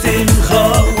V'Simcha,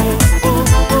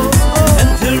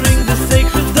 entering the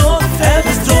sacred door,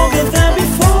 ever stronger than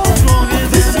before.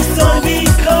 This is sign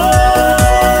Vikor.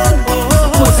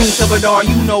 Sabadar,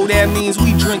 you know that means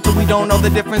we drink till we don't know the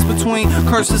difference between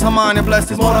curses, Haman, and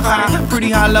blessed is Mordechai.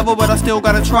 Pretty high level, but I still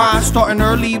gotta try. Starting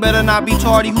early, better not be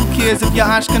tardy. Who cares if your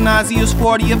Ashkenazi is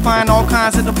 40? You find all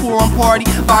kinds at the Purim party.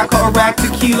 Vodka, Iraq,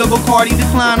 tequila, Bacardi.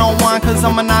 Decline on wine, cause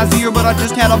I'm a Nazir, but I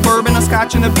just had a bourbon, a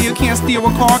scotch, and a beer. Can't steer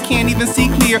a car, can't even see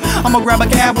clear. I'ma grab a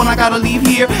cab when I gotta leave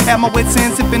here. At my wits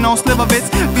end, sipping on Slivovitz.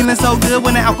 Feeling so good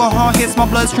when the alcohol hits my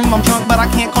bloodstream. I'm drunk, but I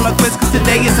can't call it quits, cause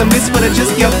today is a miss, but I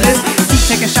just get this. Keep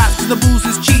taking shots cause the booze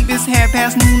is cheap. It's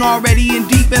noon already and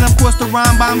deep. And of course the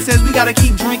Rambam says we gotta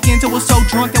keep drinking till we're so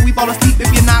drunk that we fall asleep.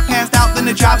 If you're not passed out, then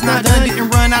the job's not done. Didn't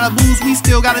run out of booze, we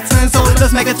still got a ton. So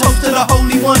let's make a toast to the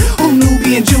Holy One. Who knew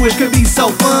being Jewish could be so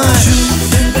fun?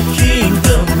 Jews in the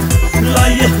kingdom, La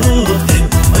Yehudim,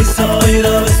 Moisa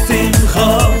Oira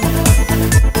V'Simcha,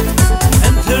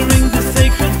 entering the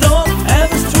sacred door,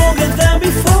 ever stronger than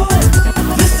before.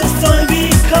 This is time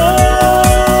Vikor.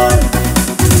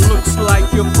 Looks like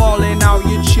you're falling out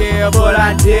your chair, but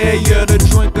I dare you to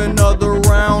drink another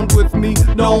round with me.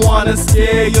 Don't wanna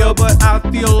scare you, but I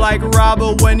feel like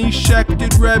Robert when he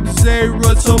shekted Reb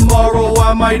Zera. Tomorrow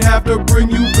I might have to bring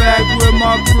you back with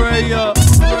my prayer.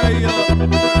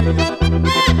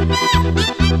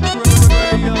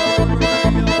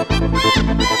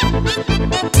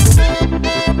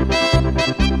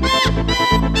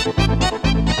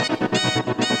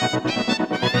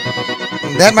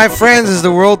 That, my friends, is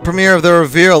the world premiere of The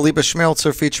Reveal, Lipa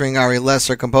Schmelzer featuring Ari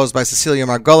Lesser, composed by Cecilia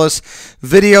Margolis.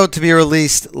 Video to be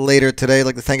released later today. I'd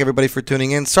like to thank everybody for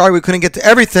tuning in. Sorry we couldn't get to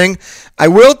everything. I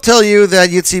will tell you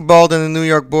that Yitzi Bald and the New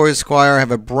York Boys Choir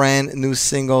have a brand new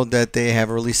single that they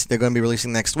have released. They're going to be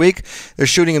releasing next week. They're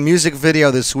shooting a music video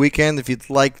this weekend. If you'd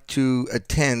like to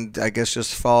attend, I guess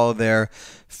just follow their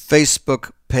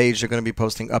Facebook page. They're going to be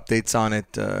posting updates on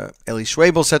it. Eli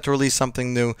Schwabel set to release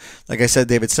something new. Like I said,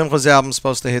 David Simcha's album is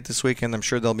supposed to hit this weekend. I'm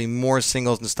sure there'll be more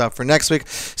singles and stuff for next week.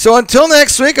 So until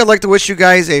next week, I'd like to wish you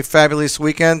guys a fabulous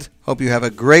weekend. Hope you have a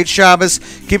great Shabbos.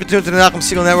 Keep it tuned to the Nachum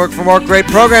Segal Network for more great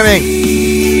programming.